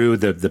ran through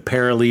the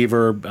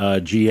Paralever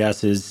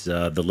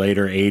GSs, the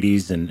later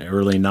 80s and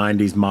early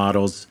 90s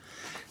models.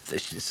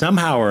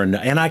 Somehow or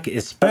another, and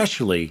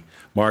especially,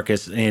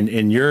 Marcus,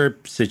 in your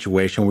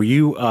situation, were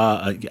you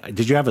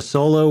did you have a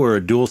solo or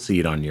a dual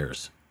seat on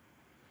yours?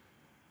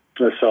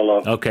 A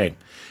solo. Okay.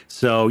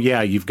 So,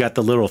 yeah, you've got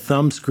the little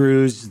thumb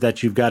screws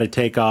that you've got to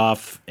take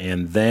off,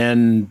 and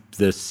then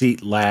the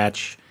seat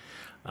latch.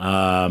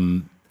 I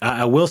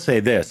will say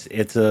this.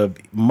 It's a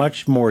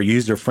much more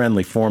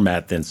user-friendly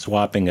format than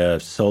swapping a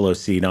solo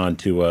seat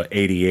onto a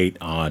 88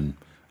 on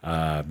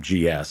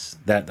GS.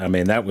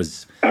 That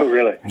was... Oh,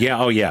 really? Yeah,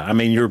 oh, yeah. I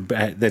mean,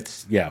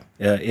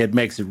 it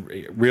makes it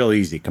real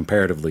easy,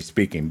 comparatively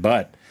speaking.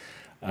 But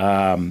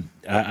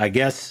I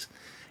guess...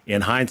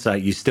 in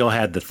hindsight, you still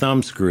had the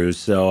thumb screws,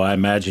 so I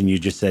imagine you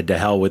just said to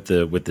hell with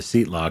the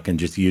seat lock and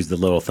just used the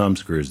little thumb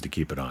screws to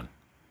keep it on.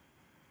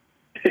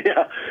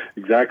 Yeah,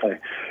 exactly.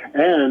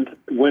 And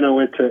when I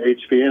went to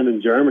HPN in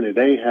Germany,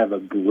 they have a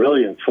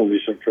brilliant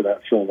solution for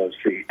that solo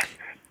seat,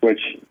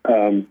 which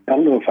I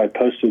don't know if I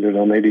posted it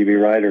on ADV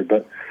Rider,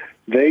 but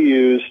they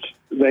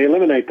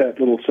eliminate that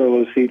little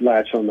solo seat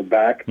latch on the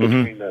back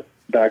between the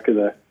back of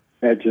the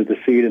edge of the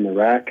seat and the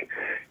rack.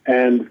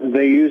 And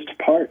they used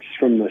parts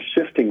from the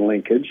shifting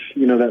linkage,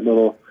 that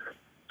little,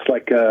 it's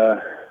like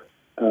a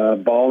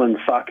ball and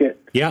socket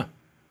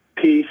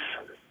piece.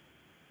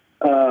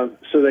 So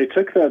they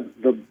took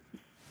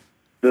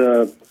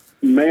the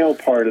male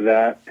part of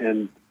that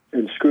and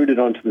screwed it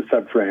onto the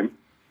subframe.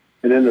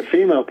 And then the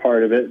female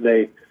part of it,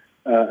 they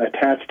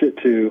attached it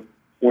to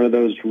one of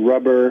those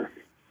rubber,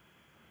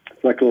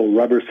 like a little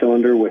rubber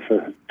cylinder with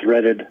a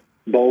threaded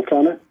bolt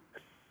on it.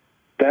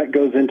 That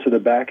goes into the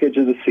back edge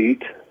of the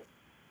seat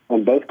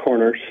on both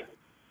corners.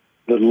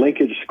 The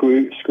linkage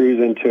screws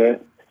into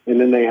it, and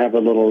then they have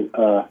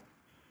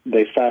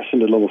they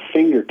fashioned a little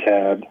finger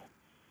tab,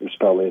 which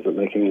probably isn't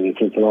making any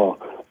sense at all,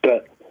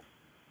 but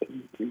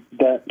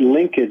that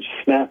linkage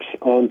snaps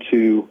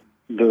onto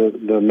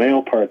the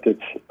male part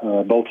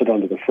that's bolted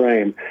onto the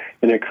frame,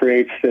 and it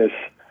creates this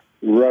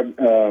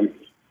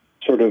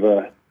sort of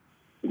a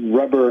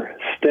rubber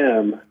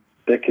stem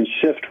that can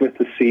shift with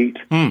the seat,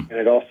 and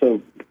it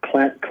also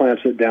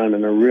clamps it down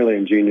in a really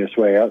ingenious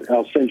way.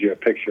 I'll send you a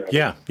picture of it.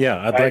 Yeah,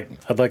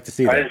 I'd like to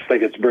see that. I just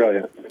think it's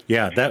brilliant.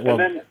 Yeah, And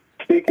then,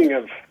 speaking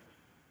of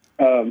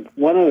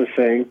one other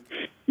thing,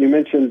 you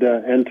mentioned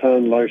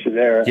Anton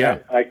Larchiner. Yeah.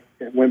 I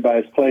went by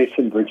his place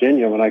in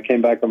Virginia when I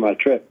came back on my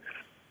trip,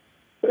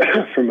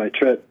 from my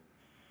trip,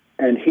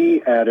 and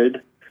he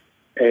added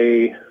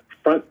a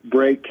front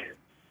brake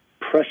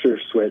pressure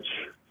switch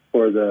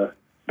for the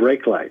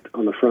brake light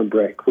on the front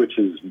brake, which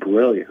is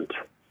brilliant.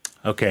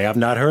 Okay, I've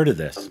not heard of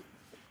this.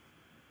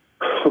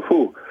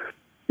 Oh,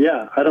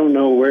 yeah, I don't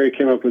know where he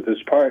came up with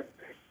this part,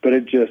 but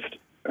it just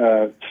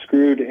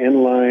screwed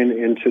in line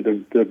into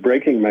the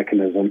braking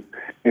mechanism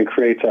and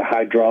creates a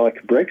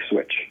hydraulic brake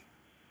switch,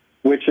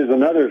 which is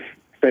another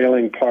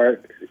failing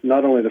part,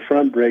 not only the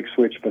front brake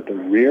switch, but the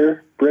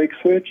rear brake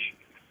switch.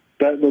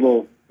 That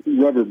little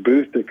rubber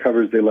boot that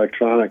covers the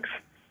electronics,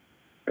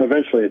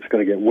 eventually it's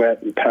going to get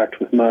wet and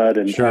packed with mud,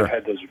 and Sure. I've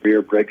had those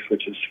rear brake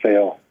switches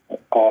fail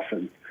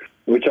often,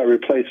 which I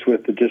replaced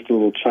with just a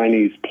little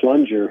Chinese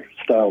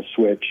plunger-style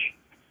switch,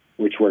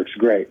 which works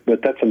great.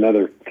 But that's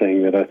another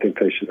thing that I think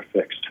they should have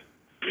fixed.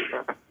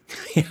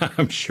 Yeah,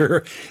 I'm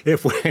sure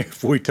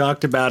if we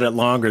talked about it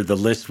longer, the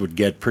list would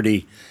get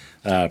pretty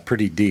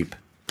deep.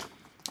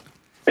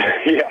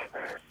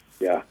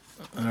 Yeah.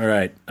 All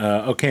right.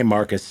 Okay,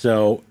 Marcus.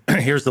 So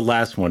here's the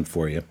last one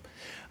for you.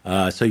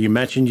 So you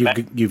mentioned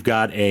you've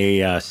got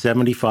a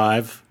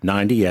 75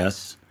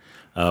 90S.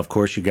 Of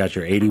course, you got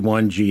your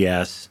 81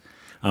 GS.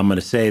 I'm going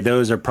to say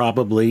those are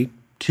probably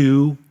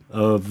two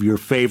of your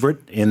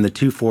favorite in the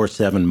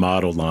 247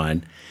 model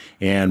line.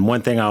 And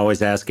one thing I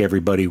always ask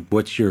everybody,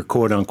 what's your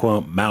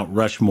quote-unquote Mount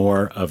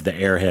Rushmore of the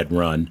Airhead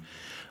run?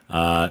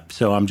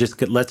 So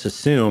let's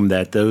assume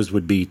that those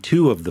would be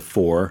two of the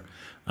four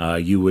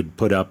you would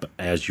put up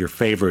as your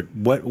favorite.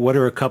 What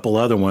are a couple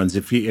other ones?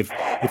 If you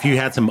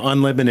had some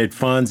unlimited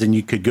funds and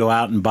you could go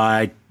out and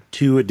buy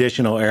two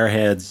additional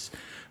Airheads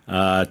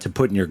to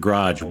put in your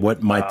garage,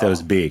 what might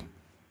those be?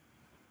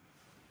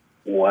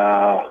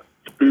 Wow.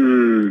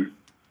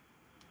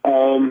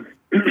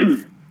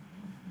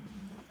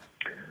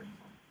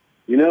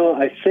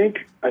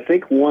 I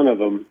think one of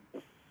them,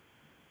 of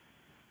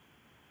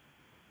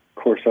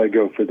course, I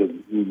go for the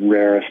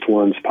rarest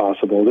ones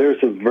possible.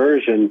 There's a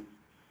version,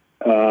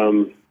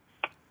 what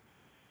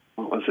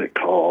was it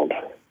called?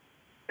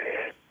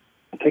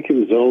 I think it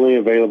was only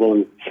available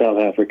in South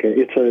Africa.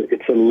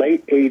 It's a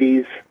late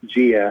 80s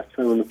GS,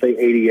 I want to say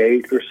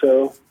 88 or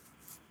so.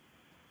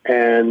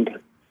 And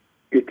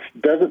it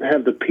doesn't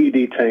have the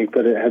PD tank,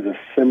 but it has a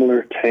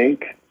similar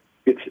tank.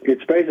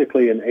 It's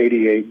basically an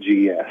 88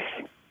 GS.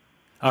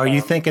 Are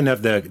you thinking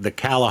of the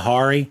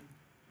Kalahari?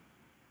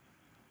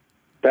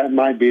 That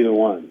might be the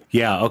one.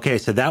 Yeah. Okay.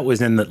 So that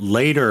was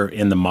later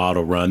in the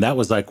model run. That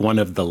was like one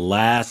of the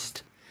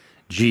last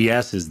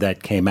GSs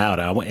that came out.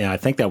 I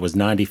think that was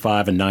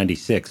 95 and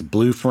 96.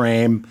 Blue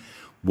frame,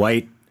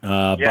 white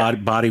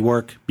body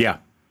work. Yeah.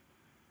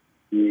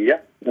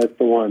 Yep, that's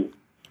the one.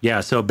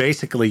 Yeah, so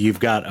basically you've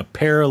got a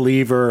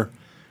paralever,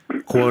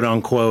 quote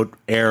unquote,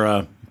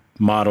 era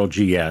model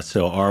GS.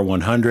 So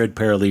R100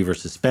 paralever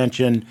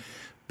suspension,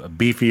 a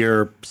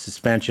beefier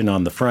suspension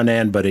on the front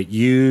end, but it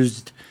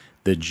used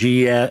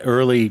the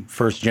early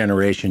first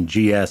generation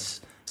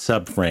GS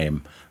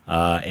subframe,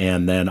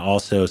 and then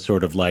also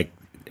sort of like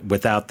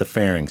without the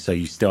fairing. So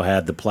you still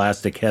had the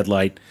plastic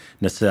headlight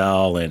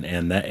nacelle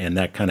and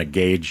that kind of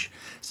gauge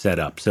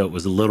setup. So it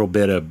was a little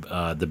bit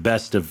of the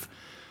best of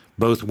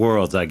both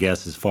worlds, I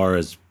guess, as far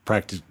as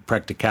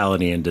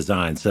practicality and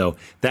design. So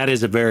that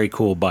is a very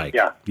cool bike.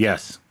 Yeah.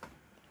 Yes.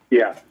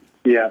 Yeah,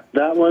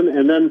 that one.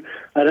 And then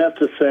I'd have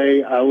to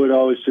say I would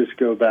always just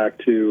go back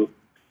to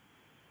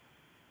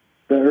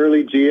the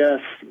early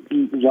GS,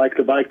 like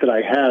the bike that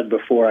I had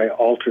before I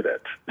altered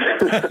it.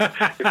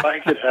 If I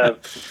could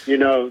have,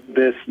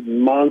 this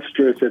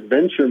monstrous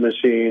adventure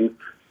machine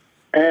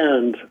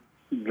and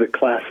the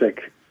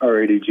classic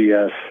R80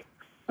 GS,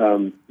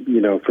 for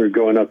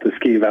going up the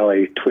ski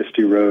valley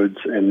twisty roads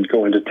and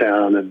going to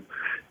town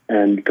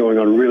and going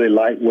on really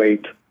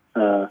lightweight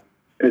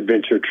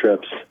adventure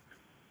trips,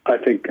 I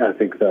think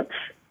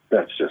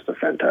that's just a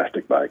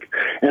fantastic bike.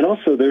 And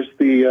also there's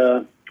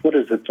the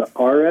the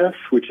RF,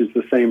 which is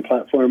the same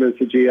platform as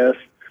the GS,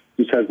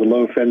 which has the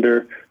low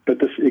fender, but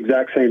this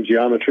exact same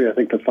geometry. I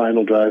think the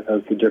final drive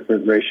has a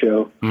different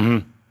ratio. Mm-hmm.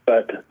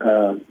 But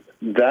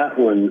that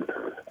one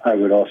I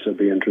would also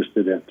be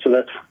interested in. So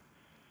that's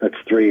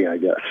three, I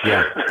guess.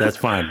 Yeah, that's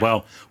fine.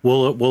 Well,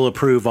 we'll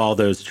approve all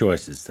those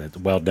choices. That's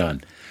well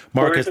done.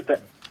 Marcus,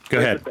 go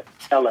ahead. The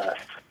LS.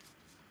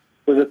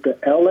 Was it the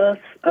LS?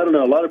 I don't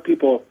know. A lot of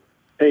people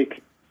I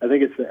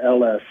think it's the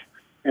LS,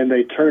 and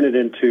they turn it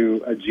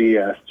into a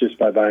GS just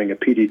by buying a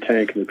PD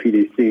tank and a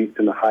PD seat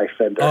and a high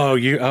fender.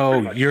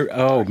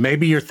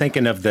 Maybe you're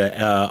thinking of the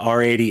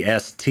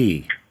R80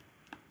 ST.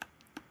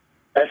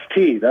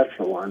 ST, that's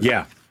the one.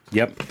 Yeah.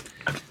 Yep.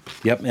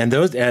 And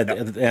those,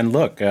 and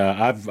look,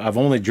 I've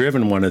only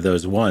driven one of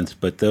those once,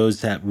 but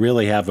those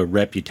really have a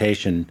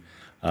reputation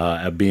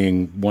of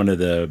being one of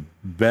the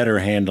better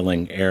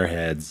handling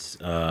airheads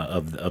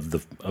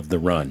of the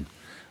run.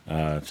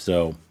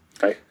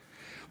 Right.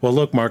 Well,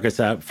 look,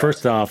 Marcus.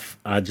 First off,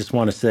 I just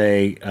want to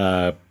say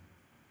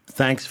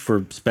thanks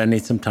for spending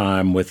some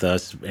time with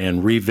us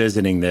and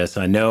revisiting this.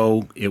 I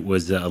know it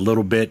was a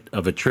little bit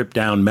of a trip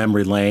down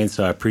memory lane,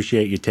 so I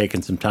appreciate you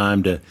taking some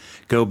time to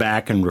go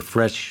back and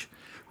refresh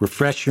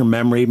your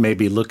memory,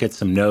 maybe look at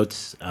some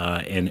notes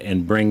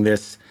and bring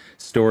this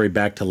story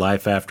back to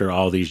life after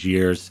all these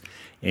years.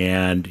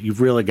 And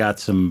you've really got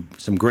some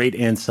great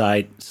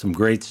insight, some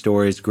great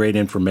stories, great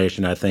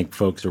information I think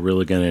folks are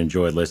really going to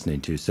enjoy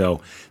listening to. So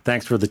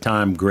thanks for the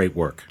time. Great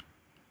work.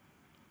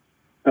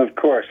 Of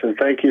course. And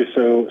thank you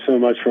so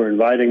much for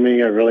inviting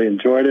me. I really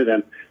enjoyed it.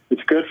 And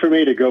it's good for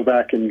me to go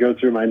back and go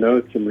through my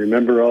notes and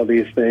remember all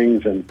these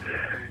things. And,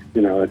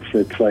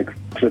 it's like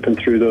flipping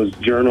through those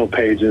journal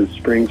pages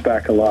brings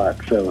back a lot.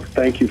 So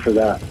thank you for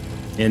that.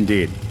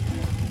 Indeed.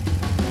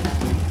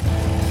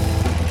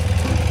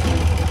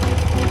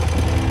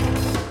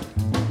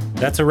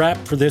 That's a wrap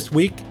for this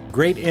week.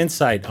 Great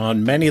insight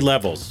on many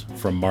levels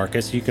from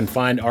Marcus. You can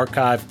find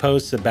archive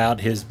posts about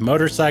his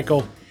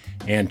motorcycle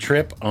and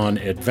trip on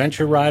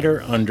Adventure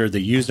Rider under the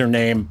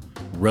username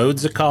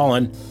Roads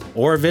A-Callin',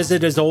 or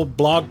visit his old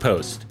blog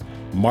post,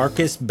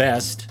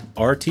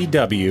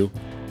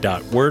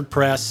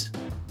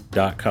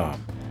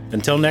 marcusbestrtw.wordpress.com.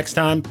 Until next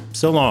time,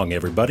 so long,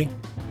 everybody.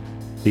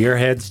 The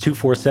Airheads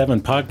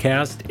 247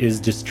 podcast is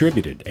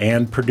distributed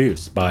and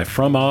produced by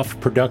From Off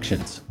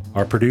Productions.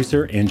 Our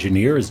producer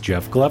engineer is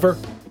Jeff Glover.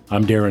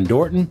 I'm Darren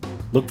Dorton.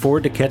 Look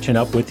forward to catching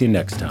up with you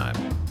next time.